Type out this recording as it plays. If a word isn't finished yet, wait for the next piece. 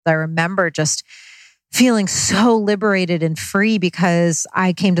I remember just feeling so liberated and free because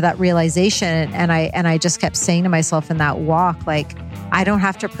I came to that realization, and I just kept saying to myself in that walk, like, I don't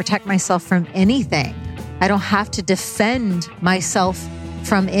have to protect myself from anything. I don't have to defend myself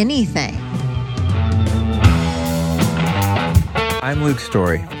from anything. I'm Luke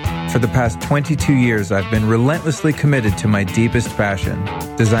Story. For the past 22 years, I've been relentlessly committed to my deepest passion,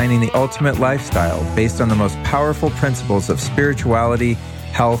 designing the ultimate lifestyle based on the most powerful principles of spirituality,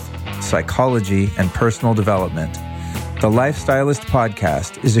 health, psychology, and personal development. The Lifestylist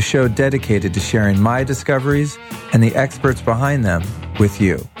Podcast is a show dedicated to sharing my discoveries and the experts behind them with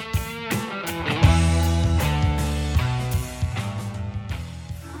you.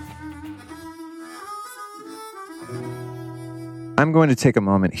 I'm going to take a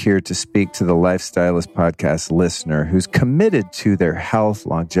moment here to speak to the Lifestylist Podcast listener who's committed to their health,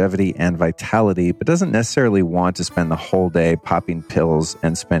 longevity, and vitality, but doesn't necessarily want to spend the whole day popping pills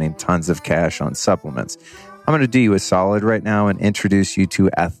and spending tons of cash on supplements. I'm going to do you a solid right now and introduce you to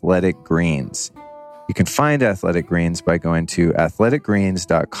Athletic Greens. You can find Athletic Greens by going to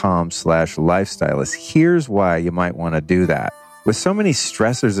athleticgreens.com/lifestylist. Here's why you might want to do that. With so many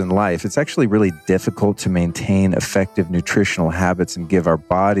stressors in life, it's actually really difficult to maintain effective nutritional habits and give our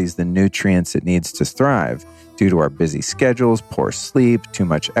bodies the nutrients it needs to thrive due to our busy schedules, poor sleep, too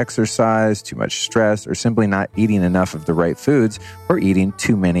much exercise, too much stress, or simply not eating enough of the right foods or eating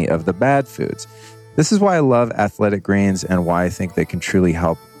too many of the bad foods. This is why I love Athletic Greens and why I think they can truly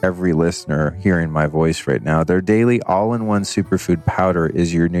help every listener hearing my voice right now. Their daily all-in-one superfood powder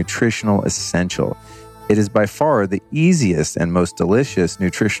is your nutritional essential. It is by far the easiest and most delicious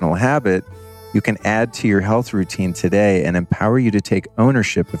nutritional habit you can add to your health routine today and empower you to take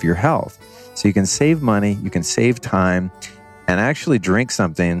ownership of your health. So you can save money, you can save time, and actually drink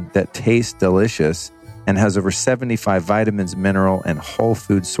something that tastes delicious and has over 75 vitamins, mineral, and whole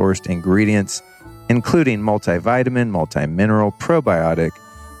food sourced ingredients, including multivitamin, multi-mineral, probiotic,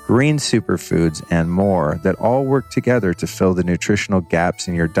 green superfoods, and more that all work together to fill the nutritional gaps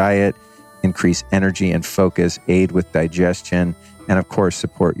in your diet, increase energy and focus, aid with digestion, and of course,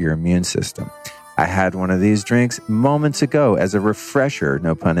 support your immune system. I had one of these drinks moments ago as a refresher,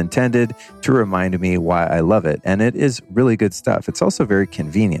 no pun intended, to remind me why I love it. And it is really good stuff. It's also very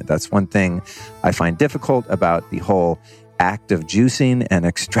convenient. That's one thing I find difficult about the whole act of juicing and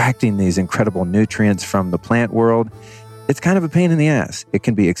extracting these incredible nutrients from the plant world. It's kind of a pain in the ass. It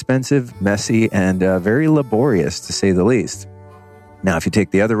can be expensive, messy, and very laborious, to say the least. Now, if you take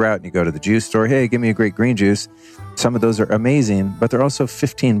the other route and you go to the juice store, hey, give me a great green juice. Some of those are amazing, but they're also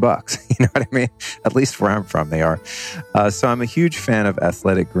 $15. You know what I mean? At least where I'm from, they are. So I'm a huge fan of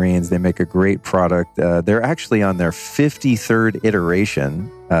Athletic Greens. They make a great product. They're actually on their 53rd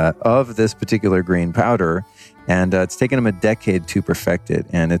iteration of this particular green powder, and it's taken them a decade to perfect it,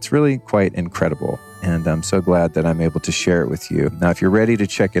 and it's really quite incredible. And I'm so glad that I'm able to share it with you. Now, if you're ready to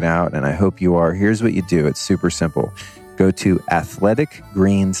check it out, and I hope you are, here's what you do. It's super simple. Go to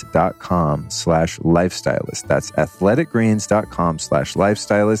athleticgreens.com/lifestylist. That's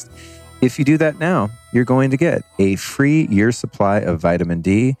athleticgreens.com/lifestylist. If you do that now, you're going to get a free year supply of vitamin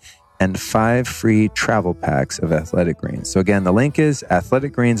D and 5 free travel packs of Athletic Greens. So again, the link is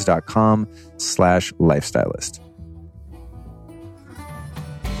athleticgreens.com/lifestylist.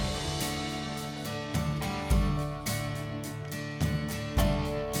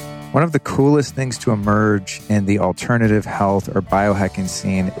 One of the coolest things to emerge in the alternative health or biohacking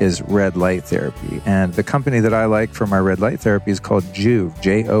scene is red light therapy. And the company that I like for my red light therapy is called Joovv,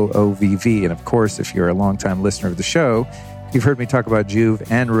 Joovv. And of course, if you're a longtime listener of the show, you've heard me talk about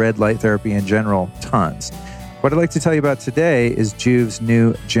Joovv and red light therapy in general tons. What I'd like to tell you about today is Joovv's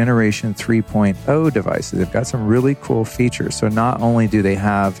new Generation 3.0 devices. They've got some really cool features. So not only do they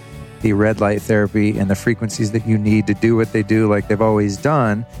have the red light therapy and the frequencies that you need to do what they do like they've always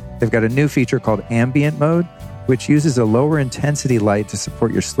done, they've got a new feature called ambient mode, which uses a lower intensity light to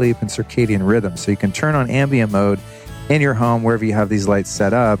support your sleep and circadian rhythm. So you can turn on ambient mode in your home, wherever you have these lights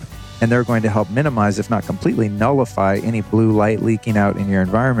set up, and they're going to help minimize, if not completely nullify, any blue light leaking out in your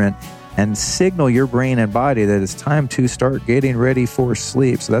environment and signal your brain and body that it's time to start getting ready for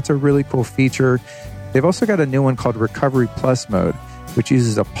sleep. So that's a really cool feature. They've also got a new one called Recovery Plus mode, which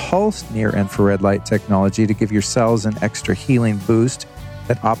uses a pulsed near-infrared light technology to give your cells an extra healing boost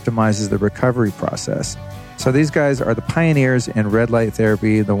that optimizes the recovery process. So these guys are the pioneers in red light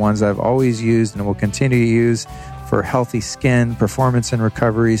therapy, the ones I've always used and will continue to use for healthy skin, performance and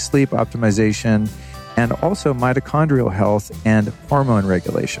recovery, sleep optimization, and also mitochondrial health and hormone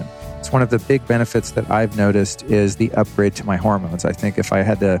regulation. It's one of the big benefits that I've noticed is the upgrade to my hormones. I think if I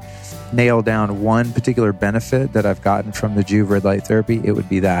had to nail down one particular benefit that I've gotten from the Juve red light therapy, it would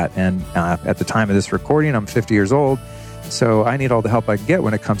be that. And at the time of this recording, I'm 50 years old. So I need all the help I can get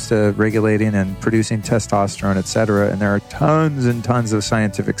when it comes to regulating and producing testosterone, et cetera. And there are tons and tons of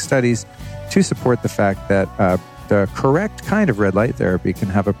scientific studies to support the fact that the correct kind of red light therapy can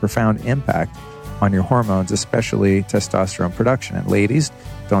have a profound impact on your hormones, especially testosterone production. And ladies,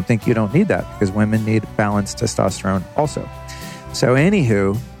 don't think you don't need that, because women need balanced testosterone also. So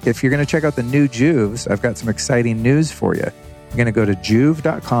anywho, if you're going to check out the new Juves, I've got some exciting news for you. You're going to go to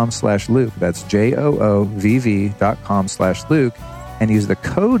joovv.com/Luke. That's JOOVV.com/Luke and use the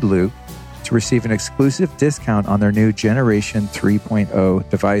code Luke to receive an exclusive discount on their new Generation 3.0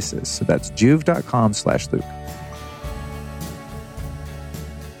 devices. So that's joovv.com/Luke.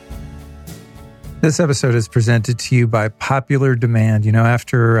 This episode is presented to you by popular demand. You know,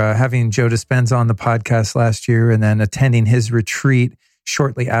 after having Joe Dispenza on the podcast last year and then attending his retreat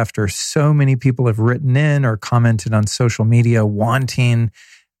shortly after, so many people have written in or commented on social media wanting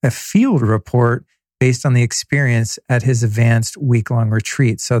a field report based on the experience at his advanced week-long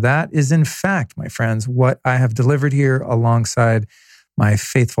retreat. So that is, in fact, my friends, what I have delivered here alongside my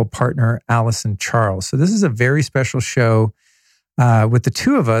faithful partner, Alyson Charles. So this is a very special show with the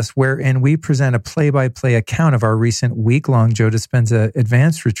two of us, wherein we present a play-by-play account of our recent week-long Joe Dispenza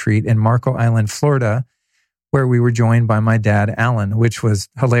advanced retreat in Marco Island, Florida, where we were joined by my dad, Alan, which was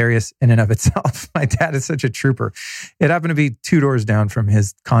hilarious in and of itself. My dad is such a trooper. It happened to be 2 doors down from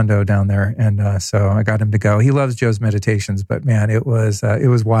his condo down there, and so I got him to go. He loves Joe's meditations, but man, it was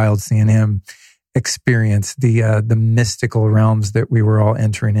wild seeing him experience the mystical realms that we were all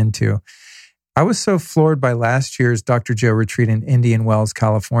entering into. I was so floored by last year's Dr. Joe retreat in Indian Wells,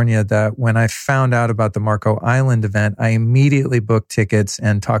 California, that when I found out about the Marco Island event, I immediately booked tickets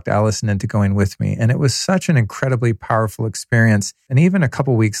and talked Alyson into going with me. And it was such an incredibly powerful experience. And even a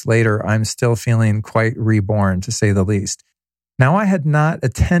couple weeks later, I'm still feeling quite reborn, to say the least. Now, I had not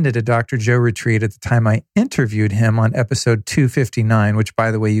attended a Dr. Joe retreat at the time I interviewed him on episode 259, which,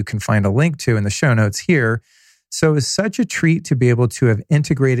 by the way, you can find a link to in the show notes here. So it was such a treat to be able to have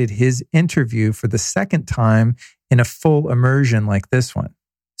integrated his interview for the second time in a full immersion like this one.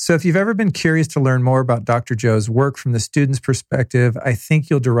 So if you've ever been curious to learn more about Dr. Joe's work from the student's perspective, I think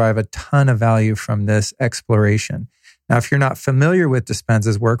you'll derive a ton of value from this exploration. Now, if you're not familiar with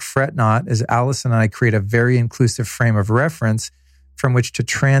Dispenza's work, fret not, as Alyson and I create a very inclusive frame of reference from which to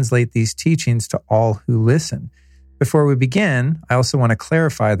translate these teachings to all who listen. Before we begin, I also want to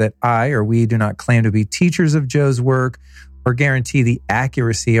clarify that we do not claim to be teachers of Joe's work or guarantee the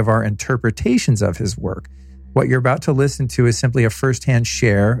accuracy of our interpretations of his work. What you're about to listen to is simply a firsthand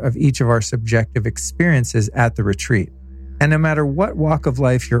share of each of our subjective experiences at the retreat. And no matter what walk of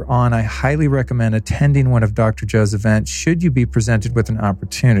life you're on, I highly recommend attending one of Dr. Joe's events should you be presented with an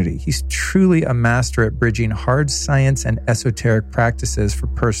opportunity. He's truly a master at bridging hard science and esoteric practices for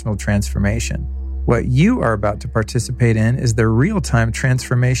personal transformation. What you are about to participate in is the real-time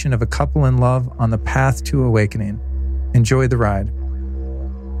transformation of a couple in love on the path to awakening. Enjoy the ride.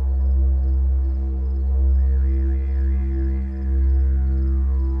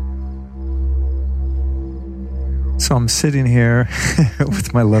 So I'm sitting here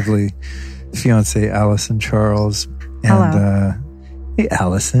with my lovely fiance, Alyson Charles. And, Hello. Hey,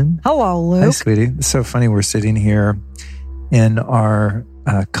 Alyson. Hello, Luke. Hi, sweetie. It's so funny. We're sitting here in our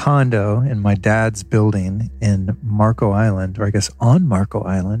condo in my dad's building in Marco Island, or I guess on Marco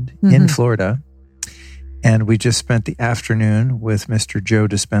Island in Florida. And we just spent the afternoon with Mr. Joe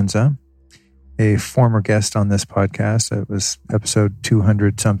Dispenza, a former guest on this podcast. It was episode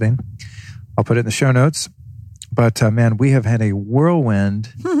 200 something. I'll put it in the show notes. But man, we have had a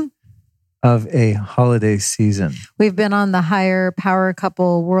whirlwind of a holiday season. We've been on the Higher Power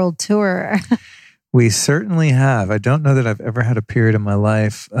Couple World Tour. We certainly have. I don't know that I've ever had a period in my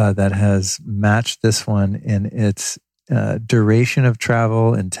life that has matched this one in its duration of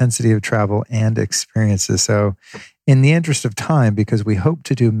travel, intensity of travel, and experiences. So in the interest of time, because we hope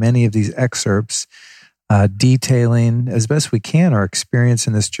to do many of these excerpts detailing as best we can our experience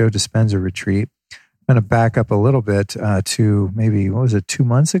in this Joe Dispenza retreat, I'm going to back up a little bit to maybe, 2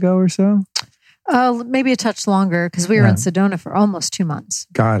 months ago or so? Maybe a touch longer, because we were in Sedona for almost 2 months.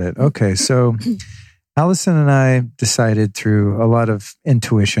 Got it. Okay. So Alyson and I decided through a lot of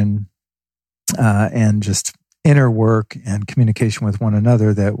intuition and just inner work and communication with one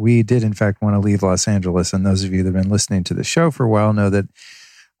another that we did, in fact, want to leave Los Angeles. And those of you that have been listening to the show for a while know that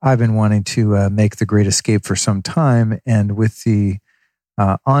I've been wanting to make the Great Escape for some time. And with the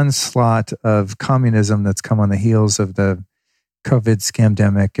onslaught of communism that's come on the heels of the COVID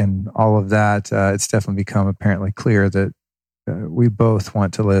scamdemic and all of that, it's definitely become apparently clear that we both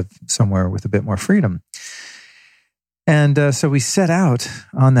want to live somewhere with a bit more freedom. And so we set out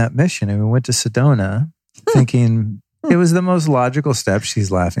on that mission, and we went to Sedona thinking it was the most logical step.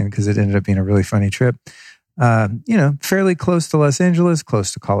 She's laughing because it ended up being a really funny trip. Fairly close to Los Angeles,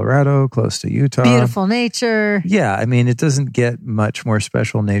 close to Colorado, close to Utah. Beautiful nature. Yeah, I mean, it doesn't get much more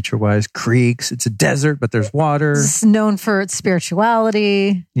special nature-wise. Creeks, it's a desert, but there's water. It's known for its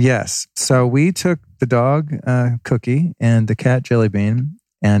spirituality. Yes. So we took the dog, Cookie, and the cat, Jellybean,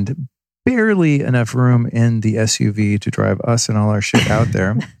 and barely enough room in the SUV to drive us and all our shit out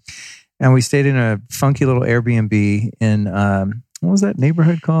there. And we stayed in a funky little Airbnb in, what was that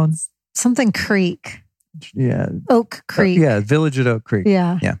neighborhood called? Something Creek. Yeah. Oak Creek. Village at Oak Creek.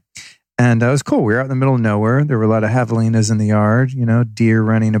 Yeah. And it was cool. We were out in the middle of nowhere. There were a lot of javelinas in the yard, deer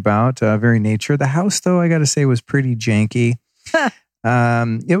running about, very nature. The house, though, I got to say, was pretty janky.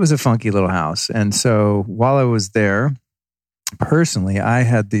 It was a funky little house. And so while I was there, personally, I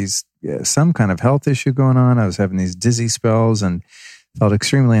had some kind of health issue going on. I was having these dizzy spells and felt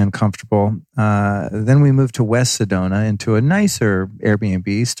extremely uncomfortable. Then we moved to West Sedona into a nicer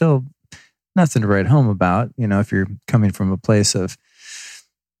Airbnb, still nothing to write home about, if you're coming from a place of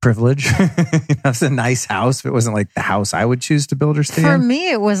privilege. It's a nice house. It wasn't like the house I would choose to build or stay in. For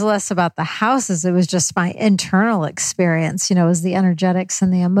me, it was less about the houses. It was just my internal experience, it was the energetics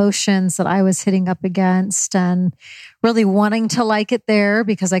and the emotions that I was hitting up against and really wanting to like it there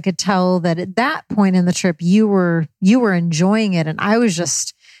because I could tell that at that point in the trip, you were enjoying it and I was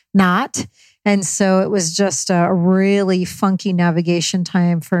just not. And so it was just a really funky navigation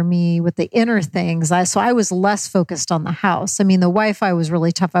time for me with the inner things. So I was less focused on the house. I mean, the Wi-Fi was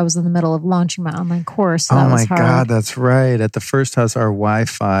really tough. I was in the middle of launching my online course. So oh my God, that's right. At the first house, our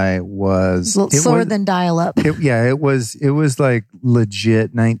Wi-Fi was slower than dial-up. It was like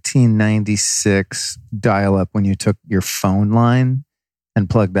legit 1996 dial-up when you took your phone line and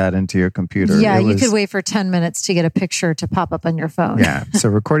plug that into your computer. Yeah, you could wait for 10 minutes to get a picture to pop up on your phone. Yeah. So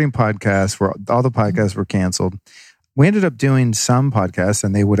recording podcasts, where all the podcasts were canceled. We ended up doing some podcasts,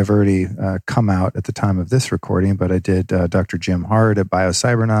 and they would have already come out at the time of this recording. But I did Dr. Jim Hart at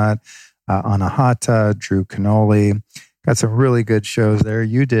BioCybernaut, Anahata, Drew Canoli. Got some really good shows there.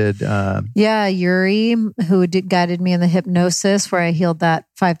 You did. Yuri, who guided me in the hypnosis, where I healed that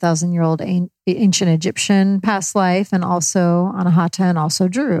 5,000-year-old ancient Egyptian past life, and also Anahata and also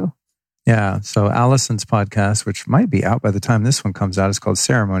Drew. Yeah. So Alyson's podcast, which might be out by the time this one comes out, is called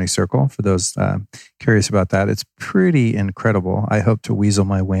Ceremony Circle. For those curious about that, it's pretty incredible. I hope to weasel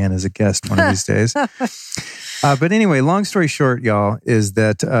my way in as a guest one of these days. But anyway, long story short, y'all, is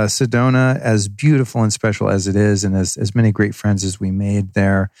that Sedona, as beautiful and special as it is, and as many great friends as we made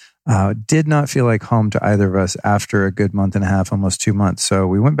there, did not feel like home to either of us after a good month and a half, almost 2 months. So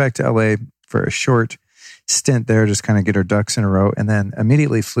we went back to LA for a short stint there, just kind of get our ducks in a row, and then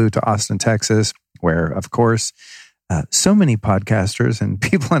immediately flew to Austin, Texas, where, of course, so many podcasters and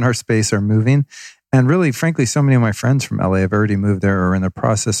people in our space are moving. And really, frankly, so many of my friends from LA have already moved there or are in the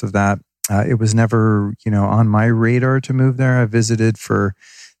process of that. It was never, on my radar to move there. I visited for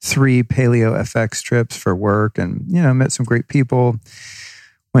 3 Paleo FX trips for work and, met some great people,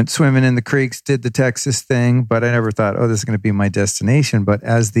 went swimming in the creeks, did the Texas thing, but I never thought, this is going to be my destination. But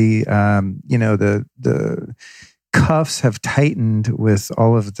as the cuffs have tightened with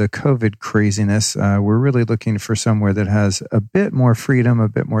all of the COVID craziness, we're really looking for somewhere that has a bit more freedom, a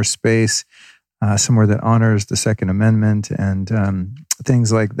bit more space, somewhere that honors the Second Amendment and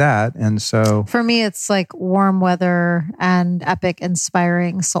things like that. And so for me, it's like warm weather and epic,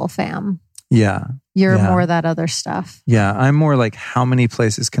 inspiring soul fam. Yeah. You're more that other stuff. Yeah. I'm more like, how many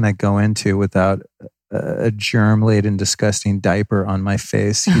places can I go into without a germ-laden, disgusting diaper on my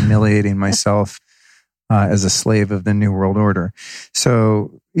face, humiliating myself as a slave of the New World Order?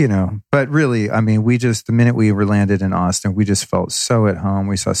 So, but really, I mean, the minute we were landed in Austin, we just felt so at home.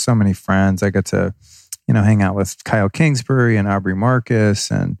 We saw so many friends. I got to, hang out with Kyle Kingsbury and Aubrey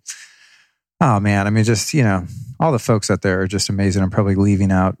Marcus and, oh man, I mean, just, all the folks out there are just amazing. I'm probably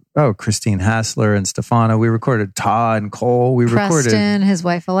leaving out, Christine Hassler and Stefano. We recorded Todd and Cole. We recorded his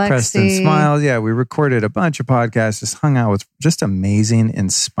wife, Alexi. Preston Smiles. Yeah, we recorded a bunch of podcasts, just hung out with just amazing,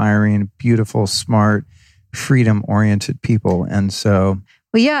 inspiring, beautiful, smart, freedom-oriented people. And so...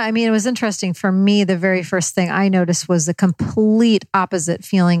 Well, yeah, I mean, it was interesting. For me, the very first thing I noticed was the complete opposite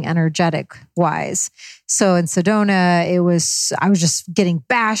feeling energetic-wise. So in Sedona, I was just getting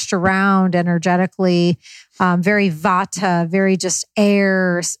bashed around energetically, very vata, very just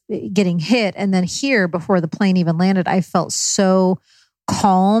air getting hit. And then here, before the plane even landed, I felt so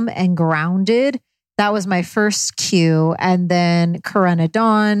calm and grounded that was my first cue. And then Corinna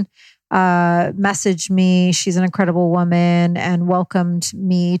Dawn messaged me. She's an incredible woman and welcomed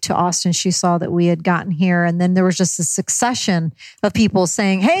me to Austin. She saw that we had gotten here. And then there was just a succession of people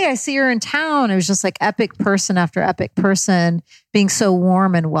saying, hey, I see you're in town. It was just like epic person after epic person being so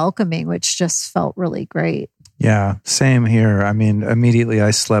warm and welcoming, which just felt really great. Yeah, same here. I mean, immediately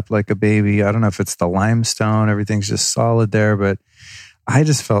I slept like a baby. I don't know if it's the limestone, everything's just solid there, but I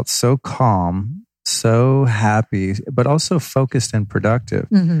just felt so calm, so happy, but also focused and productive.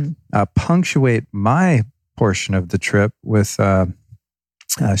 Punctuate my portion of the trip with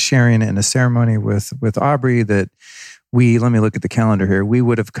sharing in a ceremony with Aubrey that let me look at the calendar here. We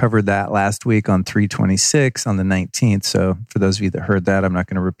would have covered that last week on 3/26 on the 19th. So for those of you that heard that, I'm not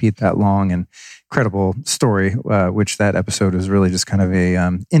going to repeat that long and incredible story, which that episode was really just kind of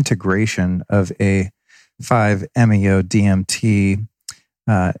a integration of a 5-MeO DMT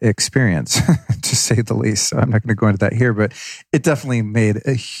experience, to say the least. So I'm not going to go into that here, but it definitely made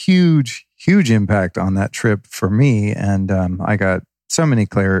a huge, huge impact on that trip for me. And I got so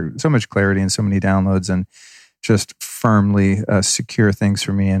much clarity and so many downloads and just firmly secure things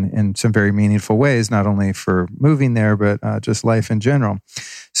for me in some very meaningful ways, not only for moving there, but just life in general.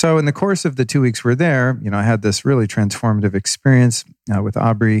 So in the course of the 2 weeks we're there, I had this really transformative experience with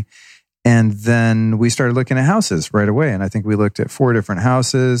Aubrey. And then we started looking at houses right away. And I think we looked at 4 different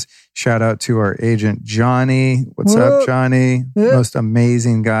houses. Shout out to our agent, Johnny. What's up, Johnny? Most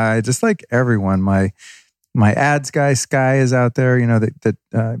amazing guy. Just like everyone. My ads guy, Sky, is out there,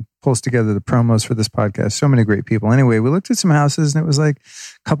 that pulls together the promos for this podcast. So many great people. Anyway, we looked at some houses and it was like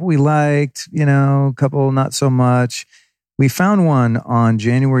a couple we liked, a couple not so much. We found one on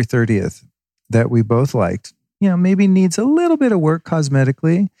January 30th that we both liked. Maybe needs a little bit of work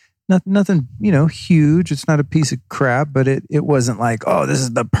cosmetically. Nothing, huge. It's not a piece of crap, but it wasn't like, oh, this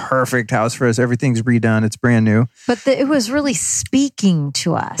is the perfect house for us. Everything's redone. It's brand new. But it was really speaking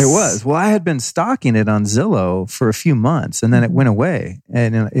to us. It was. Well, I had been stalking it on Zillow for a few months and then it went away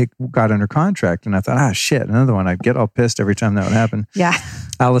and it got under contract. And I thought, shit, another one. I'd get all pissed every time that would happen. Yeah.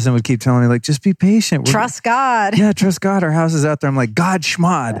 Alyson would keep telling me, like, just be patient. Trust God. Yeah, trust God. Our house is out there. I'm like, God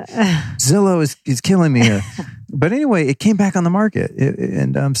schmod. Zillow is killing me here. But anyway, it came back on the market.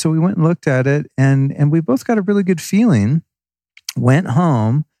 So we went and looked at it and we both got a really good feeling. Went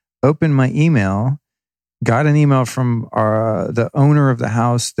home, opened my email, got an email from the owner of the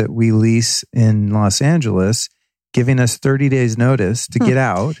house that we lease in Los Angeles, giving us 30 days notice to get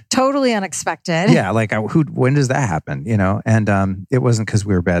out. Totally unexpected. Yeah, like when does that happen? And it wasn't because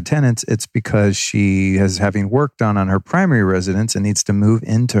we were bad tenants. It's because she is having work done on her primary residence and needs to move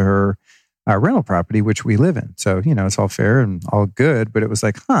into her rental property, which we live in. So, it's all fair and all good, but it was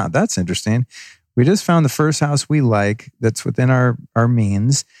like, that's interesting. We just found the first house we like that's within our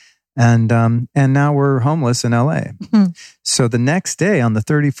means. And now we're homeless in LA. So the next day on the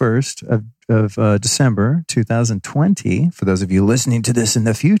 31st of December, 2020, for those of you listening to this in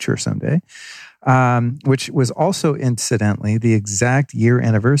the future someday, which was also incidentally the exact year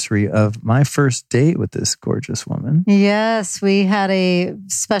anniversary of my first date with this gorgeous woman. Yes, we had a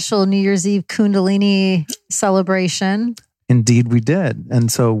special New Year's Eve Kundalini celebration. Indeed, we did.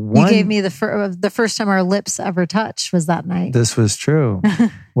 And so you gave me the first time our lips ever touched was that night. This was true.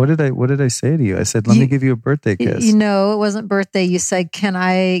 What did I say to you? I said, let me give you a birthday kiss. It wasn't birthday. You said, can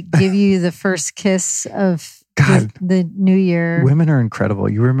I give you the first kiss of God, the new year? Women are incredible.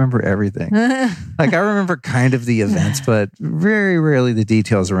 You remember everything. Like I remember kind of the events, but very rarely the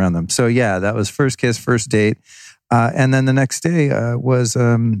details around them. So yeah, that was first kiss, first date. And then the next day was,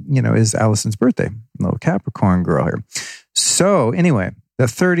 is Alyson's birthday. Little Capricorn girl here. So anyway, the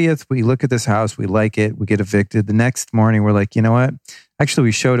 30th, we look at this house, we like it, we get evicted. The next morning, we're like, you know what? Actually,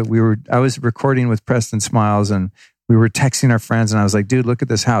 we showed it. I was recording with Preston Smiles and we were texting our friends and I was like, dude, look at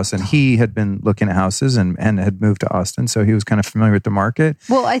this house. And he had been looking at houses and had moved to Austin. So he was kind of familiar with the market.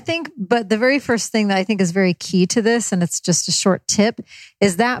 Well, but the very first thing that I think is very key to this, and it's just a short tip,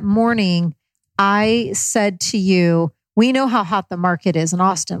 is that morning I said to you, we know how hot the market is in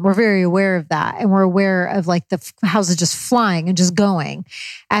Austin. We're very aware of that. And we're aware of like the houses just flying and just going.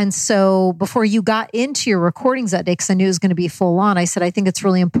 And so before you got into your recordings that day, because I knew it was going to be full on, I said, I think it's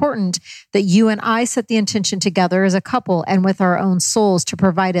really important that you and I set the intention together as a couple and with our own souls to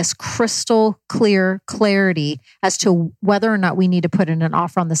provide us crystal clear clarity as to whether or not we need to put in an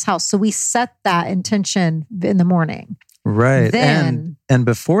offer on this house. So we set that intention in the morning. Right. And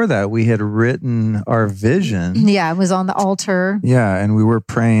before that, we had written our vision. Yeah, it was on the altar. Yeah. And we were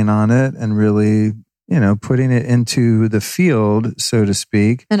praying on it and really, putting it into the field, so to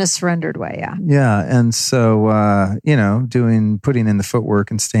speak. In a surrendered way, yeah. Yeah. And so, putting in the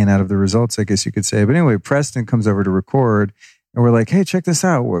footwork and staying out of the results, I guess you could say. But anyway, Preston comes over to record and we're like, hey, check this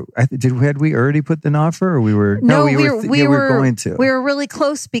out. Had we already put an offer or we were? No, we were going to. We were really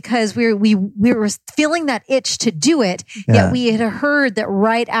close because we were feeling that itch to do it. Yeah. Yet we had heard that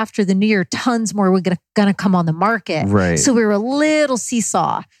right after the new year, tons more were going to come on the market. Right. So we were a little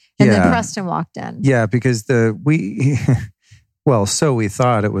seesaw. And then Preston walked in. Yeah, because so we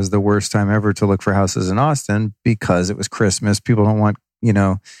thought it was the worst time ever to look for houses in Austin because it was Christmas. People don't want,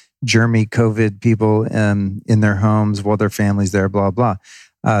 germy COVID people in their homes while their family's there, blah, blah.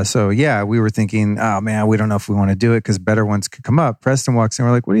 We were thinking, oh man, we don't know if we want to do it because better ones could come up. Preston walks in.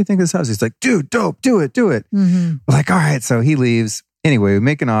 We're like, what do you think of this house? He's like, dude, dope, do it. Mm-hmm. We're like, all right. So he leaves. Anyway, we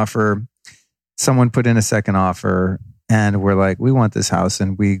make an offer. Someone put in a second offer and we're like, we want this house.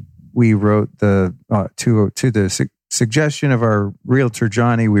 And we wrote to the suggestion of our realtor,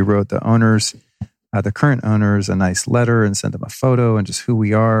 Johnny, we wrote the owners, the current owners, a nice letter and sent them a photo and just who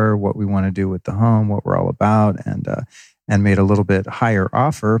we are, what we want to do with the home, what we're all about, and made a little bit higher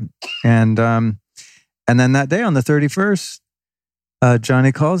offer. And then that day on the 31st,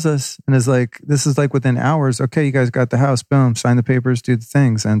 Johnny calls us and is like, this is like within hours. Okay, you guys got the house. Boom, sign the papers, do the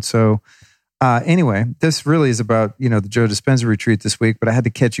things. And so anyway, this really is about, the Joe Dispenza retreat this week, but I had to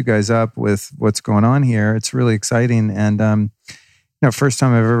catch you guys up with what's going on here. It's really exciting. And, first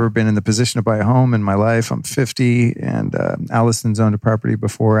time I've ever been in the position to buy a home in my life. I'm 50 and Alyson's owned a property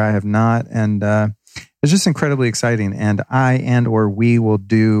before. I have not. And it's just incredibly exciting. And we will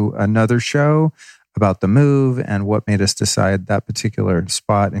do another show about the move and what made us decide that particular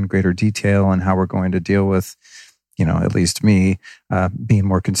spot in greater detail and how we're going to deal with at least me, being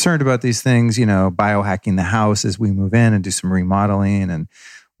more concerned about these things, biohacking the house as we move in and do some remodeling and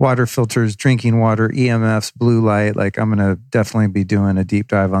water filters, drinking water, EMFs, blue light. Like I'm going to definitely be doing a deep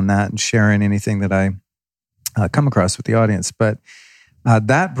dive on that and sharing anything that I come across with the audience. But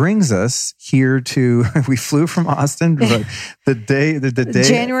that brings us here to, we flew from Austin the day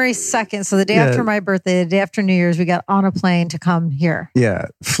January 2nd. So the day after my birthday, the day after New Year's, we got on a plane to come here. Yeah.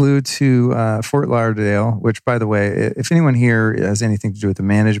 Flew to Fort Lauderdale, which by the way, if anyone here has anything to do with the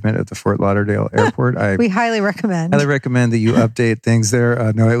management at the Fort Lauderdale airport, we highly recommend that you update things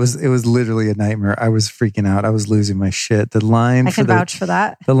there. No, it was literally a nightmare. I was freaking out. I was losing my shit. The line I can vouch for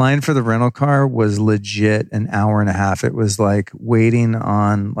that. The line for the rental car was legit an hour and a half. It was like waiting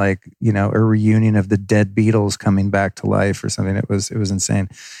on a reunion of the dead Beatles coming back to life or something. It was insane.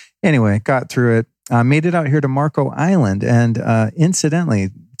 Anyway, got through it. Made it out here to Marco Island, and incidentally,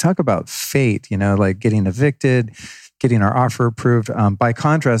 talk about fate. Getting evicted, getting our offer approved. By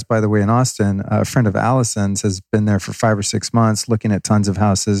contrast, by the way, in Austin, a friend of Alyson's has been there for 5 or 6 months, looking at tons of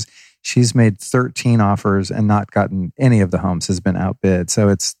houses. She's made 13 offers and not gotten any of the homes. Has been outbid. So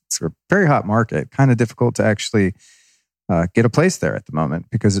it's a very hot market. Kind of difficult to actually get a place there at the moment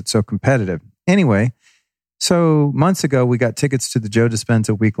because it's so competitive. Anyway, so months ago, we got tickets to the Joe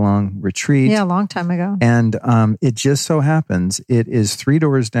Dispenza week-long retreat. Yeah, a long time ago. And it just so happens, it is 3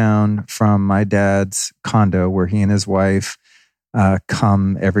 doors down from my dad's condo where he and his wife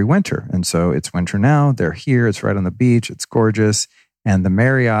come every winter. And so it's winter now. They're here. It's right on the beach. It's gorgeous. And the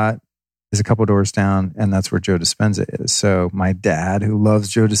Marriott is a couple doors down, and that's where Joe Dispenza is. So my dad, who loves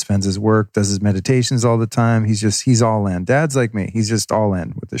Joe Dispenza's work, does his meditations all the time. He's all in. Dad's like me. He's just all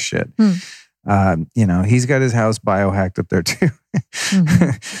in with this shit. He's got his house biohacked up there too.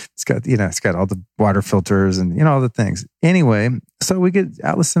 It's got all the water filters and, all the things. Anyway, so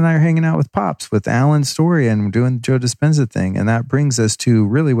Alyson and I are hanging out with Pops, with Alan's story, and we're doing the Joe Dispenza thing. And that brings us to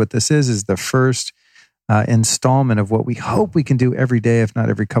really what this is the first installment of what we hope we can do every day, if not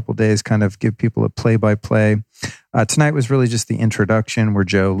every couple days, kind of give people a play-by-play. Tonight was really just the introduction where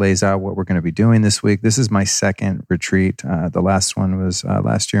Joe lays out what we're going to be doing this week. This is my second retreat. The last one was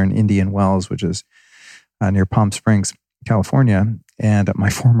last year in Indian Wells, which is near Palm Springs, California, and my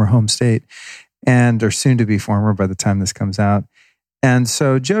former home state, or soon to be former by the time this comes out. And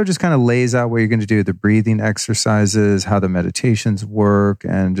so Joe just kind of lays out what you're going to do, the breathing exercises, how the meditations work,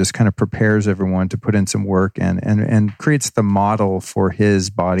 and just kind of prepares everyone to put in some work and creates the model for his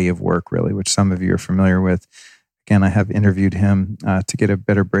body of work, really, which some of you are familiar with. Again, I have interviewed him to get a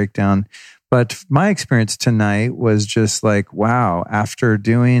better breakdown. But my experience tonight was just like, wow, after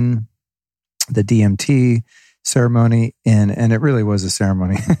doing the DMT ceremony, and it really was a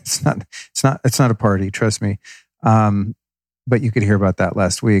ceremony. It's not a party, trust me. But you could hear about that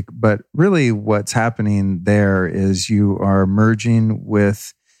last week. But really what's happening there is you are merging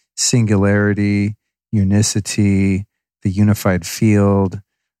with singularity, unicity, the unified field,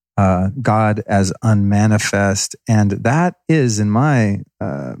 God as unmanifest. And that is, in my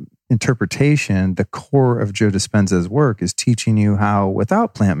interpretation, the core of Joe Dispenza's work is teaching you how,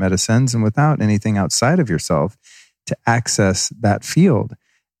 without plant medicines and without anything outside of yourself, to access that field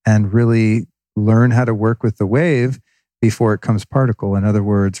and really learn how to work with the wave before it comes particle. In other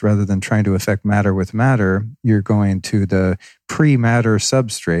words, rather than trying to affect matter with matter, you're going to the pre-matter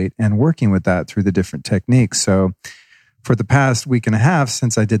substrate and working with that through the different techniques. So for the past week and a half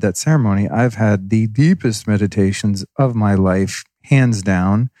since I did that ceremony, I've had the deepest meditations of my life, hands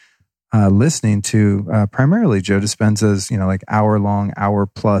down, listening to primarily Joe Dispenza's, like hour-long,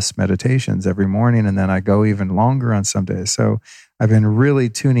 hour-plus meditations every morning. And then I go even longer on some days. So I've been really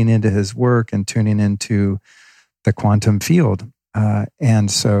tuning into his work and tuning into the quantum field. And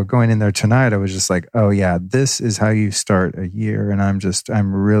so going in there tonight, I was just like, oh yeah, this is how you start a year. And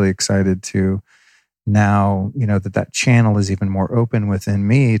I'm really excited to now, that channel is even more open within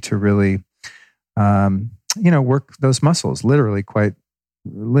me to really, work those muscles, literally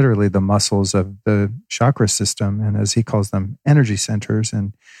the muscles of the chakra system. And as he calls them, energy centers,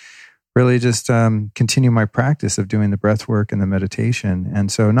 and really just continue my practice of doing the breath work and the meditation. And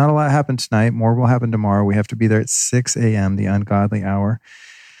so not a lot happened tonight. More will happen tomorrow. We have to be there at 6 a.m., the ungodly hour.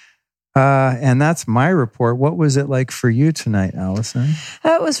 And that's my report. What was it like for you tonight, Alyson?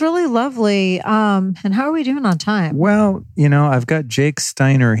 It was really lovely. And how are we doing on time? Well, I've got Jake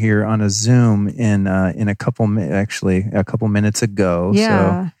Steiner here on a Zoom in a couple minutes ago.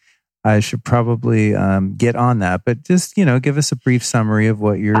 Yeah. So I should probably get on that, but just, give us a brief summary of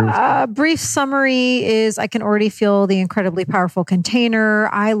what you're... brief summary is I can already feel the incredibly powerful container.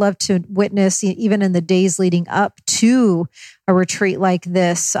 I love to witness, even in the days leading up to a retreat like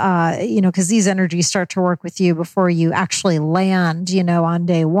this, because these energies start to work with you before you actually land, on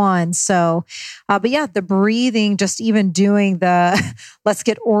day one. So, but yeah, the breathing, just even doing the let's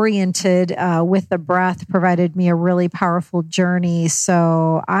get oriented with the breath provided me a really powerful journey.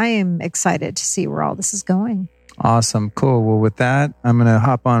 So I am excited to see where all this is going. Awesome. Cool. Well, with that, I'm going to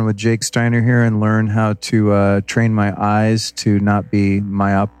hop on with Jake Steiner here and learn how to train my eyes to not be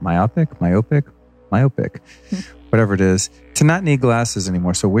myopic, whatever it is, to not need glasses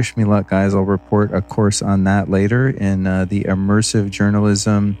anymore. So wish me luck, guys. I'll report a course on that later in the immersive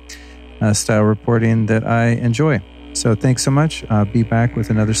journalism style reporting that I enjoy. So thanks so much. I'll be back with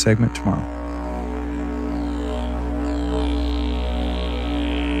another segment tomorrow.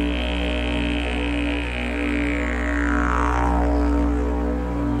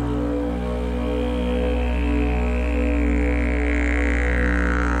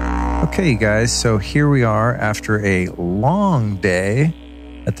 Okay, guys, so here we are after a long day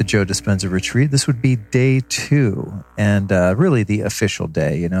at the Joe Dispenza retreat. This would be day 2 and really the official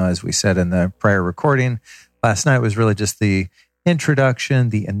day. As we said in the prior recording, last night was really just the introduction,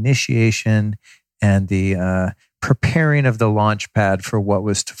 the initiation, and the preparing of the launch pad for what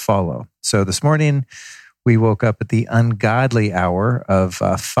was to follow. So this morning, we woke up at the ungodly hour of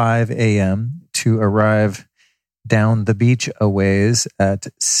 5 a.m. to arrive down the beach a ways at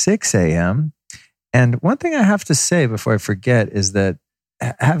 6 a.m. And one thing I have to say before I forget is that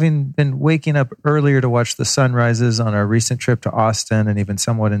having been waking up earlier to watch the sunrises on our recent trip to Austin and even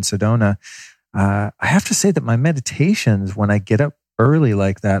somewhat in Sedona, I have to say that my meditations when I get up early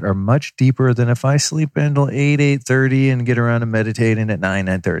like that are much deeper than if I sleep until 8:30 and get around to meditating at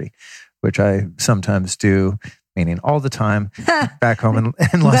 9:30, which I sometimes do. Meaning all the time back home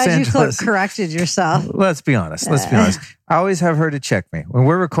in Los Angeles. You corrected yourself. Let's be honest. I always have her to check me. When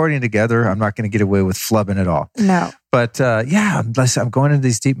we're recording together, I'm not going to get away with flubbing at all. No. But I'm going into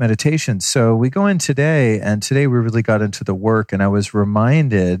these deep meditations. So we go in today, and today we really got into the work, and I was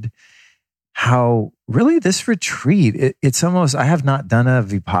reminded how really this retreat, it's almost, I have not done a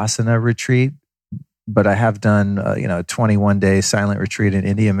Vipassana retreat, but I have done a 21-day silent retreat in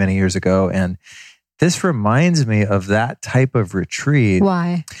India many years ago, and this reminds me of that type of retreat.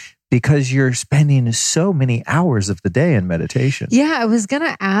 Why? Because you're spending so many hours of the day in meditation. Yeah, I was going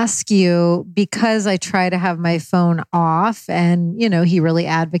to ask you, because I try to have my phone off, and, he really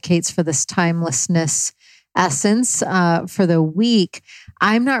advocates for this timelessness essence for the week.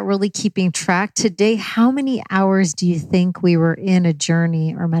 I'm not really keeping track today. How many hours do you think we were in a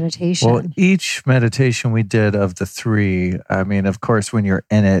journey or meditation? Well, each meditation we did of the 3, I mean, of course, when you're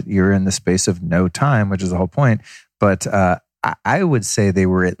in it, you're in the space of no time, which is the whole point. But I would say they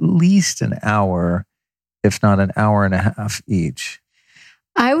were at least an hour, if not an hour and a half each.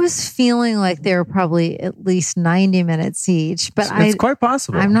 I was feeling like they were probably at least 90 minutes each, but It's quite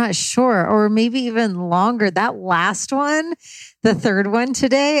possible. I'm not sure. Or maybe even longer. That last one, the third one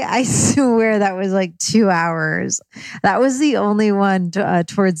today, I swear that was like 2 hours. That was the only one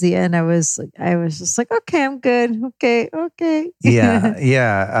towards the end. I was just like, okay, I'm good. Okay.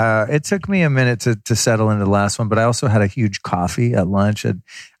 Yeah. It took me a minute to settle into the last one, but I also had a huge coffee at lunch.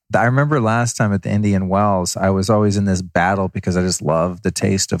 I remember last time at the Indian Wells, I was always in this battle because I just love the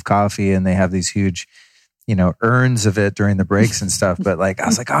taste of coffee, and they have these huge, urns of it during the breaks and stuff. But I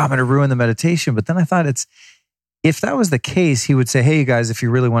was like, oh, I'm going to ruin the meditation. But then I thought if that was the case, he would say, hey, you guys, if you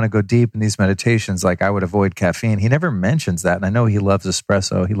really want to go deep in these meditations, I would avoid caffeine. He never mentions that. And I know he loves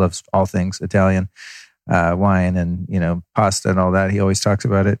espresso. He loves all things Italian, wine and, pasta and all that. He always talks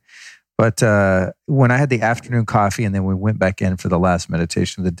about it. But when I had the afternoon coffee and then we went back in for the last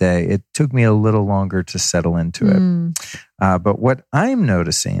meditation of the day, it took me a little longer to settle into it. But what I'm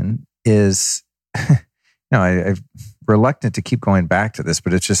noticing is, I'm reluctant to keep going back to this,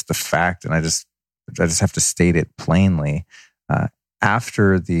 but it's just the fact, and I just have to state it plainly.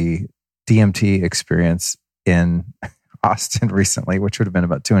 After the DMT experience in Austin recently, which would have been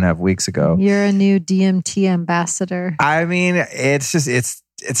about 2.5 weeks ago. You're a new DMT ambassador. I mean, it's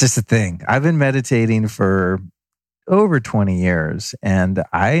just a thing. I've been meditating for over 20 years, and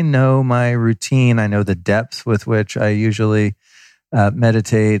I know my routine. I know the depth with which I usually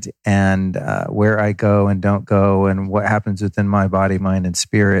meditate, and where I go and don't go, and what happens within my body, mind, and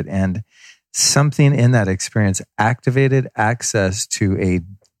spirit. And something in that experience activated access to a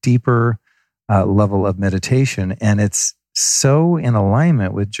deeper level of meditation. And it's so in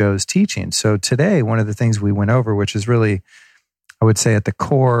alignment with Joe's teaching. So today, one of the things we went over, which is really, I would say, at the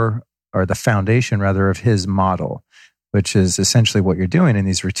core, or the foundation rather, of his model, which is essentially what you're doing in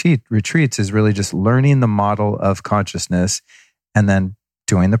these retreats, is really just learning the model of consciousness and then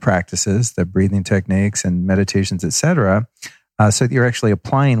doing the practices, the breathing techniques and meditations, etc., so that you're actually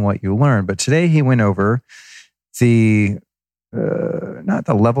applying what you learn. But today he went over the, not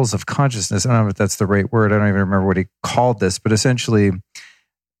the levels of consciousness. I don't know if that's the right word. I don't even remember what he called this, but essentially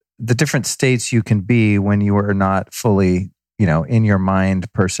the different states you can be when you are not fully, in your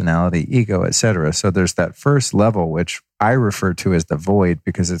mind, personality, ego, etc. So there's that first level, which I refer to as the void,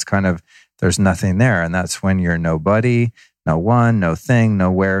 because it's kind of, there's nothing there. And that's when you're nobody, no one, no thing,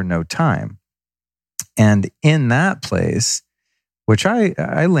 nowhere, no time. And in that place, which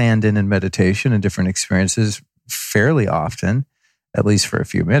I land in meditation and different experiences fairly often, at least for a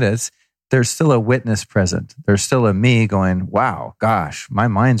few minutes, there's still a witness present. There's still a me going, wow, gosh, my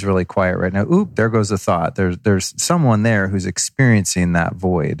mind's really quiet right now. Oop, there goes a thought. There's someone there who's experiencing that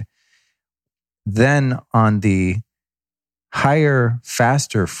void. Then on the higher,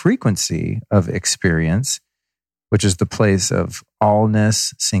 faster frequency of experience, which is the place of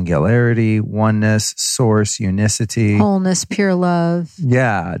allness, singularity, oneness, source, unicity. Wholeness, pure love.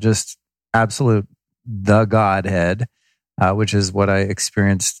 Yeah, just absolute the Godhead, which is what I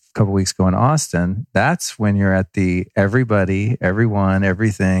experienced a couple weeks ago in Austin. That's when you're at the everybody, everyone,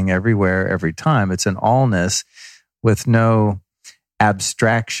 everything, everywhere, every time. It's an allness with no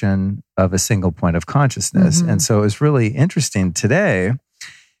abstraction of a single point of consciousness. Mm-hmm. And so it was really interesting today,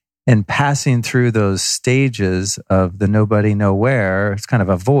 and passing through those stages of the nobody, nowhere. It's kind of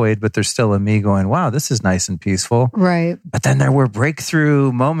a void, but there's still a me going, wow, this is nice and peaceful. Right. But then there were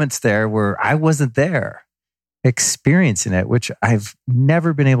breakthrough moments there where I wasn't there experiencing it, which I've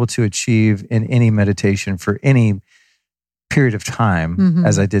never been able to achieve in any meditation for any period of time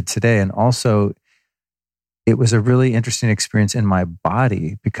as I did today. And also, it was a really interesting experience in my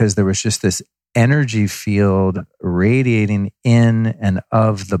body, because there was just this energy field radiating in and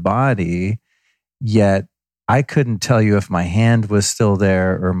of the body, yet I couldn't tell you if my hand was still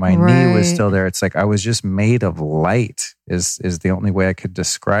there or my knee was still there. It's like I was just made of light is the only way I could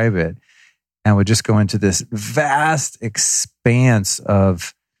describe it, and would just go into this vast expanse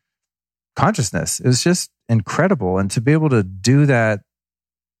of consciousness. It was just incredible. And to be able to do that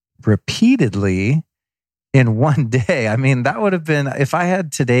repeatedly in one day. I mean, that would have been, if I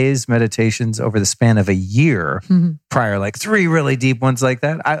had today's meditations over the span of a year prior, like 3 really deep ones like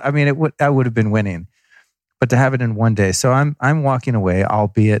that, I would have been winning. But to have it in one day. So I'm walking away,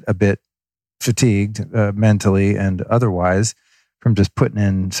 albeit a bit fatigued mentally and otherwise from just putting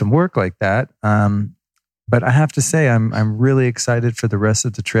in some work like that. But I have to say, I'm really excited for the rest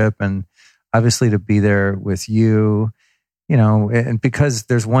of the trip, and obviously to be there with you, and because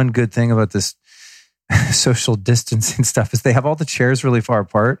there's one good thing about this social distancing stuff is they have all the chairs really far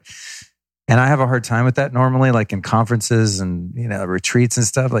apart. And I have a hard time with that normally, like in conferences and, retreats and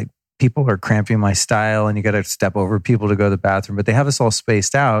stuff. Like, people are cramping my style and you got to step over people to go to the bathroom, but they have us all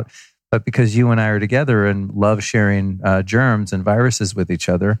spaced out. But because you and I are together and love sharing germs and viruses with each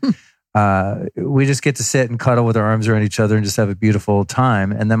other, we just get to sit and cuddle with our arms around each other and just have a beautiful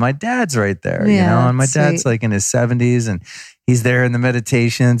time. And then my dad's right there, and my dad's like in his 70s and he's there in the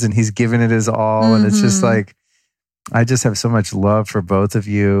meditations and he's giving it his all. And it's just like, I just have so much love for both of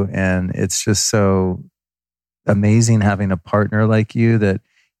you. And it's just so amazing having a partner like you that,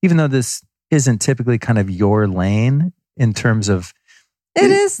 even though this isn't typically kind of your lane in terms of...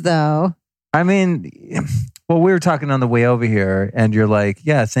 It is though. I mean, well, we were talking on the way over here and you're like,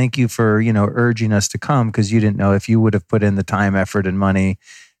 yeah, thank you for, urging us to come because you didn't know if you would have put in the time, effort, and money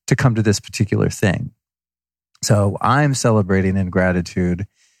to come to this particular thing. So I'm celebrating in gratitude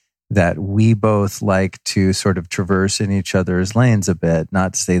that we both like to sort of traverse in each other's lanes a bit.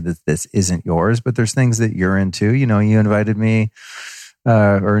 Not to say that this isn't yours, but there's things that you're into. You invited me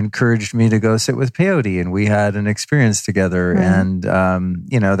or encouraged me to go sit with peyote, and we had an experience together. Right. And,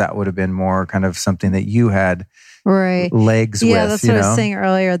 that would have been more kind of something that you had legs with. Yeah, that's what I was saying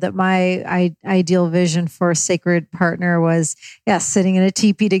earlier, that my ideal vision for a sacred partner was, sitting in a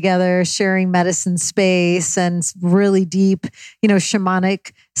teepee together, sharing medicine space and really deep,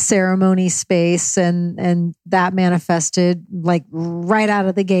 shamanic ceremony space. And that manifested like right out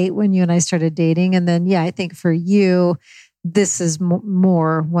of the gate when you and I started dating. And then, I think for you, this is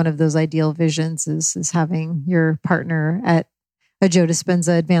more one of those ideal visions is having your partner at a Joe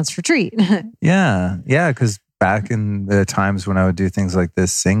Dispenza advanced retreat. Yeah. Because back in the times when I would do things like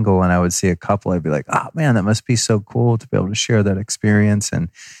this single and I would see a couple, I'd be like, oh man, that must be so cool to be able to share that experience and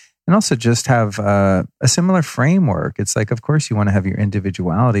also just have a similar framework. It's like, of course you want to have your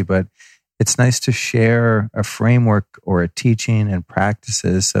individuality, but it's nice to share a framework or a teaching and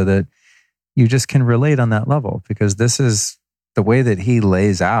practices so that you just can relate on that level, because this is the way that he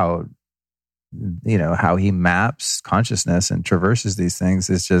lays out, how he maps consciousness and traverses these things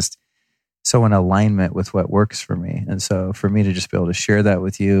is just so in alignment with what works for me. And so for me to just be able to share that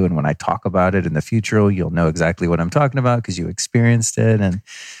with you, and when I talk about it in the future, you'll know exactly what I'm talking about because you experienced it. And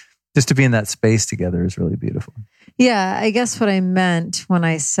just to be in that space together is really beautiful. Yeah, I guess what I meant when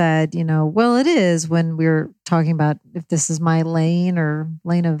I said, well, it is when we were talking about if this is my lane or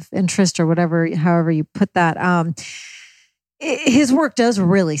lane of interest or whatever, however you put that. His work does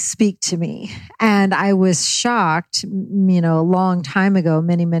really speak to me. And I was shocked, a long time ago,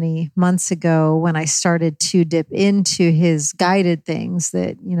 many, many months ago, when I started to dip into his guided things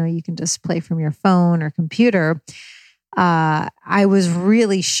that, you can just play from your phone or computer. I was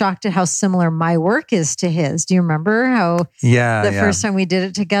really shocked at how similar my work is to his. Do you remember how first time we did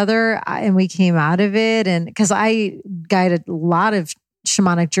it together and we came out of it? And because I guided a lot of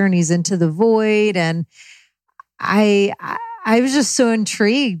shamanic journeys into the void, and I was just so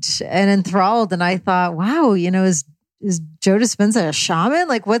intrigued and enthralled. And I thought, wow, is Joe Dispenza a shaman?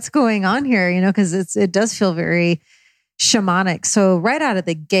 Like, what's going on here? Because it does feel very shamanic. So right out of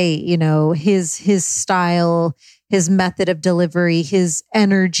the gate, his style, his method of delivery, his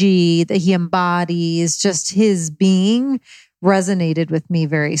energy that he embodies, just his being resonated with me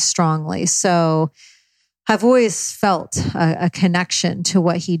very strongly. So I've always felt a connection to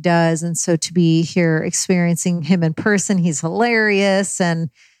what he does. And so to be here experiencing him in person, he's hilarious. And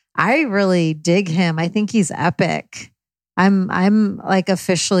I really dig him. I think he's epic. I'm like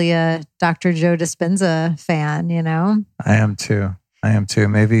officially a Dr. Joe Dispenza fan, I am too.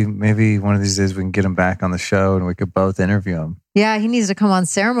 Maybe one of these days we can get him back on the show and we could both interview him. Yeah, he needs to come on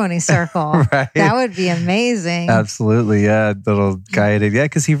Ceremony Circle. Right. That would be amazing. Absolutely. Yeah. Little guided. Yeah.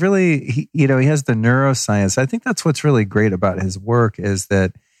 Because he has the neuroscience. I think that's what's really great about his work is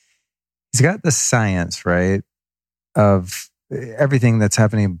that he's got the science, right, of everything that's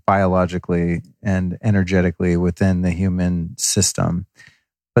happening biologically and energetically within the human system.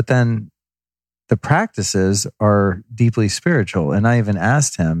 But then the practices are deeply spiritual. And I even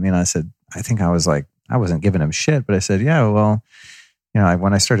asked him, I said, I wasn't giving him shit, but I said, yeah, well,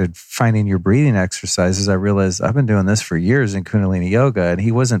 when I started finding your breathing exercises, I realized I've been doing this for years in Kundalini yoga. And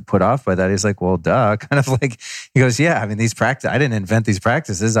he wasn't put off by that. He's like, well, duh. Kind of like, he goes, yeah, these I didn't invent these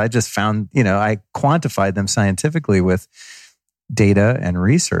practices. I just found, I quantified them scientifically with data and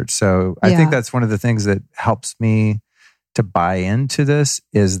research. So I think that's one of the things that helps me to buy into this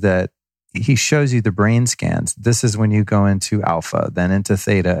is that he shows you the brain scans. This is when you go into alpha, then into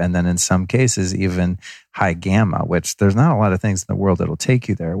theta, and then in some cases, even high gamma, which there's not a lot of things in the world that'll take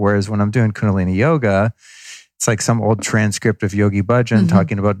you there. Whereas when I'm doing Kundalini yoga, it's like some old transcript of Yogi Bhajan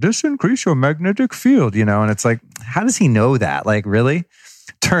talking about this increase your magnetic field, and it's like, how does he know that? Like, really?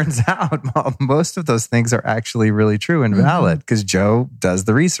 turns out most of those things are actually really true and valid because Joe does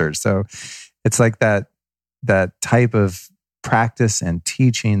the research. So it's like that type of practice and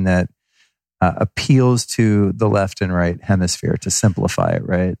teaching that appeals to the left and right hemisphere to simplify it,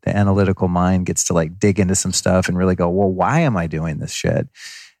 right? The analytical mind gets to like dig into some stuff and really go, well, why am I doing this shit?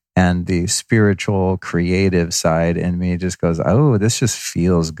 And the spiritual, creative side in me just goes, oh, this just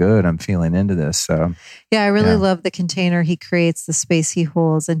feels good. I'm feeling into this. So, yeah, I really love the container he creates, the space he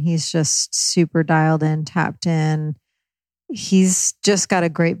holds, and he's just super dialed in, tapped in. He's just got a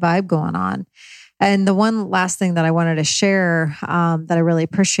great vibe going on. And the one last thing that I wanted to share that I really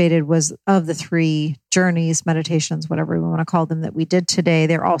appreciated was of the 3 journeys, meditations, whatever we want to call them, that we did today.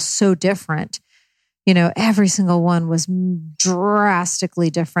 They're all so different. You know, every single one was drastically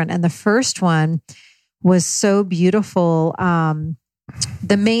different. And the first one was so beautiful.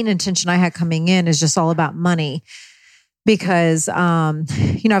 The main intention I had coming in is just all about money because,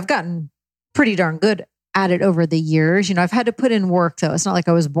 I've gotten pretty darn good at it over the years. You know, I've had to put in work though. It's not like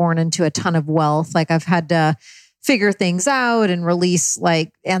I was born into a ton of wealth. Like I've had to figure things out and release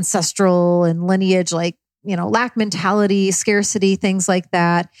like ancestral and lineage, like, lack mentality, scarcity, things like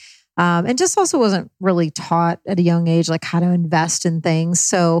that. And just also wasn't really taught at a young age, like how to invest in things.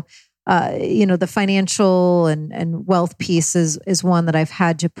 So, the financial and wealth piece is one that I've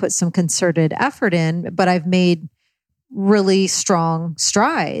had to put some concerted effort in, but I've made really strong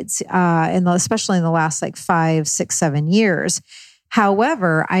strides, especially in the last like 5, 6, 7 years.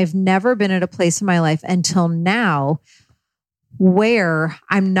 However, I've never been at a place in my life until now where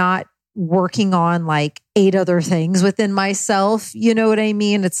I'm not working on like 8 other things within myself. You know what I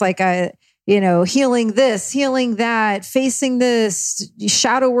mean? It's like healing this, healing that, facing this,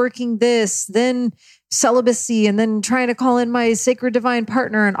 shadow working this, then celibacy, and then trying to call in my sacred divine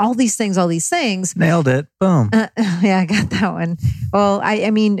partner and all these things. Nailed it. Boom. Yeah, I got that one. Well,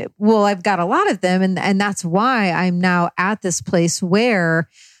 I've got a lot of them. And that's why I'm now at this place where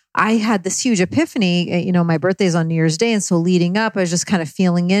I had this huge epiphany. My birthday's on New Year's Day. And so leading up, I was just kind of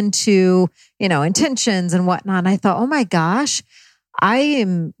feeling into, intentions and whatnot. And I thought, oh my gosh, I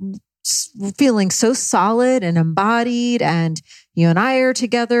am feeling so solid and embodied, and you and I are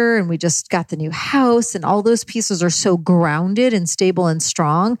together and we just got the new house and all those pieces are so grounded and stable and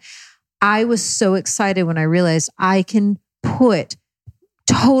strong. I was so excited when I realized I can put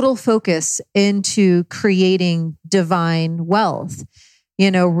total focus into creating divine wealth,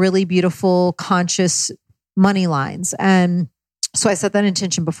 really beautiful, conscious money lines. And so I set that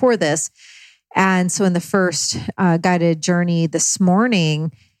intention before this. And so in the first guided journey this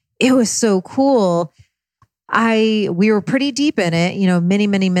morning, it was so cool. We were pretty deep in it, many,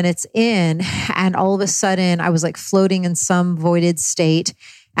 many minutes in. And all of a sudden I was like floating in some voided state.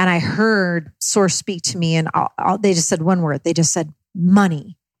 And I heard Source speak to me and they just said one word. They just said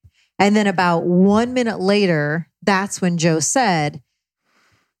money. And then about 1 minute later, that's when Joe said,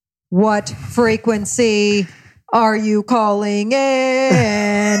 "What frequency are you calling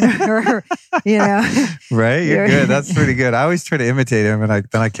in?" Or, Right? You're good. That's pretty good. I always try to imitate him, and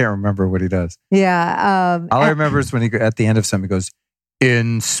then I can't remember what he does. Yeah. All I remember is when at the end of something, he goes,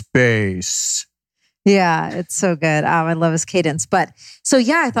 "In space." Yeah, it's so good. I love his cadence. But so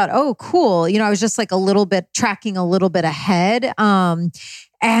yeah, I thought, oh, cool. I was just like tracking a little bit ahead.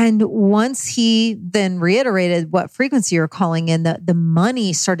 And once he then reiterated what frequency you're calling in, the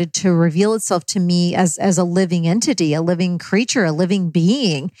money started to reveal itself to me as a living entity, a living creature, a living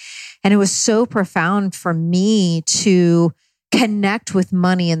being. And it was so profound for me to connect with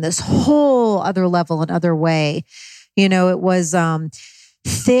money in this whole other level, another way. It was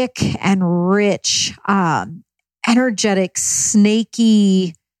thick and rich, energetic,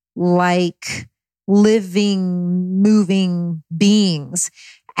 snaky, like living, moving beings.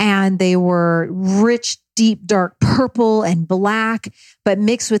 And they were rich, deep, dark purple and black, but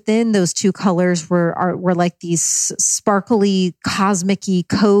mixed within those 2 colors were like these sparkly, cosmic-y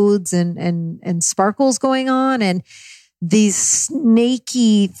codes and sparkles going on. And these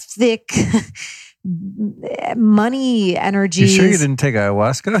snaky, thick money energies. You sure you didn't take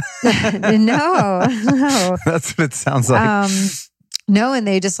ayahuasca? No. That's what it sounds like. No, and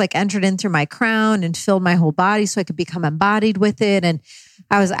they just like entered in through my crown and filled my whole body so I could become embodied with it. And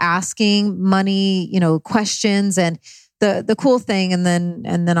I was asking money, questions. And the cool thing, and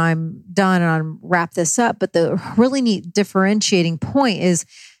then I'm done and I'm wrap this up. But the really neat differentiating point is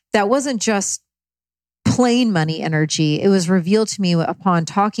that wasn't just plain money energy. It was revealed to me upon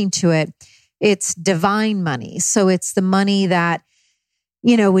talking to it. It's divine money. So it's the money that,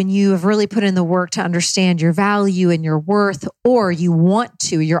 when you have really put in the work to understand your value and your worth, or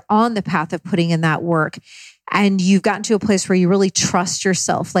you're on the path of putting in that work. and you've gotten to a place where you really trust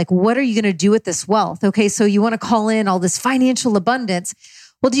yourself. Like, what are you going to do with this wealth? Okay, so you want to call in all this financial abundance.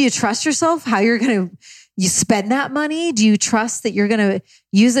 Well, do you trust yourself? How you're going to spend that money? Do you trust that you're going to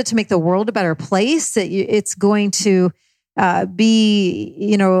use it to make the world a better place? That it's going to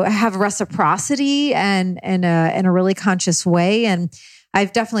be, have reciprocity and in a really conscious way. And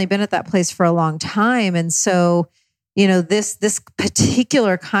I've definitely been at that place for a long time. And so, this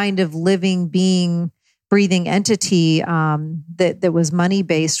particular kind of living being, breathing entity that was money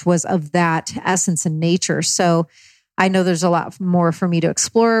based was of that essence and nature. So I know there's a lot more for me to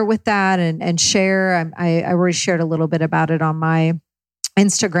explore with that and share. I already shared a little bit about it on my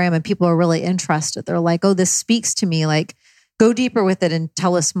Instagram, and people are really interested. They're like, "Oh, this speaks to me. Like, go deeper with it and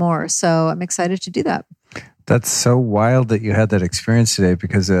tell us more." So I'm excited to do that. That's so wild that you had that experience today,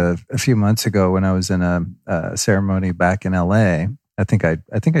 because a few months ago when I was in a ceremony back in LA, I think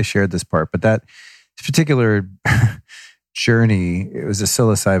I shared this part, but that particular journey, it was a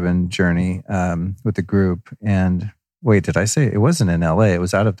psilocybin journey with the group. And wait, did I say it wasn't in LA? It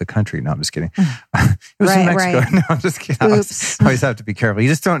was out of the country. No, I'm just kidding. It was in Mexico. Right. No, I'm just kidding. Oops. I always have to be careful. You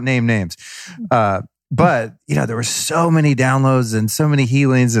just don't name names. But, there were so many downloads and so many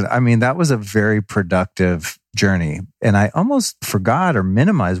healings. And I mean, that was a very productive journey. And I almost forgot or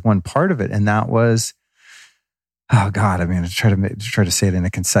minimized one part of it. And that was, oh God, I mean, try to say it in a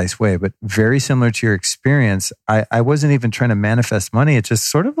concise way, but very similar to your experience. I wasn't even trying to manifest money. It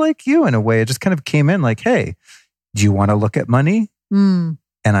just sort of like you in a way. It just kind of came in like, hey, do you want to look at money? And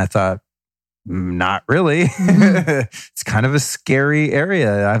I thought, not really. It's kind of a scary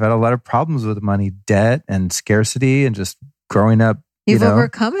area. I've had a lot of problems with money, debt and scarcity, and just growing up. You've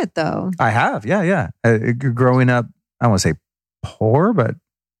overcome it though. I have. Yeah. Growing up, I don't want to say poor, but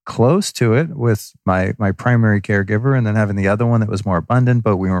close to it with my primary caregiver, and then having the other one that was more abundant,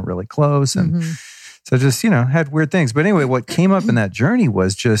 but we weren't really close. And so just, had weird things. But anyway, what came up in that journey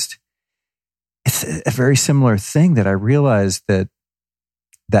was just, it's a very similar thing that I realized that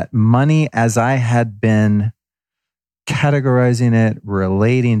money, as I had been categorizing it,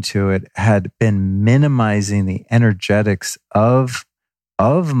 relating to it, had been minimizing the energetics of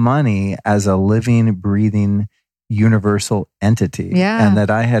money as a living, breathing, universal entity. Yeah. And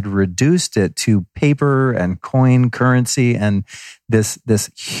that I had reduced it to paper and coin currency and this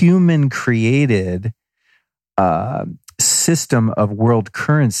human created system of world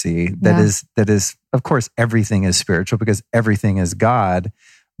currency that is, of course, everything is spiritual because everything is God,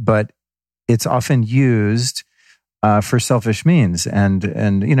 but it's often used for selfish means. And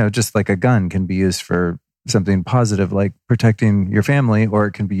just like a gun can be used for something positive like protecting your family, or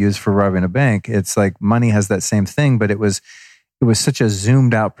it can be used for robbing a bank. It's like money has that same thing, but it was such a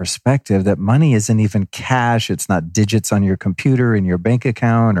zoomed out perspective that money isn't even cash. It's not digits on your computer in your bank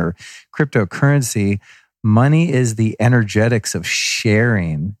account or cryptocurrency. Money is the energetics of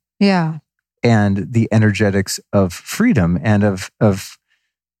sharing. Yeah. And the energetics of freedom and of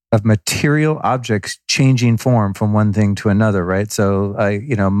material objects changing form from one thing to another, right? So,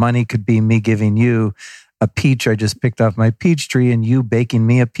 money could be me giving you a peach I just picked off my peach tree, and you baking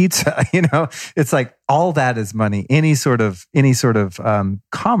me a pizza. It's like all that is money. Any sort of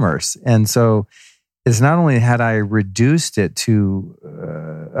commerce, and so it's not only had I reduced it to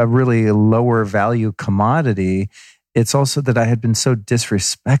a really lower value commodity, it's also that I had been so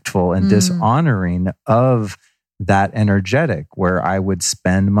disrespectful and dishonoring of that energetic, where I would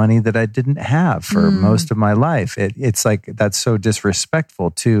spend money that I didn't have for most of my life. It's like that's so disrespectful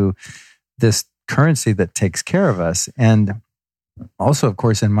to this currency that takes care of us. And also, of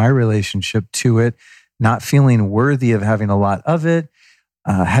course, in my relationship to it, not feeling worthy of having a lot of it,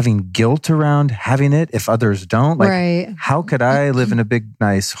 having guilt around having it if others don't. Like, right. How could I live in a big,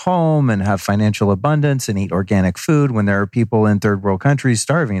 nice home and have financial abundance and eat organic food when there are people in third world countries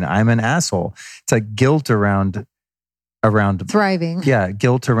starving? I'm an asshole. It's like guilt around thriving. Yeah,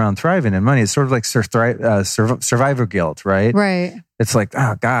 guilt around thriving and money. It's sort of like survivor guilt, right? Right. It's like,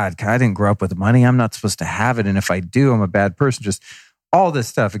 oh God, I didn't grow up with money. I'm not supposed to have it. And if I do, I'm a bad person. Just all this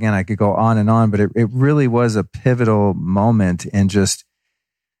stuff. Again, I could go on, but it really was a pivotal moment in just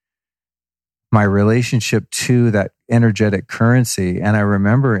my relationship to that energetic currency. And I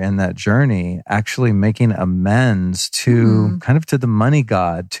remember in that journey actually making amends to kind of to the money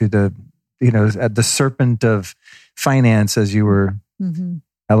god, to the serpent of finance, as you were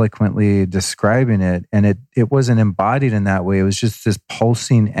eloquently describing it. And it wasn't embodied in that way. It was just this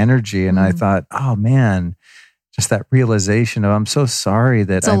pulsing energy. And I thought, oh man, just that realization of, I'm so sorry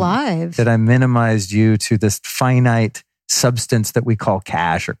that I minimized you to this finite substance that we call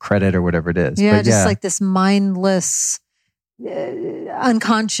cash or credit or whatever it is. Yeah, but just like this mindless,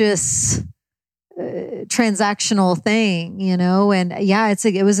 unconscious transactional thing, and yeah,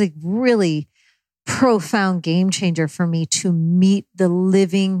 it was a really profound game changer for me to meet the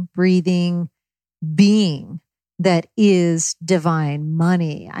living, breathing being that is divine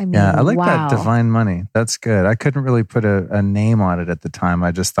money. I mean, yeah, I like wow. that divine money. That's good. I couldn't really put a name on it at the time.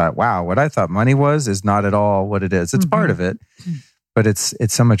 I just thought, wow, what I thought money was is not at all what it is. It's part of it, but it's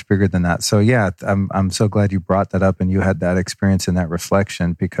so much bigger than that. So yeah, I'm so glad you brought that up and you had that experience and that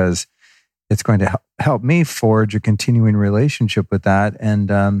reflection, because it's going to help me forge a continuing relationship with that,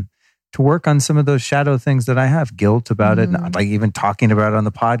 and to work on some of those shadow things that I have, guilt about it, and like even talking about it on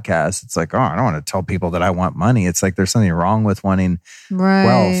the podcast. It's like, oh, I don't want to tell people that I want money. It's like there's something wrong with wanting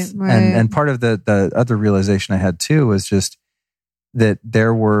wealth. Right. And part of the other realization I had too was just that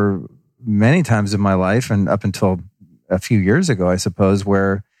there were many times in my life, and up until a few years ago, I suppose,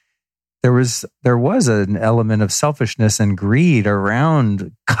 where there was an element of selfishness and greed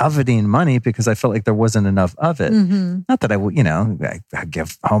around coveting money, because I felt like there wasn't enough of it. Not that I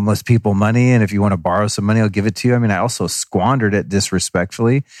give homeless people money, and if you want to borrow some money, I'll give it to you. I mean, I also squandered it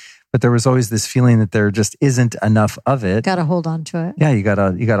disrespectfully, but there was always this feeling that there just isn't enough of it. Got to hold on to it. Yeah, you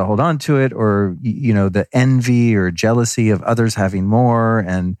gotta hold on to it, or the envy or jealousy of others having more,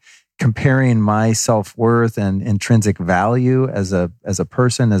 and comparing my self-worth and intrinsic value as a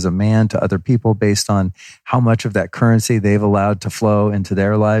person, as a man, to other people based on how much of that currency they've allowed to flow into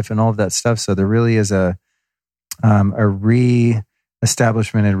their life and all of that stuff. So there really is a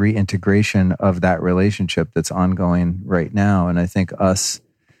re-establishment and reintegration of that relationship that's ongoing right now. And I think us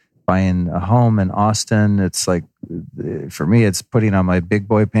buying a home in Austin, it's like, for me, it's putting on my big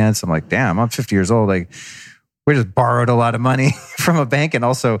boy pants. I'm like, damn, I'm 50 years old. Like, we just borrowed a lot of money from a bank, and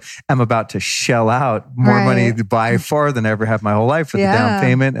also I'm about to shell out more money by far than I ever have my whole life for the down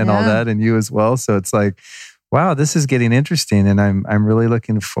payment and all that, and you as well. So it's like, wow, this is getting interesting, and I'm really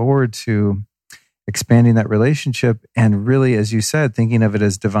looking forward to expanding that relationship, and really, as you said, thinking of it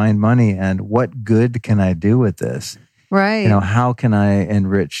as divine money and what good can I do with this? Right. How can I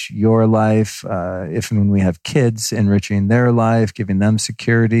enrich your life? If and when we have kids, enriching their life, giving them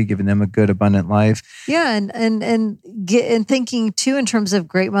security, giving them a good, abundant life. Yeah, and thinking too in terms of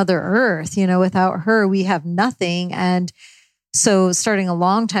Great Mother Earth. Without her, we have nothing. And so, starting a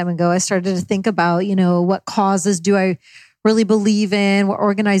long time ago, I started to think about, what causes do I really believe in? What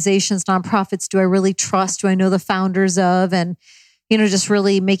organizations, nonprofits do I really trust? Do I know the founders of? And just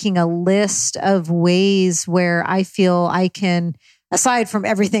really making a list of ways where I feel I can, aside from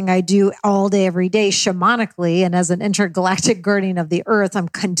everything I do all day, every day, shamanically, and as an intergalactic guardian of the earth, I'm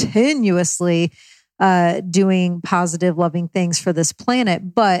continuously doing positive, loving things for this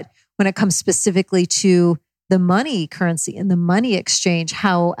planet. But when it comes specifically to the money currency and the money exchange,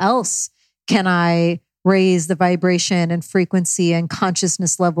 how else can I raise the vibration and frequency and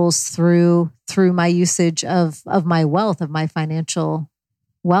consciousness levels through my usage of my wealth, of my financial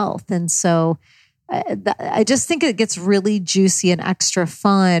wealth? And so I just think it gets really juicy and extra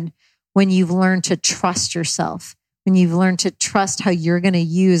fun when you've learned to trust yourself, when you've learned to trust how you're going to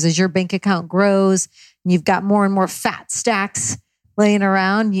use as your bank account grows and you've got more and more fat stacks laying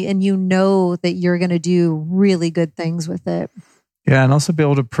around, and you know that you're going to do really good things with it. Yeah, and also be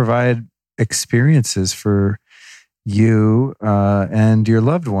able to provide experiences for you and your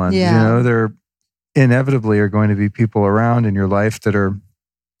loved ones. There inevitably are going to be people around in your life that are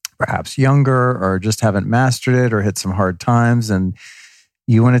perhaps younger or just haven't mastered it or hit some hard times, and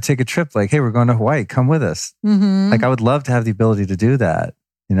you want to take a trip, like, hey, we're going to Hawaii, come with us. Like, I would love to have the ability to do that.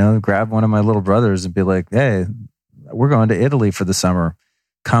 Grab one of my little brothers and be like, hey, we're going to Italy for the summer.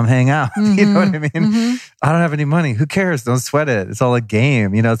 Come hang out. You know what I mean? I don't have any money. Who cares? Don't sweat it. It's all a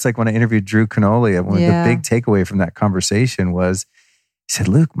game. It's like when I interviewed Drew Canoli, the big takeaway from that conversation was, he said,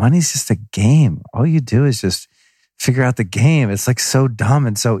 Luke, money's just a game. All you do is just figure out the game. It's like so dumb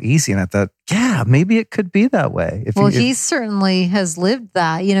and so easy. And I thought, yeah, maybe it could be that way. He certainly has lived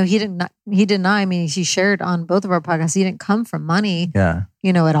that. He didn't. I mean, he shared on both of our podcasts, he didn't come from money. Yeah.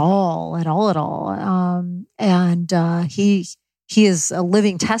 At all. He is a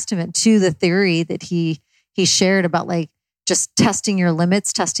living testament to the theory that he shared about, like, just testing your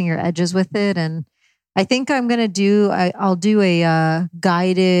limits, testing your edges with it. And I think I'll do a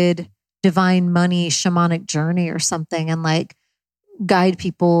guided divine money shamanic journey or something, and like guide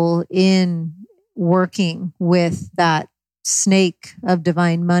people in working with that snake of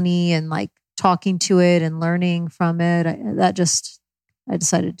divine money and like talking to it and learning from it. I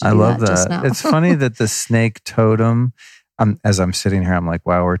decided to do I love that just now. It's funny that the snake totem, as I'm sitting here, I'm like,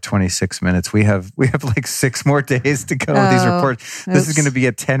 wow, we're 26 minutes. We have like 6 more days to go with these reports. This is going to be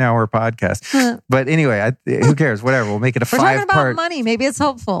a 10-hour podcast. But anyway, who cares? Whatever. We'll make it a 5-part. We're talking about money. Maybe it's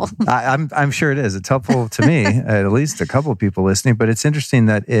helpful. I'm sure it is. It's helpful to me, at least a couple of people listening. But it's interesting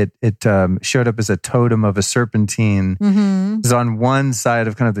that it showed up as a totem of a serpentine. It's on one side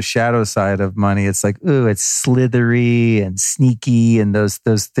of kind of the shadow side of money. It's like, ooh, it's slithery and sneaky, and those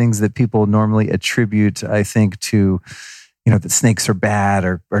things that people normally attribute, I think, to that snakes are bad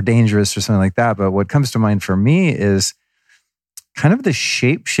or dangerous or something like that. But what comes to mind for me is kind of the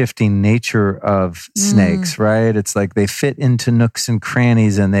shape-shifting nature of snakes, right? It's like they fit into nooks and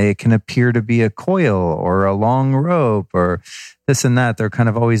crannies, and they can appear to be a coil or a long rope or this and that. They're kind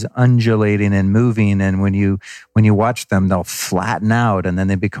of always undulating and moving. And when you watch them, they'll flatten out and then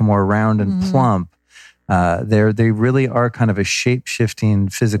they become more round and plump. They really are kind of a shape-shifting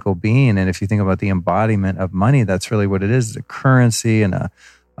physical being. And if you think about the embodiment of money, that's really what it is. It's a currency and a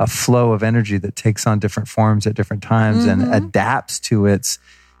flow of energy that takes on different forms at different times and adapts to its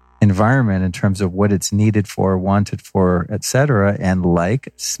environment in terms of what it's needed for, wanted for, etc. And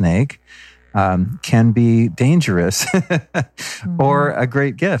like snake, can be dangerous or a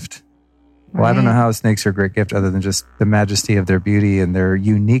great gift. Well, I don't know how snakes are a great gift other than just the majesty of their beauty and their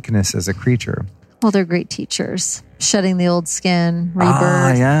uniqueness as a creature. Well, they're great teachers. Shedding the old skin,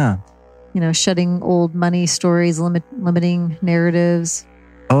 rebirth. Shedding old money stories, limiting narratives.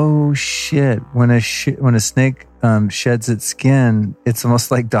 Oh shit! When a snake sheds its skin, it's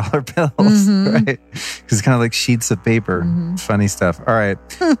almost like dollar bills, right? Because it's kind of like sheets of paper. Funny stuff. All right,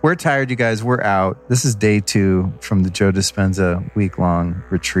 we're tired, you guys. We're out. This is day 2 from the Joe Dispenza week-long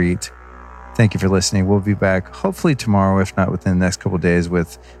retreat. Thank you for listening. We'll be back hopefully tomorrow, if not within the next couple of days,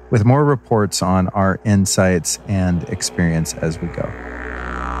 with more reports on our insights and experience as we go.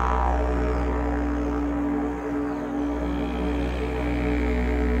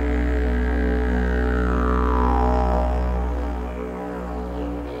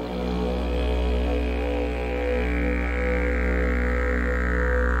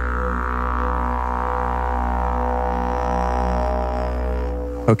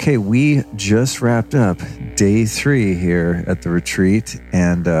 Okay, we just wrapped up day 3 here at the retreat,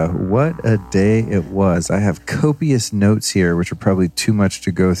 and what a day it was. I have copious notes here, which are probably too much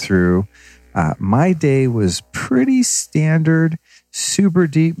to go through. My day was pretty standard, super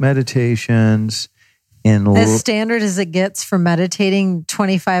deep meditations. As standard as it gets for meditating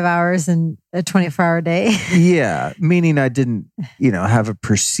 25 hours in a 24-hour day. Yeah, meaning I didn't, have a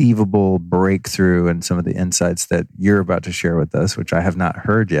perceivable breakthrough in some of the insights that you're about to share with us, which I have not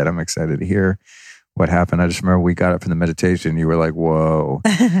heard yet. I'm excited to hear what happened. I just remember we got up from the meditation, you were like, whoa.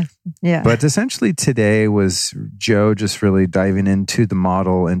 Yeah. But essentially today was Joe just really diving into the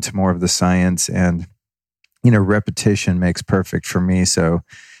model, into more of the science, and, repetition makes perfect for me. So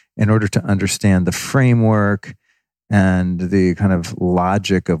in order to understand the framework and the kind of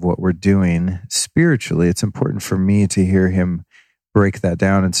logic of what we're doing spiritually, it's important for me to hear him break that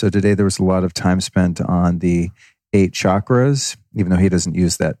down. And so today there was a lot of time spent on the 8 chakras, even though he doesn't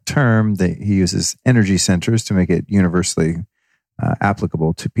use that term. He uses energy centers to make it universally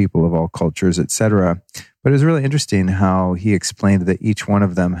applicable to people of all cultures, etc. But it was really interesting how he explained that each one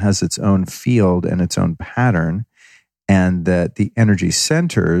of them has its own field and its own pattern, and that the energy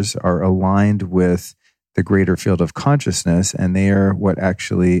centers are aligned with the greater field of consciousness, and they are what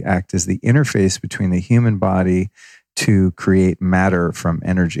actually act as the interface between the human body to create matter from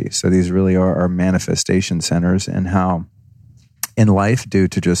energy. So these really are our manifestation centers, and how in life, due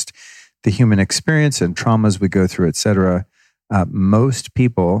to just the human experience and traumas we go through, etc., most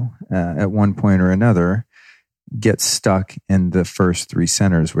people at one point or another get stuck in the first 3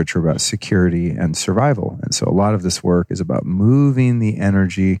 centers, which are about security and survival. And so a lot of this work is about moving the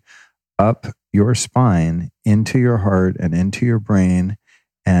energy up your spine into your heart and into your brain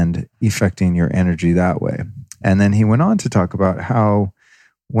and affecting your energy that way. And then he went on to talk about how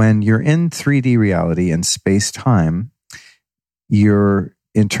when you're in 3D reality and space-time, you're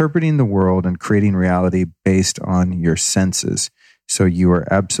interpreting the world and creating reality based on your senses. So you are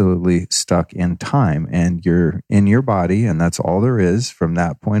absolutely stuck in time, and you're in your body, and that's all there is from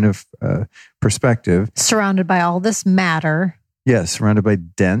that point of perspective. Surrounded by all this matter. Yes, surrounded by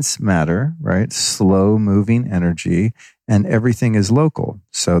dense matter, right? Slow moving energy, and everything is local.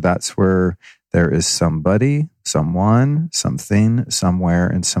 So that's where there is somebody, someone, something, somewhere,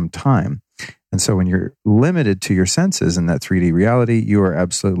 and some time. And so when you're limited to your senses in that 3D reality, you are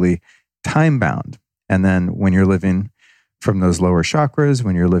absolutely time bound. And then when you're living from those lower chakras,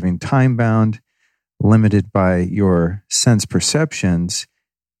 when you're living time-bound, limited by your sense perceptions,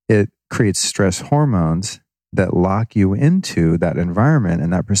 it creates stress hormones that lock you into that environment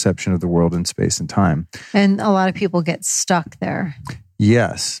and that perception of the world in space and time. And a lot of people get stuck there.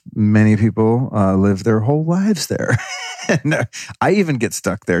 Yes, many people live their whole lives there. And I even get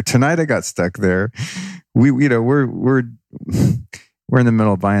stuck there. Tonight I got stuck there. We're in the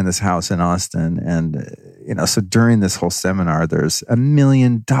middle of buying this house in Austin, and so during this whole seminar, there's a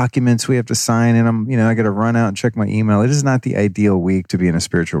million documents we have to sign, and I got to run out and check my email. It is not the ideal week to be in a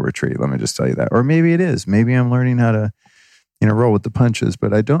spiritual retreat. Let me just tell you that. Or maybe it is. Maybe I'm learning how to roll with the punches,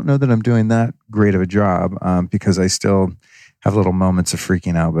 but I don't know that I'm doing that great of a job because I still have little moments of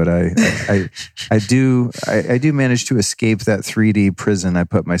freaking out, but I do manage to escape that 3D prison I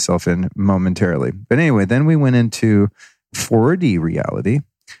put myself in momentarily. But anyway, then we went into 4D reality,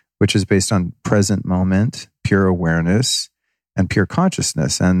 which is based on present moment, pure awareness, and pure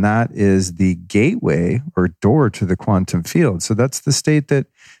consciousness. And that is the gateway or door to the quantum field. So that's the state that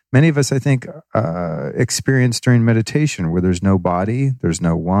many of us, I think, experience during meditation, where there's no body, there's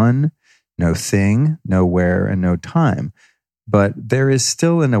no one, no thing, no where, and no time. But there is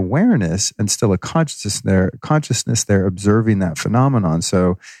still an awareness and still a consciousness there observing that phenomenon.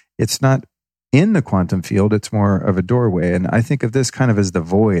 So it's not in the quantum field, it's more of a doorway. And I think of this kind of as the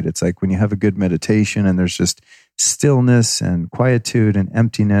void. It's like when you have a good meditation and there's just stillness and quietude and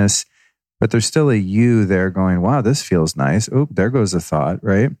emptiness, but there's still a you there going, wow, this feels nice. Oh, there goes a thought,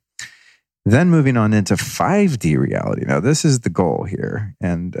 right? Then moving on into 5D reality. Now, this is the goal here.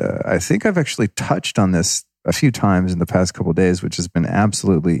 And I think I've actually touched on this a few times in the past couple of days, which has been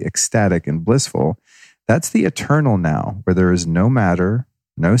absolutely ecstatic and blissful. That's the eternal now, where there is no matter,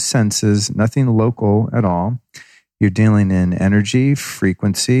 no senses, nothing local at all. You're dealing in energy,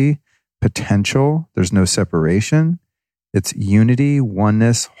 frequency, potential. There's no separation. It's unity,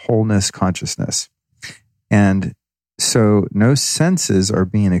 oneness, wholeness, consciousness. And so no senses are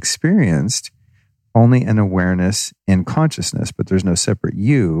being experienced, only an awareness in consciousness, but there's no separate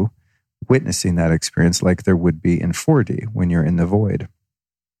you witnessing that experience like there would be in 4D when you're in the void.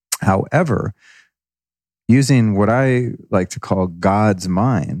 However, using what I like to call God's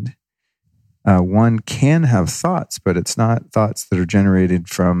mind, one can have thoughts, but it's not thoughts that are generated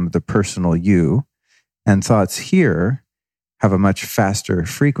from the personal you. And thoughts here have a much faster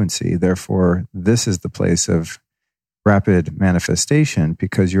frequency. Therefore, this is the place of rapid manifestation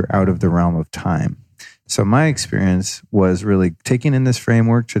because you're out of the realm of time. So my experience was really taking in this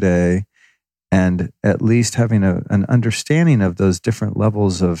framework today and at least having an understanding of those different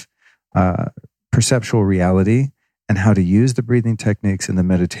levels of perceptual reality and how to use the breathing techniques and the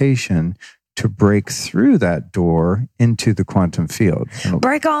meditation to break through that door into the quantum field.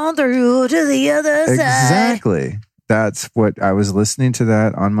 Break on through to the other side. Exactly. That's what I was listening to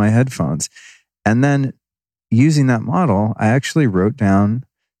that on my headphones. And then using that model, I actually wrote down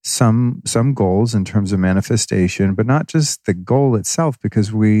some goals in terms of manifestation, but not just the goal itself,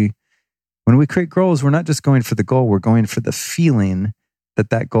 because when we create goals, we're not just going for the goal, we're going for the feeling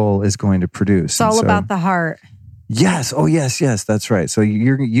that goal is going to produce. It's all about the heart. Yes. Oh, yes. That's right. So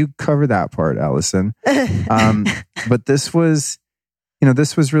you cover that part, Alyson. But this was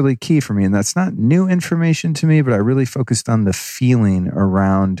really key for me. And that's not new information to me, but I really focused on the feeling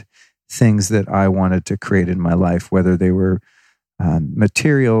around things that I wanted to create in my life, whether they were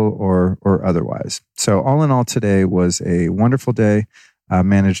material or otherwise. So all in all, today was a wonderful day. I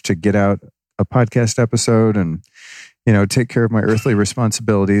managed to get out a podcast episode and, take care of my earthly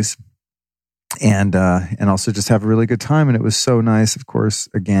responsibilities and also just have a really good time. And it was so nice, of course,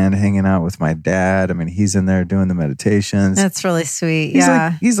 again, hanging out with my dad. I mean, he's in there doing the meditations. That's really sweet.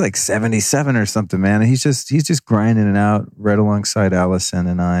 He's like 77 or something, man. And he's just grinding it out right alongside Alyson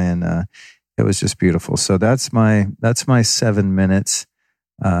and I. And it was just beautiful. So that's my 7 minutes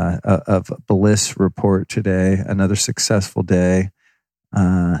of bliss report today. Another successful day.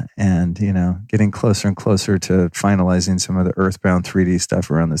 And getting closer and closer to finalizing some of the earthbound 3D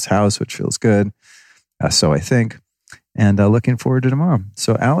stuff around this house, which feels good. So I think, and looking forward to tomorrow.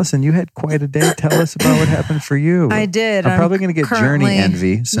 So Alyson, you had quite a day. Tell us about what happened for you. I did. I'm probably going to get journey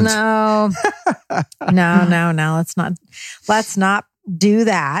envy. No. Let's not do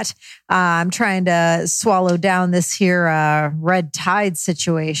that. I'm trying to swallow down this here red tide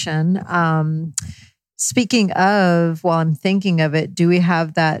situation. Speaking of, while I'm thinking of it, do we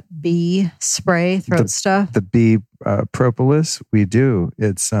have that bee spray throat stuff? The bee propolis? We do.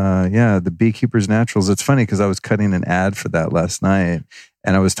 It's, the Beekeeper's Naturals. It's funny because I was cutting an ad for that last night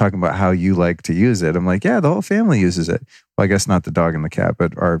and I was talking about how you like to use it. I'm like, yeah, the whole family uses it. Well, I guess not the dog and the cat,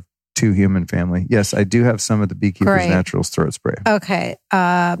 but our 2 human family. Yes, I do have some of the Beekeeper's Naturals throat spray. Okay.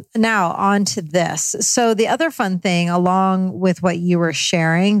 Now on to this. So the other fun thing along with what you were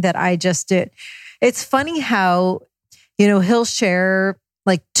sharing that I just did, It's funny how, he'll share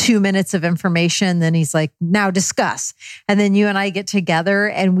like 2 minutes of information. Then he's like, now discuss. And then you and I get together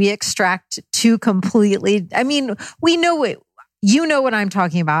and we extract two completely, we know it. You know what I'm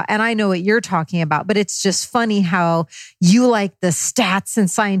talking about, and I know what you're talking about, but it's just funny how you like the stats and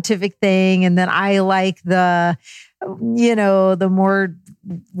scientific thing. And then I like the more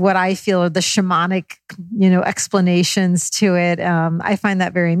what I feel are the shamanic, explanations to it. I find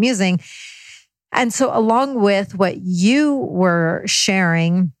that very amusing. And so along with what you were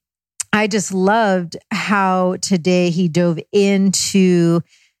sharing, I just loved how today he dove into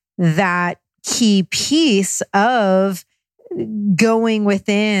that key piece of going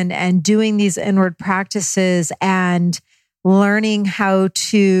within and doing these inward practices and learning how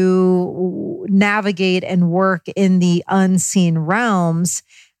to navigate and work in the unseen realms.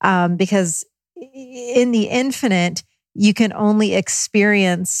 Because in the infinite, you can only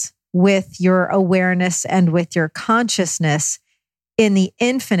experience with your awareness and with your consciousness. In the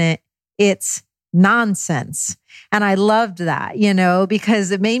infinite, it's nonsense. And I loved that,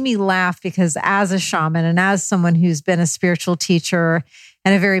 because it made me laugh, because as a shaman and as someone who's been a spiritual teacher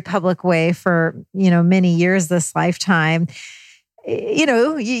in a very public way for, many years this lifetime,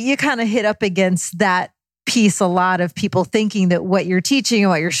 you kind of hit up against that piece a lot of people thinking that what you're teaching and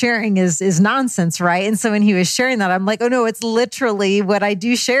what you're sharing is nonsense, right? And so when he was sharing that, I'm like, oh no, it's literally what I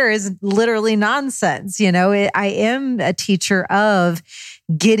do share is literally nonsense. I am a teacher of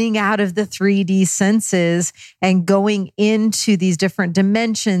getting out of the 3D senses and going into these different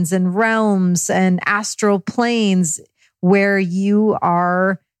dimensions and realms and astral planes where you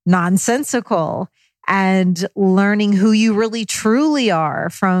are nonsensical and learning who you really truly are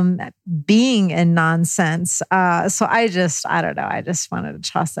from being in nonsense. So I don't know. I just wanted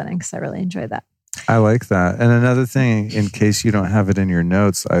to toss that in because I really enjoyed that. I like that. And another thing, in case you don't have it in your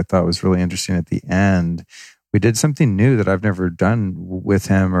notes, I thought was really interesting at the end. We did something new that I've never done with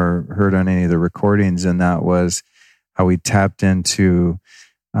him or heard on any of the recordings. And that was how we tapped into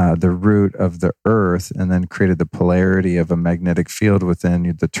the root of the earth and then created the polarity of a magnetic field within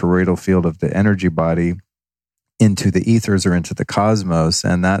the toroidal field of the energy body into the ethers or into the cosmos.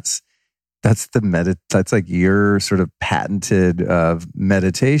 And that's like your sort of patented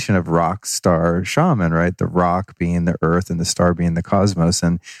meditation of rock star shaman, right? The rock being the earth and the star being the cosmos.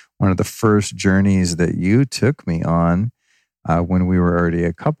 And one of the first journeys that you took me on when we were already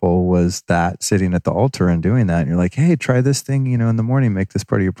a couple was that sitting at the altar and doing that. And you're like, hey, try this thing, in the morning, make this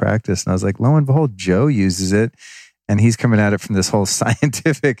part of your practice. And I was like, lo and behold, Joe uses it. And he's coming at it from this whole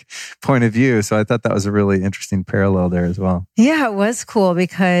scientific point of view. So I thought that was a really interesting parallel there as well. Yeah, it was cool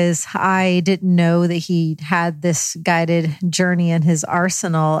because I didn't know that he had this guided journey in his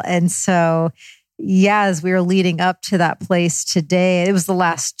arsenal. And so, yeah, as we were leading up to that place today, it was the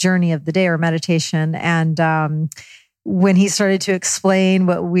last journey of the day or meditation. And when he started to explain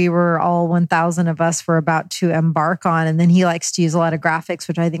what we were all 1,000 of us were about to embark on, and then he likes to use a lot of graphics,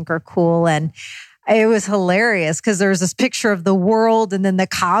 which I think are cool. And it was hilarious because there was this picture of the world and then the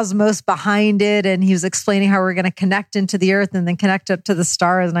cosmos behind it. And he was explaining how we're going to connect into the earth and then connect up to the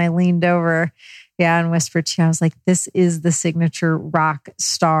stars. And I leaned over, and whispered to you, I was like, this is the signature rock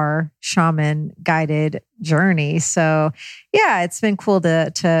star shaman guided journey. So yeah, it's been cool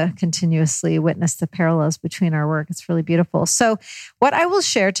to continuously witness the parallels between our work. It's really beautiful. So what I will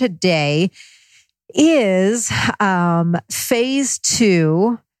share today is phase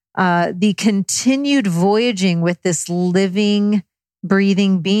 2, the continued voyaging with this living,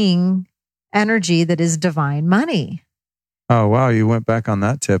 breathing being energy that is divine money. Oh, wow. You went back on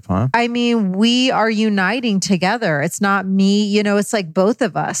that tip, huh? We are uniting together. It's not me, it's like both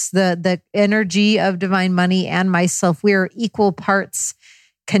of us, the energy of divine money and myself. We are equal parts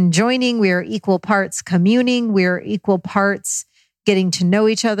conjoining. We are equal parts communing. We are equal parts getting to know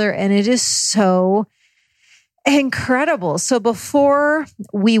each other. And it is so incredible. So before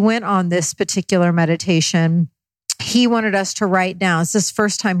we went on this particular meditation, he wanted us to write down. It's the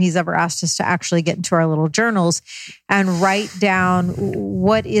first time he's ever asked us to actually get into our little journals and write down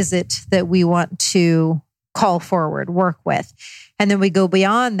what is it that we want to call forward, work with. And then we go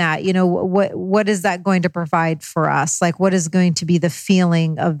beyond that. What is that going to provide for us? Like, what is going to be the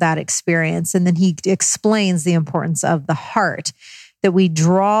feeling of that experience? And then he explains the importance of the heart, that we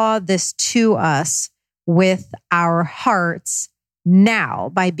draw this to us with our hearts now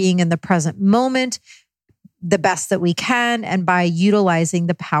by being in the present moment, the best that we can, and by utilizing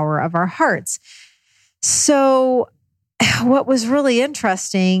the power of our hearts. So what was really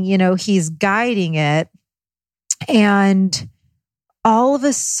interesting, he's guiding it, and all of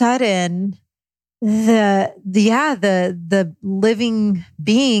a sudden the living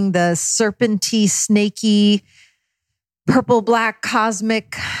being, the serpenty, snaky, purple, black,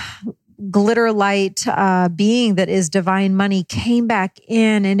 cosmic, glitter light being that is divine money came back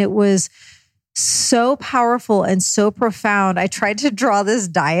in, and it was so powerful and so profound. I tried to draw this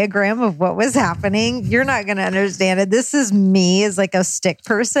diagram of what was happening. You're not going to understand it. This is me as like a stick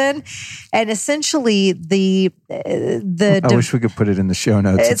person. And essentially I wish we could put it in the show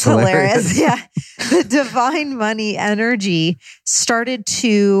notes. It's hilarious. Yeah. The divine money energy started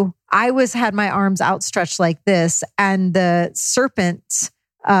to, had my arms outstretched like this, and the serpents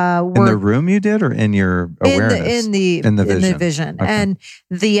in the room you did, or in your awareness? In the vision. Okay. And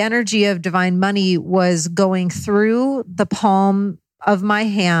the energy of divine money was going through the palm of my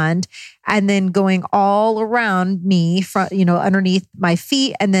hand and then going all around me, underneath my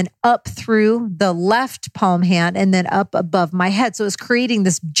feet, and then up through the left palm hand and then up above my head. So it was creating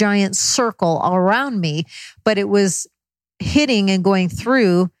this giant circle all around me, but it was hitting and going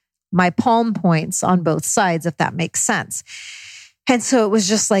through my palm points on both sides, if that makes sense. And so it was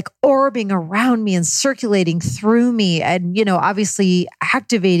just like orbiting around me and circulating through me and, obviously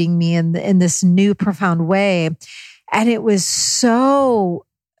activating me in this new profound way. And it was so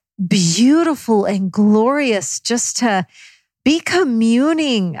beautiful and glorious just to be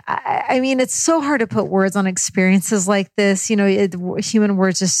communing. I mean, it's so hard to put words on experiences like this. Human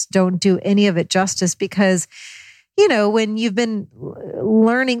words just don't do any of it justice because when you've been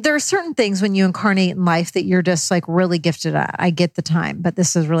learning, there are certain things when you incarnate in life that you're just like really gifted at. I get the time, but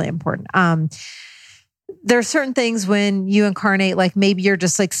this is really important. There are certain things when you incarnate, like maybe you're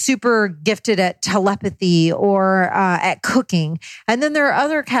just like super gifted at telepathy or at cooking. And then there are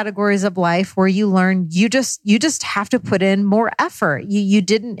other categories of life where you learn you just have to put in more effort. You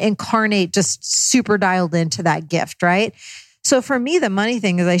didn't incarnate just super dialed into that gift, right? So for me, the money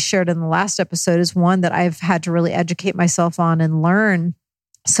thing, as I shared in the last episode, is one that I've had to really educate myself on and learn.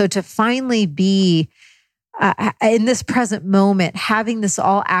 So to finally be in this present moment, having this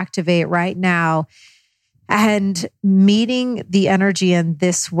all activate right now and meeting the energy in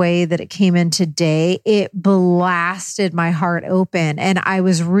this way that it came in today, it blasted my heart open. And I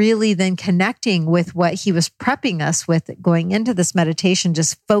was really then connecting with what he was prepping us with going into this meditation,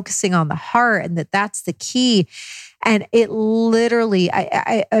 just focusing on the heart and that's the key. And it literally,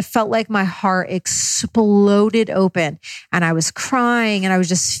 I felt like my heart exploded open and I was crying and I was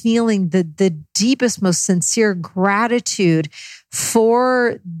just feeling the deepest, most sincere gratitude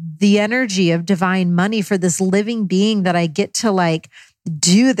for the energy of divine money, for this living being that I get to like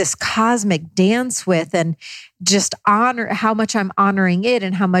do this cosmic dance with and just honor how much I'm honoring it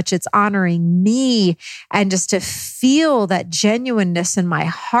and how much it's honoring me, and just to feel that genuineness in my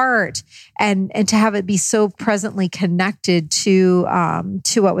heart and to have it be so presently connected to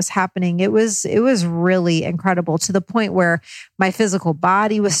what was happening. It was really incredible, to the point where my physical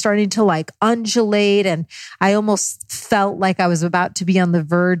body was starting to like undulate, and I almost felt like I was about to be on the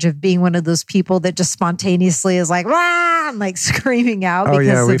verge of being one of those people that just spontaneously is like, "Wah!" and like screaming out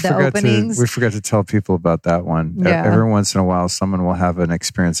because of the openings. We forgot to tell people about that one. Yeah. Every once in a while, someone will have an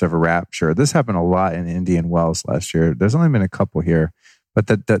experience of a rapture. This happened a lot in Indian Wells last year. There's only been a couple here, but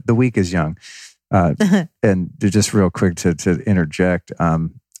the week is young. And just real quick to interject,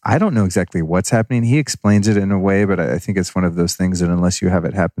 I don't know exactly what's happening. He explains it in a way, but I think it's one of those things that unless you have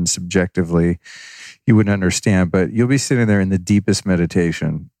it happen subjectively, you wouldn't understand. But you'll be sitting there in the deepest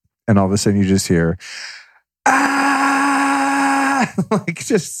meditation, and all of a sudden you just hear, like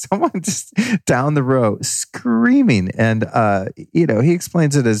just someone just down the row screaming. And, he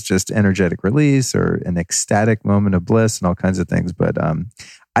explains it as just energetic release or an ecstatic moment of bliss and all kinds of things. But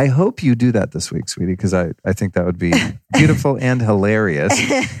I hope you do that this week, sweetie, because I think that would be beautiful and hilarious,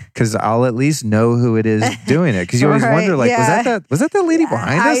 because I'll at least know who it is doing it. Because you always wonder, like, was that the lady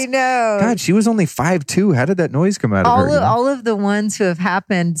behind us? I know. God, she was only 5'2". How did that noise come out of her? All of the ones who have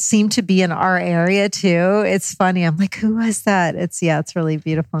happened seem to be in our area too. It's funny. I'm like, who was that? It's really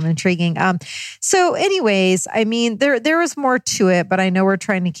beautiful and intriguing. So anyways, I mean, there was more to it, but I know we're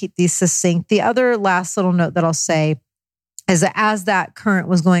trying to keep these succinct. The other last little note that I'll say is that as that current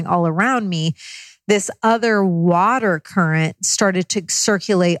was going all around me, this other water current started to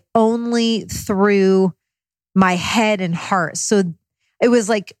circulate only through my head and heart. So it was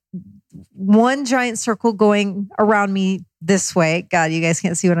like one giant circle going around me this way. God, you guys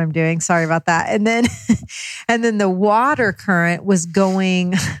can't see what I'm doing. Sorry about that. And then the water current was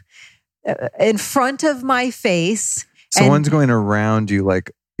going in front of my face. So one's going around you,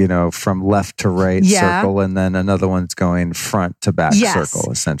 like, from left to right circle, and then another one's going front to back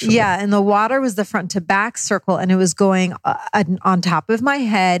circle, essentially. Yeah, and the water was the front to back circle, and it was going on top of my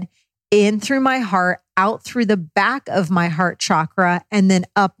head, in through my heart, out through the back of my heart chakra, and then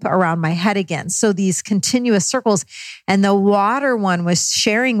up around my head again. So these continuous circles. And the water one was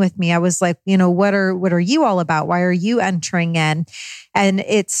sharing with me. I was like, what are you all about? Why are you entering in? And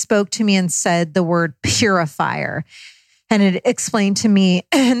it spoke to me and said the word purifier. And it explained to me,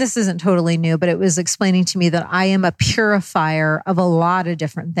 and this isn't totally new, but it was explaining to me that I am a purifier of a lot of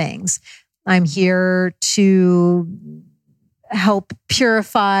different things. I'm here to help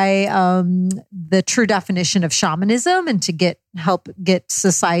purify the true definition of shamanism and to help get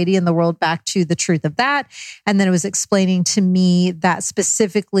society and the world back to the truth of that. And then it was explaining to me that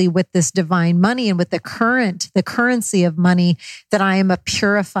specifically with this divine money and with the currency of money, that I am a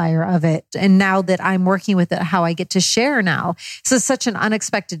purifier of it. And now that I'm working with it, how I get to share now. So it's such an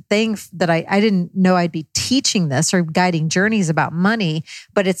unexpected thing that I didn't know I'd be teaching this or guiding journeys about money,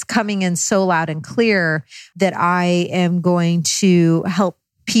 but it's coming in so loud and clear that I am going to help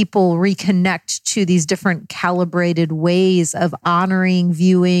people reconnect to these different calibrated ways of honoring,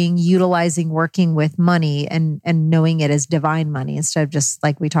 viewing, utilizing, working with money and knowing it as divine money instead of just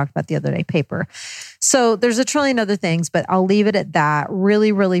like we talked about the other day, paper. So there's a trillion other things, but I'll leave it at that.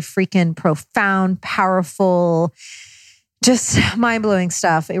 Really, really freaking profound, powerful, just mind-blowing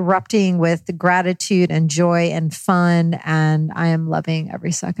stuff, erupting with gratitude and joy and fun. And I am loving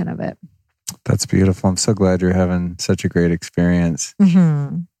every second of it. That's beautiful. I'm so glad you're having such a great experience.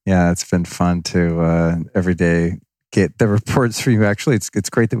 Mm-hmm. Yeah, it's been fun to every day get the reports from you. Actually, it's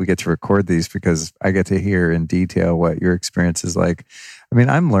great that we get to record these because I get to hear in detail what your experience is like. I mean,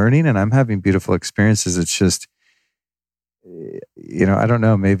 I'm learning and I'm having beautiful experiences. It's just, I don't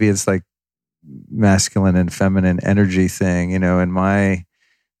know, maybe it's like masculine and feminine energy thing, and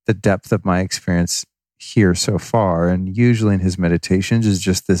the depth of my experience here so far, and usually in his meditations is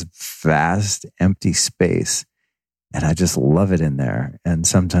just this vast empty space, and I just love it in there. And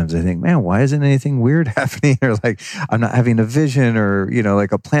sometimes I think, man, why isn't anything weird happening, or like I'm not having a vision, or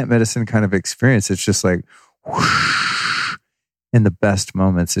like a plant medicine kind of experience. It's just like whoosh, in the best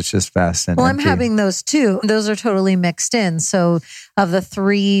moments. It's just vast and empty. I'm having those too. Those are totally mixed in. So of the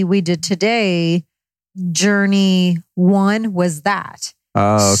 3 we did today, journey 1 was that.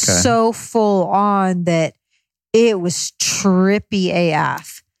 Oh, okay. So full on that it was trippy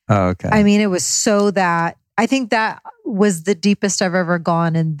AF. Oh, okay. I mean, it was so that I think that was the deepest I've ever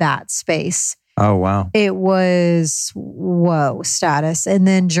gone in that space. Oh, wow. It was whoa status. And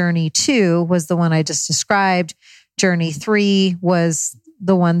then journey 2 was the one I just described. Journey 3 was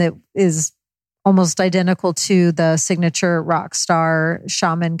the one that is almost identical to the signature Rockstar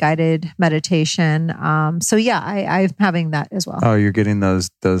shaman guided meditation. So yeah, I'm having that as well. Oh, you're getting those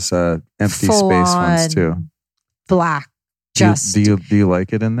empty Full space ones too. Black. Do you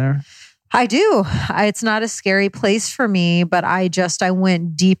like it in there? I do. It's not a scary place for me, but I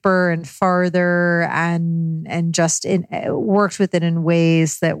went deeper and farther and just worked with it in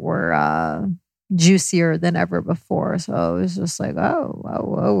ways that were juicier than ever before. So it was just like,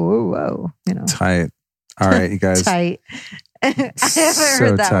 whoa. Tight. All right, you guys. Tight. I haven't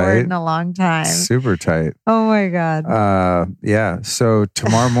heard that word in a long time. Super tight. Oh my God. Yeah. So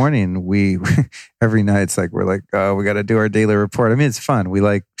tomorrow morning, every night it's like, we're like, oh, we got to do our daily report. I mean, it's fun. We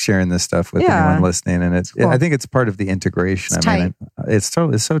like sharing this stuff with anyone listening. And it's cool. I think it's part of the integration. It's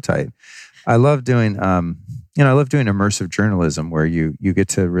so tight. I love doing, immersive journalism where you get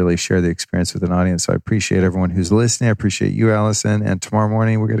to really share the experience with an audience. So I appreciate everyone who's listening. I appreciate you, Alyson. And tomorrow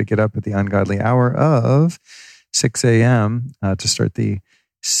morning, we're going to get up at the ungodly hour of 6 a.m. To start the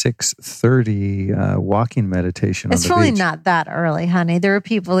 6:30 walking meditation. It's really not that early, honey. There are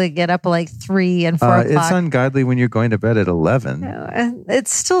people that get up at like 3 and 4 o'clock. It's ungodly when you're going to bed at 11. No,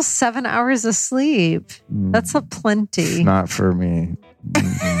 it's still 7 hours of sleep. That's a plenty. Not for me.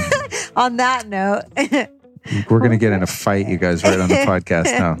 On that note... We're going to get in a fight, you guys, right on the podcast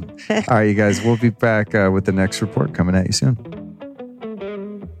now. All right, you guys, we'll be back with the next report coming at you soon.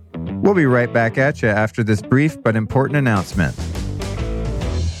 We'll be right back at you after this brief but important announcement.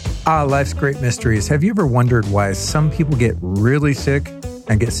 Life's great mysteries. Have you ever wondered why some people get really sick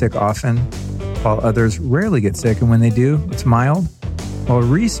and get sick often, while others rarely get sick, and when they do, it's mild? Well,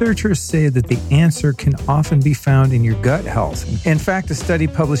 researchers say that the answer can often be found in your gut health. In fact, a study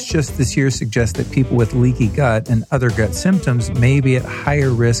published just this year suggests that people with leaky gut and other gut symptoms may be at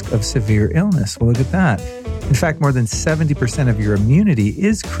higher risk of severe illness. Well, look at that. In fact, more than 70% of your immunity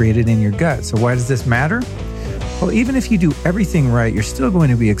is created in your gut. So why does this matter? Well, even if you do everything right, you're still going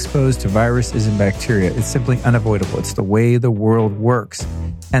to be exposed to viruses and bacteria. It's simply unavoidable. It's the way the world works.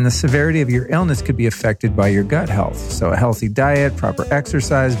 And the severity of your illness could be affected by your gut health. So a healthy diet, proper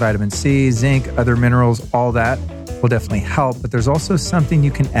exercise, vitamin C, zinc, other minerals, all that will definitely help. But there's also something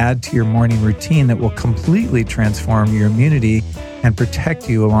you can add to your morning routine that will completely transform your immunity and protect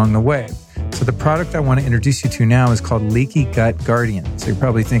you along the way. So the product I want to introduce you to now is called Leaky Gut Guardian. So you're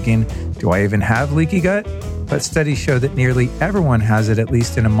probably thinking, do I even have leaky gut? But studies show that nearly everyone has it, at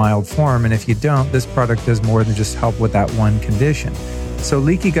least in a mild form. And if you don't, this product does more than just help with that one condition. So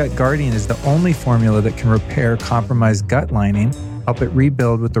Leaky Gut Guardian is the only formula that can repair compromised gut lining, help it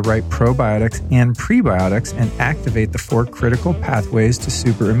rebuild with the right probiotics and prebiotics, and activate the 4 critical pathways to